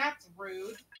 Yes. That's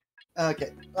rude.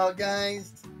 Okay. Well,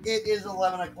 guys, it is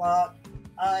 11 o'clock.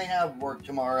 I have work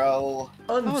tomorrow.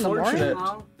 Unfortunate.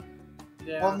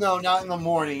 Yeah. Well, no, not in the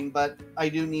morning, but I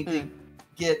do need to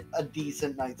get a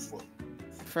decent night's sleep.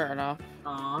 Fair enough.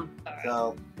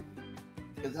 So,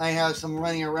 because I have some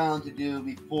running around to do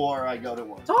before I go to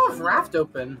work. It's all raft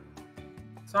open.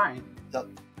 Sorry. So,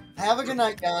 have a good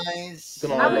night, guys. Good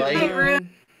Have a good night, Rune.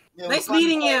 It was Nice fun.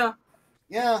 meeting you.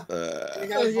 Yeah.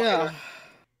 Yeah.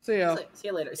 See ya. See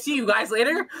you later. See you guys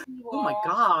later. Oh my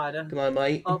god. Good night,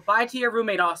 mate. Oh, bye to your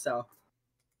roommate also.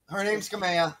 Her name's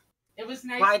Kamea. It was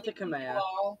nice Bye to meeting you Kamea.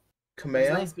 all. It was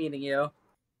Kamea? nice meeting you.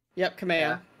 Yep,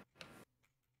 Kamea.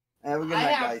 Have a good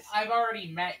night, guys. I've already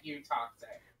met you,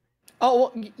 Toxic.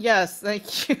 Oh, well, yes,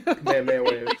 thank you. Man,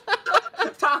 wait.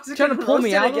 Toxic Trying to pull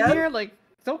me out again? of here? Like,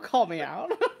 don't call me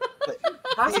out.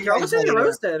 Toxic, you're almost getting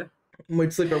roasted.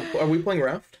 Wait, Sleep, are we playing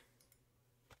Raft?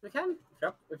 We can,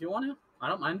 sure, if you want to. I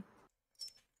don't mind.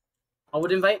 I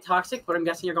would invite Toxic, but I'm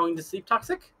guessing you're going to sleep,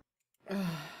 Toxic?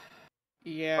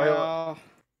 Yeah.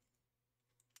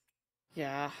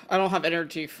 Yeah, I don't have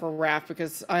energy for Raft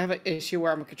because I have an issue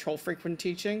where I'm a control freak when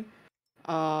teaching.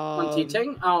 When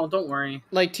teaching? Oh, don't worry.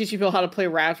 Like, teaching people how to play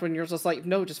Raft when you're just like,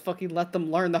 no, just fucking let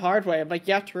them learn the hard way. I'm like,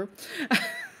 yeah, true.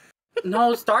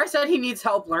 No, Star said he needs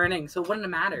help learning, so it wouldn't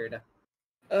have mattered.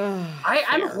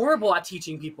 I'm horrible at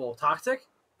teaching people. Toxic?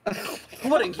 Who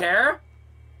wouldn't care?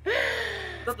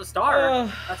 It's up to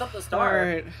Star. That's up to Star.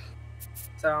 Alright.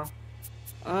 So.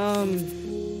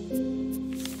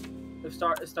 If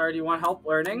Star, do you want help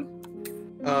learning?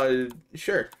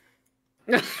 Sure.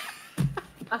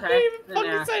 Okay. I didn't even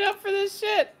fucking sign up for this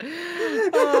shit.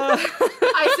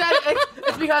 I said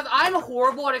it's because I'm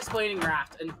horrible at explaining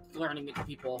Raft and learning it to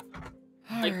people.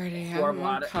 Like, Alrighty, horrible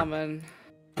I'm at it. coming.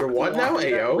 You're what now,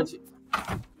 Ayo?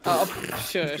 Oh,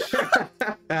 shush.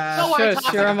 Don't worry,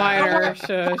 Shush, you're a minor.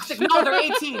 Shush. Toxic, no, they're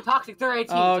 18. Toxic, they're 18.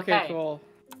 Oh, It's okay, cool.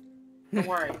 Don't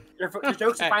worry. Your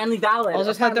jokes are finally valid. I'll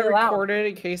just have that recorded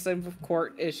in case I have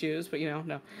court issues, but you know,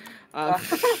 no.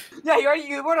 Yeah, you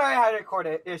already had a court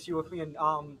issue with me and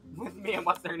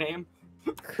what's their name?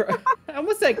 I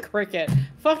almost said cricket.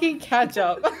 Fucking catch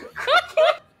up.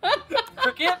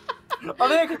 Cricket? Are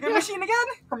they a cricket machine again?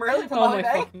 From early to Oh my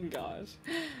day? fucking gosh.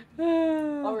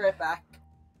 I'll be right back.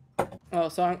 Oh,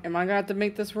 so am I gonna have to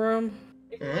make this room?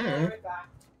 I'll be right back.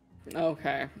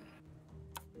 Okay.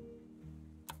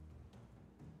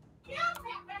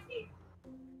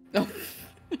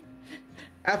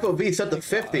 FOV set to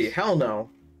 50. Hell no.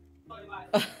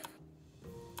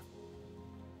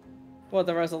 What,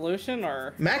 the resolution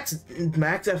or Max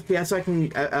FPS I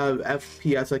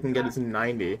can get is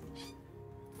 90.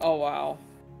 Oh wow.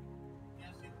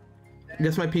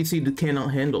 Guess my PC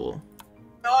cannot handle.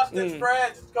 Austin's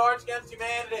friends, it's Cards Against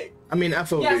Humanity. I mean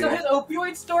FOV. Yeah, so his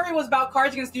opioid story was about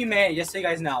Cards Against Humanity, just so you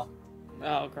guys know.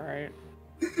 Oh great.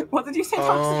 What did you say,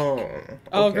 Toxic?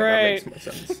 Oh okay, great. That makes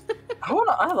more sense.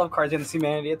 I love Cards Against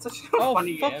Humanity. It's such a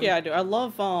funny fuck game. yeah, I do. I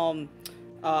love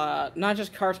not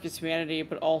just Cards Against Humanity,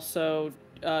 but also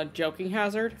Joking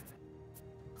Hazard.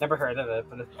 Never heard of it,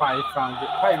 but it's probably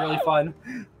really fun.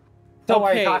 Don't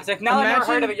worry, Toxic. Now I've never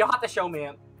heard of it. You'll have to show me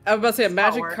it. I was about to say,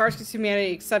 imagine Cards Against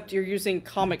Humanity, except you're using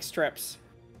comic strips.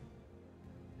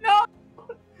 No!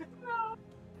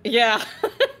 Yeah.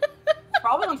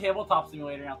 Probably on Tabletop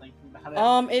Simulator, I think.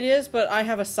 It is, but I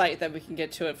have a site that we can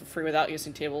get to it for free without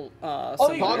using table. You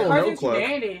can Cards Against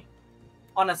Humanity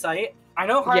on a site. I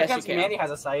know Cards Against Humanity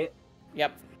has a site.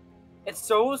 Yep. It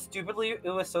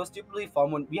was so stupidly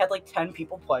fun when we had like 10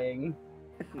 people playing.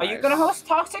 Nice. Are you gonna host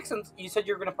Toxic since you said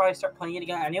you're gonna probably start playing it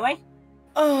again anyway?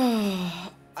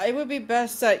 It would be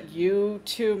best that you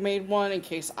two made one in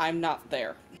case I'm not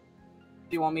there. Do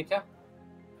you want me to?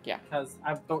 Yeah. Because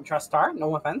I don't trust Star.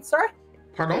 No offense, sir.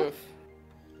 Pardon?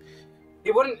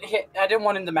 He wouldn't hit. I didn't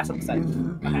want him to mess up the set.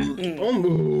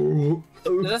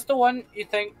 Is this the one you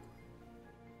think?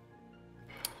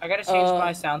 I gotta change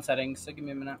my sound settings, so give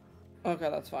me a minute. Okay,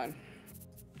 that's fine.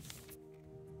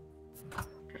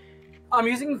 I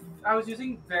was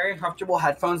using very comfortable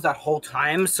headphones that whole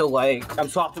time, so like I'm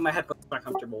swapping my headphones for my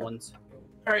comfortable ones.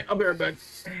 Alright, I'll be right back.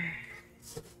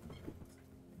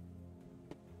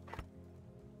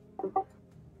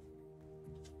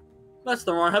 That's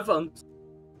the wrong headphones.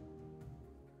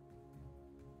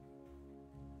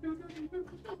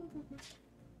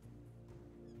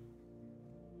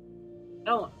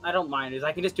 I don't mind.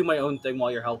 I can just do my own thing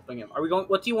while you're helping him. Are we going?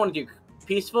 What do you want to do?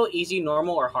 Peaceful, easy,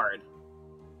 normal, or hard?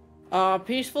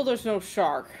 Peaceful. There's no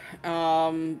shark.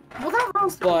 Well, that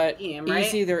round's but game, right?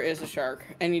 easy. There is a shark,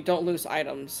 and you don't lose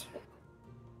items.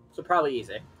 So probably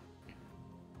easy. You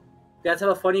guys have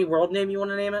a funny world name you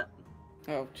want to name it?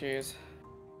 Oh jeez.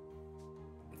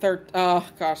 Oh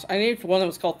gosh, I named one that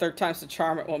was called Third Time's the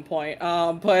Charm at one point.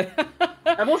 But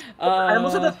I almost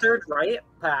had the third right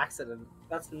by accident.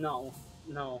 That's no,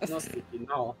 Sleepy,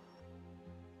 no.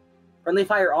 Friendly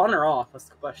fire on or off? That's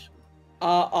the question.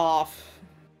 Off.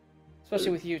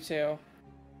 Especially with you two.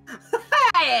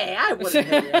 Hey, I wouldn't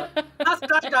hit you.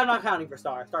 I'm not counting for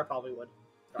Star. Star probably would.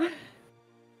 Star.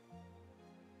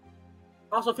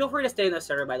 Also, feel free to stay in this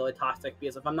server, by the way, Toxic,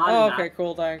 because if I'm not in okay,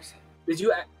 cool, thanks. Because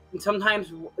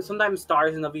sometimes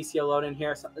Stars in the VC alone in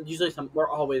here. Usually,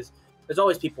 there's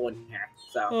always people in here.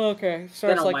 So okay, so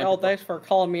it's like, oh, thanks for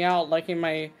calling me out, liking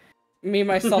me,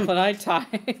 myself, and I tie.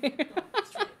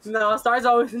 No, Star's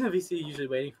always in the VC, usually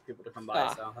waiting for people to come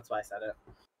by. So that's why I said it.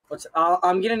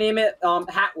 I'm gonna name it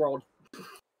Hat World.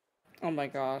 Oh my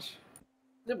gosh.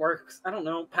 It works. I don't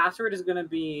know. Password is gonna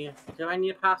be. Do I need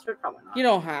a password? Probably not. You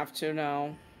don't have to,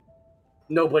 no.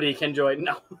 Nobody can join.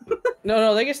 No.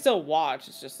 No, they can still watch.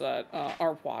 It's just that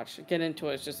or watch. Get into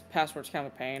it. It's just password's kind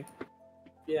of a pain.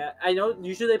 Yeah, I know.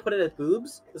 Usually they put it as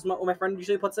boobs. This is what my friend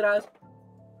usually puts it as.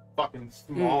 Fucking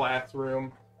small ass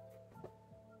room.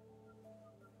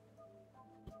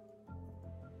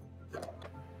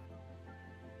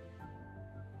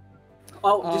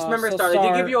 Oh, just remember, so Star. They did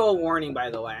Star- give you a warning, by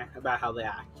the way, about how they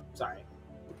act. Sorry.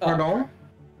 Pardon?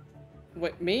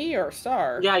 Wait, me or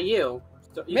Star? Yeah, you.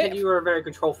 You said you were a very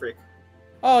control freak.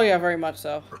 Oh yeah, very much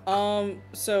so.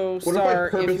 So What Star,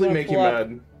 if I purposely you make you pull up-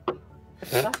 mad?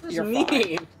 That's just You're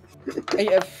mean.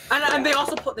 Yeah, And they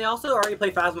also already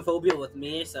play Phasmophobia with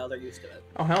me, so they're used to it.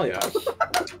 Oh hell yeah.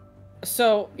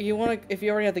 So you want to, if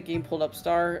you already have the game pulled up,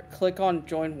 Star, click on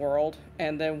Join World,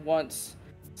 and then once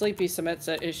Sleepy submits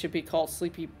it, it should be called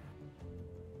Sleepy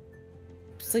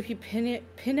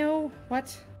Pino?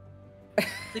 What?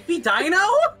 Sleepy Dino?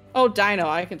 Oh, Dino,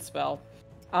 I can spell.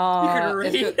 You can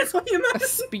read. That's what you meant.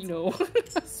 Spino.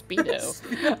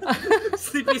 Speedo.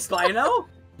 Sleepy Spino?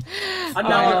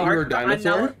 I'm you're a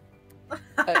dinosaur?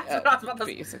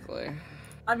 Basically.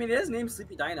 I mean, it is named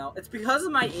Sleepy Dino. It's because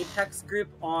of my Apex group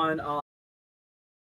on